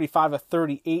stopping 35 of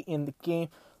 38 in the game.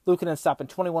 Luukkonen stopping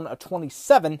 21 of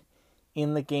 27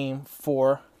 in the game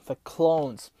for the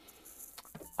Clones.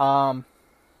 And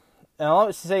I'll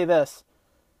just say this.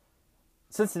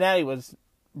 Cincinnati was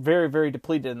very, very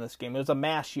depleted in this game. It was a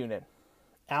mash unit.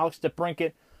 Alex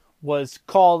DeBrincat was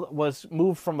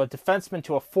moved from a defenseman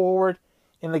to a forward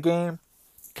in the game.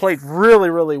 Played really,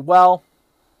 really well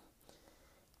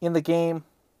in the game.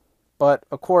 But,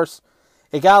 of course,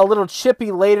 it got a little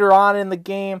chippy later on in the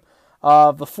game.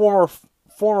 The former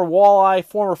Walleye,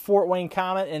 former Fort Wayne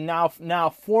Comet, and now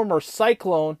former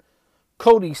Cyclone,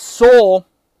 Cody Soul,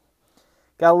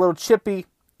 got a little chippy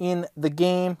in the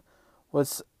game.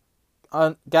 Got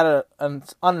an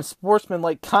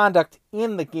unsportsmanlike conduct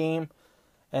in the game,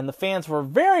 and the fans were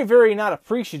very, very not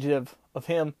appreciative of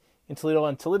him in Toledo.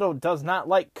 And Toledo does not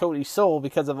like Cody Soul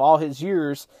because of all his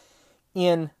years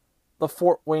in the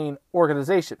Fort Wayne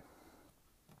organization.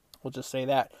 We'll just say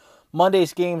that.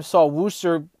 Monday's game saw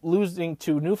Worcester losing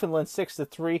to Newfoundland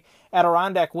 6-3.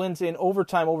 Adirondack wins in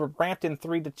overtime over Brampton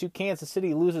 3-2. Kansas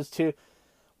City loses to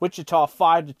Wichita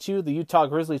 5-2. The Utah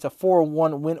Grizzlies a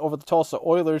 4-1 win over the Tulsa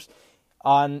Oilers.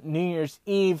 On New Year's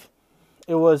Eve,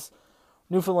 it was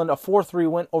Newfoundland a 4-3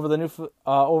 win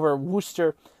over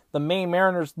Worcester. The Maine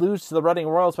Mariners lose to the Reading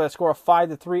Royals by a score of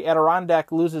 5-3.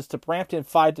 Adirondack loses to Brampton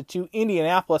 5-2.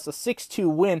 Indianapolis a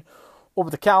 6-2 win over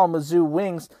the Kalamazoo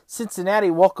Wings. Cincinnati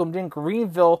welcomed in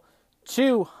Greenville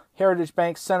to Heritage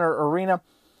Bank Center Arena.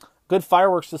 Good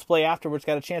fireworks display afterwards.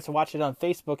 Got a chance to watch it on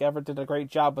Facebook. Everett did a great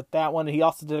job with that one. He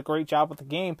also did a great job with the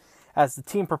game as the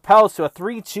team propels to a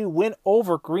 3-2 win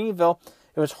over Greenville.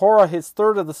 It was Hora, his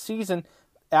 3rd of the season,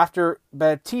 after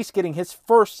Baptiste getting his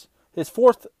first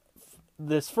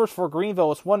for Greenville. It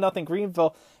was 1-0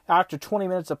 Greenville after 20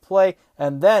 minutes of play.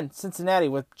 And then Cincinnati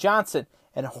with Johnson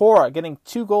and Hora getting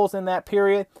 2 goals in that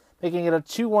period, making it a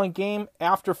 2-1 game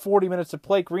after 40 minutes of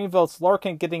play. Greenville's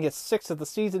Larkin getting his 6th of the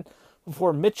season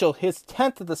before Mitchell his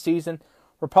 10th of the season,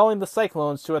 repelling the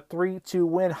Cyclones to a 3-2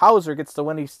 win. Hauser gets the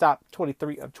win. He stopped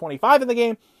 23 of 25 in the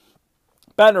game.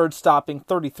 Bernard stopping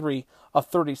 33 of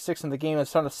 36 in the game in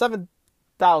front of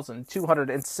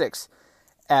 6,206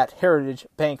 at Heritage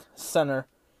Bank Center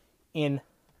in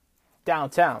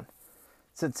downtown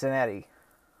Cincinnati,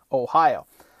 Ohio.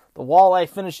 The Walleye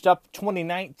finished up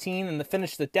 2019 and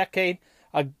finished the decade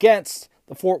against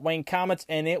the Fort Wayne Komets,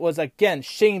 and it was again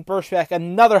Shane Berschbach,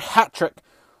 another hat trick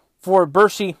for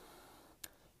Bershey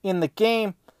in the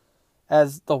game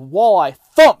as the Walleye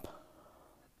thump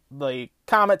the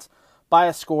Komets by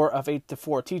a score of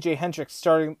 8-4. TJ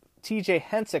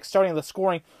Hensick starting the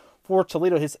scoring for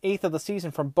Toledo, his 8th of the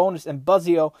season from Bonus and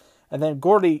Buzzio, and then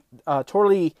Gordy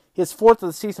Torley, his 4th of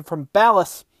the season from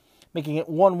Ballas, making it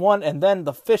 1-1, and then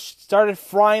the Fish started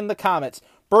frying the Komets.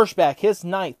 Berschbach, his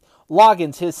 9th,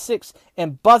 Loggins, his 6th,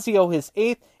 and Buzzio, his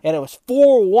 8th, and it was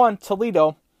 4-1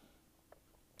 Toledo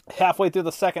halfway through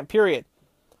the second period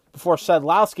before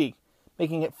Sedlowski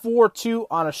making it 4-2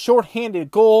 on a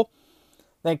shorthanded goal.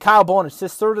 Then Kyle Bonus,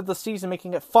 his 3rd of the season,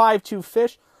 making it 5-2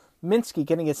 Fish. Minsky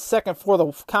getting his 2nd for the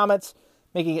Komets,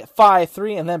 making it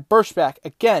 5-3. And then Berschbach,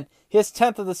 again, his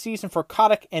 10th of the season for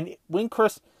Kotick and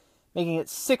Winkrist, making it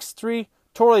 6-3.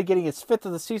 Torley getting his 5th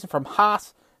of the season from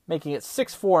Haas, making it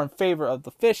 6-4 in favor of the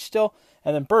Fish still.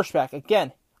 And then Berschbach,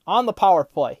 again, on the power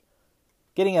play,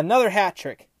 getting another hat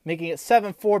trick, making it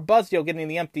 7-4. Buzzio getting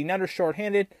the empty netter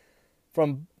shorthanded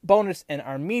from Bonus and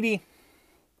Armidi.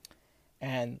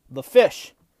 And the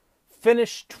Fish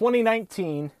finished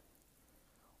 2019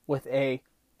 with a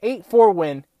 8-4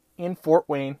 win in Fort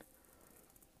Wayne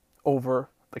over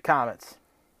the Komets.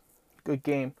 Good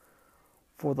game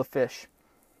for the Fish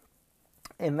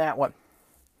in that one.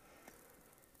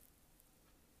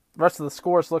 The rest of the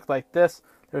scores look like this.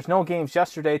 There's no games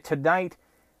yesterday. Tonight,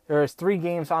 there is 3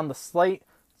 games on the slate.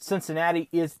 Cincinnati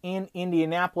is in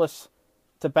Indianapolis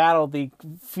to battle the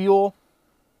Fuel.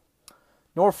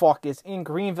 Norfolk is in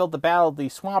Greenville to battle the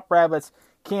Swamp Rabbits.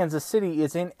 Kansas City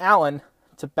is in Allen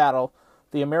to battle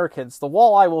the Americans. The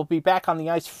Walleye will be back on the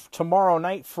ice tomorrow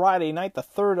night, Friday night, the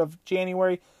 3rd of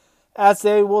January, as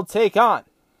they will take on.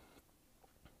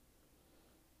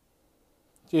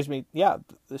 They'll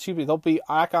be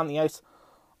back on the ice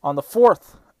on the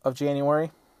 4th of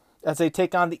January as they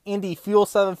take on the Indy Fuel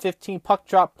 7:15 puck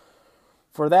drop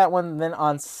for that one. And then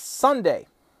on Sunday,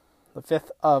 the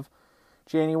 5th of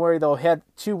January, they'll head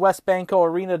to West Banco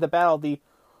Arena to battle the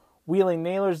Wheeling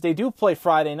Nailers. They do play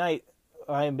Friday night.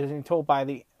 I am being told by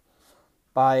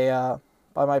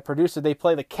my producer they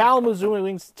play the Kalamazoo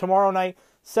Wings tomorrow night,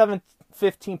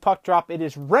 7:15 puck drop. It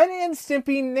is Ren and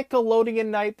Stimpy Nickelodeon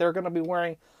night. They're going to be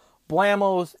wearing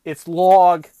Blammo's It's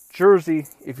Log jersey.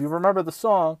 If you remember the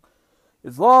song,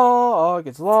 it's log,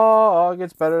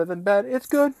 it's better than bed, it's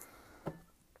good.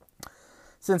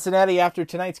 Cincinnati, after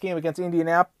tonight's game against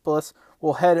Indianapolis,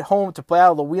 will head home to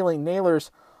battle the Wheeling Nailers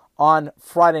on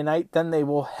Friday night. Then they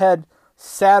will head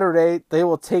Saturday. They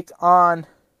will take on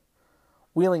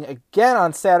Wheeling again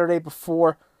on Saturday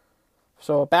before.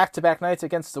 So back-to-back nights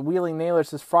against the Wheeling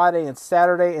Nailers is Friday and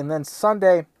Saturday. And then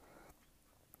Sunday,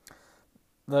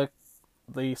 the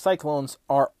Cyclones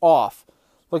are off.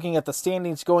 Looking at the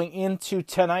standings going into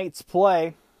tonight's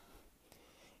play,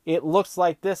 it looks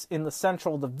like this in the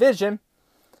Central Division.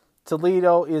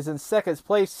 Toledo is in second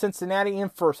place. Cincinnati in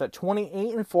first at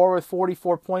 28-4 with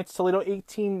 44 points. Toledo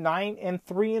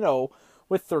 18-9-3-0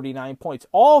 with 39 points.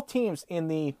 All teams in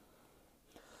the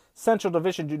Central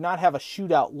Division do not have a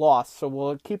shootout loss, so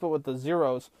we'll keep it with the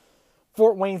zeros.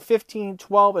 Fort Wayne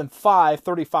 15-12-5,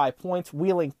 35 points.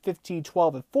 Wheeling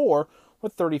 15-12-4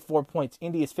 with 34 points.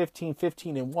 Indy is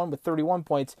 15-15-1 with 31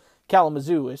 points.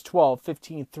 Kalamazoo is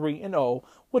 12-15-3-0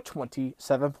 with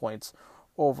 27 points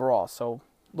overall. So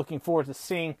looking forward to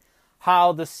seeing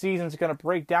how this season's going to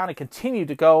break down and continue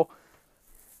to go.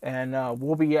 And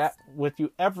we'll be with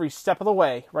you every step of the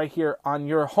way right here on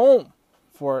your home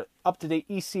for up-to-date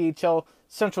ECHL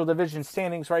Central Division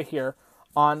standings right here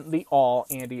on the All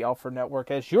Andy Alford Network.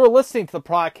 As you're listening to the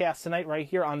podcast tonight right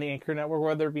here on the Anchor Network,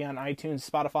 whether it be on iTunes,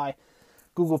 Spotify,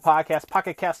 Google Podcasts,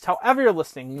 Pocket Casts, however you're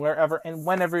listening, wherever and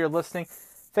whenever you're listening,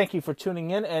 thank you for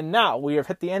tuning in. And now we have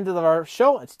hit the end of our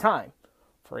show. It's time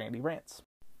for Andy Rants.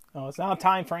 It's now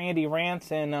time for Andy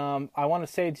Rants, and I want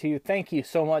to say to you, thank you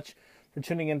so much for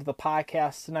tuning into the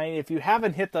podcast tonight. If you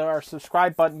haven't hit our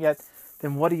subscribe button yet,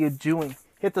 then what are you doing?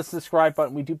 Hit the subscribe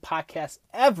button. We do podcasts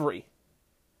every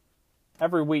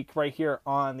week right here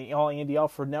on the All Andy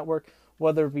Alford Network,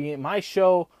 whether it be my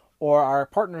show or our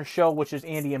partner show, which is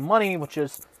Andy and Money, which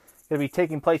is going to be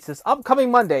taking place this upcoming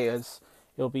Monday, as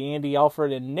it'll be Andy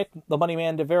Alford and Nick, the Money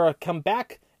Man DeVera, come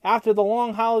back after the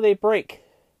long holiday break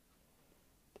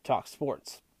to talk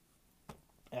sports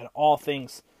and all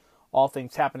things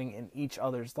happening in each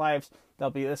other's lives.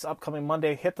 That'll be this upcoming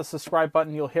Monday. Hit the subscribe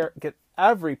button. You'll get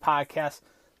every podcast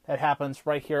that happens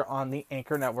right here on the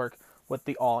Anchor Network with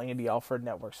the All Andy Alford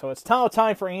Network. So it's now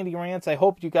time for Andy Rants. I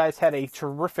hope you guys had a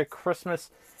terrific Christmas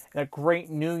and a great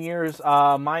New Year's.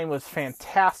 Mine was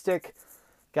fantastic.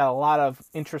 Got a lot of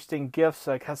interesting gifts.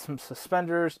 I got some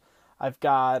suspenders. I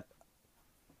got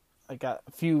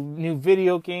a few new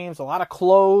video games, a lot of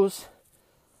clothes,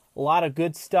 a lot of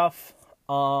good stuff.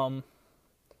 And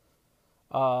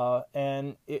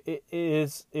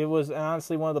it was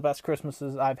honestly one of the best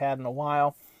Christmases I've had in a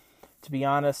while, to be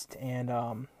honest.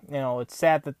 And it's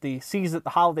sad that the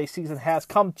holiday season has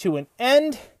come to an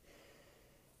end,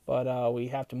 but we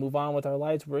have to move on with our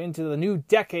lives. We're into the new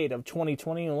decade of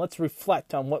 2020, and let's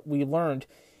reflect on what we learned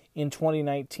in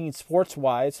 2019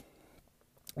 sports-wise,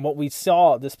 what we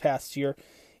saw this past year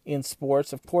in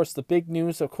sports. Of course, the big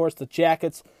news, the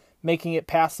Jackets making it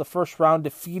past the first round,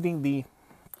 defeating the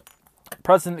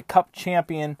President Cup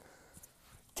champion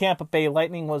Tampa Bay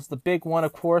Lightning was the big one,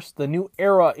 of course. The new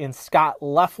era in Scott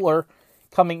Leffler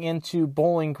coming into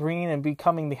Bowling Green and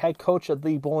becoming the head coach of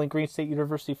the Bowling Green State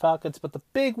University Falcons. But the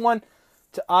big one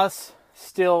to us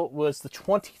still was the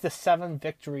 20-7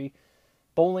 victory.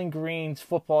 Bowling Green's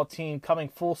football team coming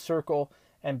full circle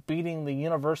and beating the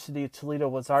University of Toledo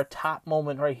was our top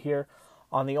moment right here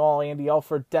on the All Andy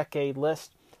Alford Decade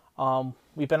list.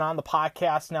 We've been on the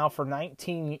podcast now for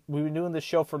 19. We've been doing this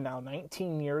show for now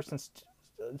 19 years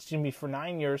for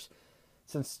 9 years,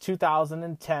 since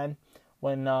 2010,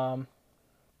 when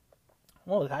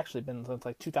it's actually been since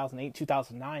like 2008,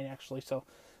 2009 actually. So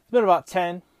it's been about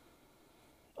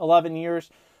 11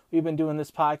 years we've been doing this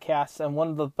podcast, and one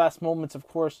of the best moments, of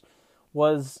course,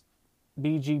 was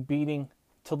BG beating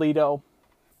Toledo.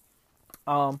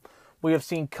 We have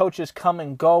seen coaches come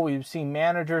and go. We've seen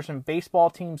managers and baseball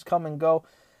teams come and go,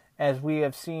 as we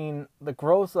have seen the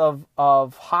growth of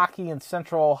hockey in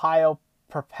Central Ohio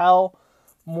propel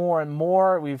more and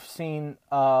more. We've seen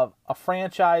a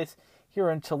franchise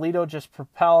here in Toledo just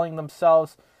propelling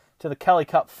themselves to the Kelly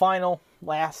Cup final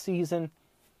last season.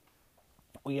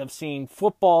 We have seen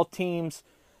football teams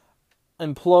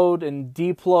implode and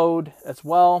deplode as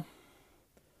well.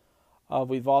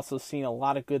 We've also seen a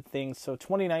lot of good things. So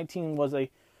 2019 was a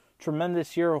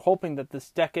tremendous year, hoping that this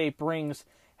decade brings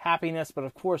happiness, but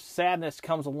of course sadness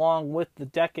comes along with the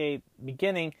decade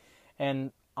beginning.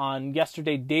 And on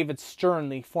yesterday, David Stern,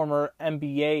 the former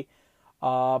NBA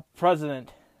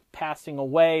president, passing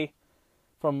away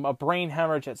from a brain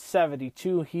hemorrhage at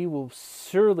 72. He will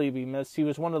surely be missed. He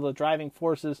was one of the driving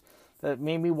forces that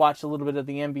made me watch a little bit of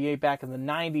the NBA back in the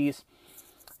 90s.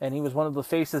 And he was one of the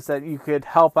faces that you could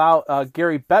help out.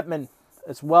 Gary Bettman,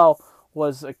 as well,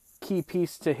 was a key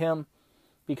piece to him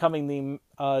becoming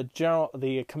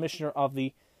the commissioner of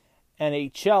the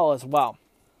NHL as well.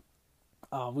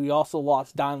 We also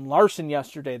lost Don Larson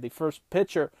yesterday, the first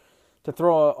pitcher to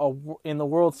throw in the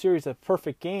World Series a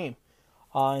perfect game.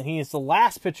 And he is the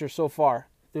last pitcher so far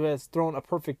who has thrown a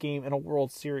perfect game in a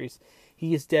World Series.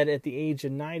 He is dead at the age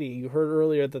of 90. You heard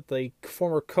earlier that the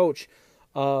former coach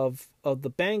of the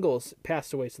Bengals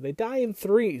passed away. So they die in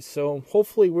threes. So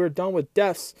hopefully we're done with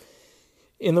deaths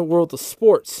in the world of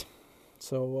sports.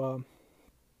 So,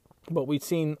 but we've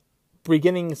seen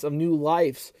beginnings of new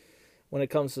lives when it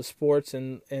comes to sports,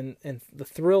 and the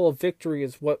thrill of victory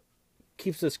is what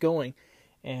keeps us going.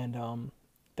 And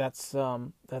that's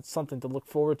something to look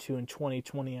forward to in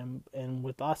 2020. And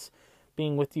with us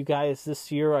being with you guys this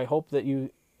year, I hope that you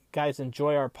guys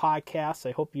enjoy our podcast.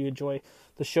 I hope you enjoy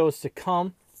the shows to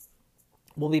come.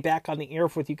 We'll be back on the air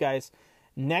with you guys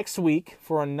next week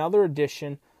for another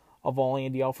edition of All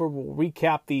Andy Alford. We'll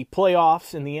recap the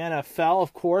playoffs in the NFL,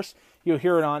 of course. You'll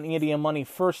hear it on Andy and Money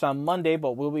first on Monday,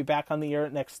 but we'll be back on the air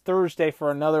next Thursday for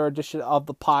another edition of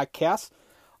the podcast.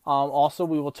 Also,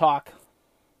 we will talk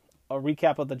a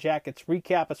recap of the Jackets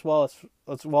recap as well as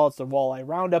the Walleye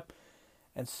Roundup,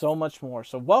 and so much more.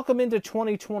 So welcome into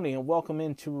 2020 and welcome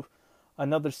into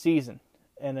another season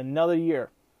and another year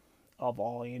of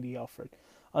All Andy Alford.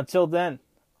 Until then,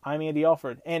 I'm Andy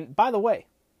Alford. And by the way,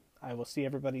 I will see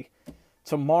everybody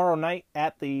tomorrow night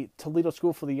at the Toledo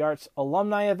School for the Arts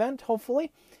alumni event,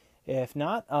 hopefully. If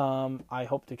not, I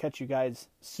hope to catch you guys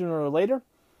sooner or later.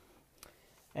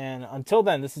 And until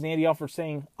then, this is Andy Alford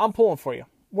saying, I'm pulling for you.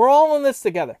 We're all in this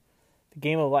together. The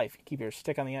game of life. Keep your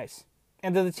stick on the ice.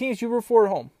 And to the teams you root for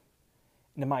at home,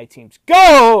 and to my teams,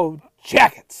 go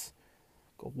Jackets!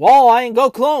 Go Walleye and go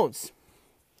Clones!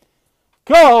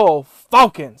 Go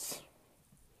Falcons!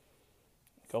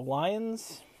 Go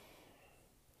Lions!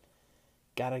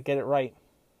 Gotta get it right.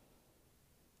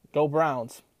 Go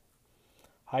Browns.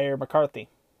 Hire McCarthy.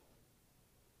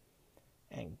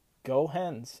 And go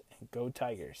Hens and go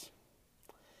Tigers.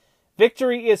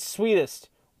 Victory is sweetest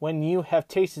when you have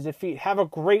tasted defeat. Have a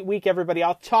great week, everybody.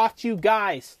 I'll talk to you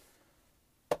guys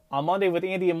on Monday with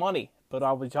Andy and Money. But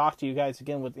I will talk to you guys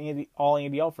again with Andy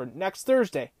Alford next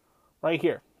Thursday, right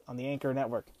here on the Anchor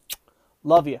Network.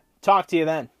 Love you. Talk to you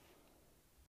then.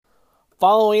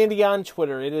 Follow Andy on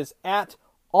Twitter. It is at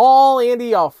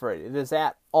AllAndyAlfred. It is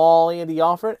at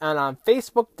AllAndyAlfred. And on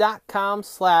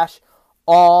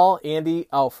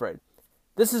Facebook.com/AllAndyAlfred.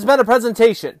 This has been a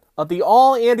presentation of the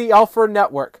All Andy Alford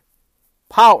Network,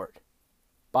 powered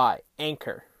by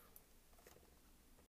Anchor.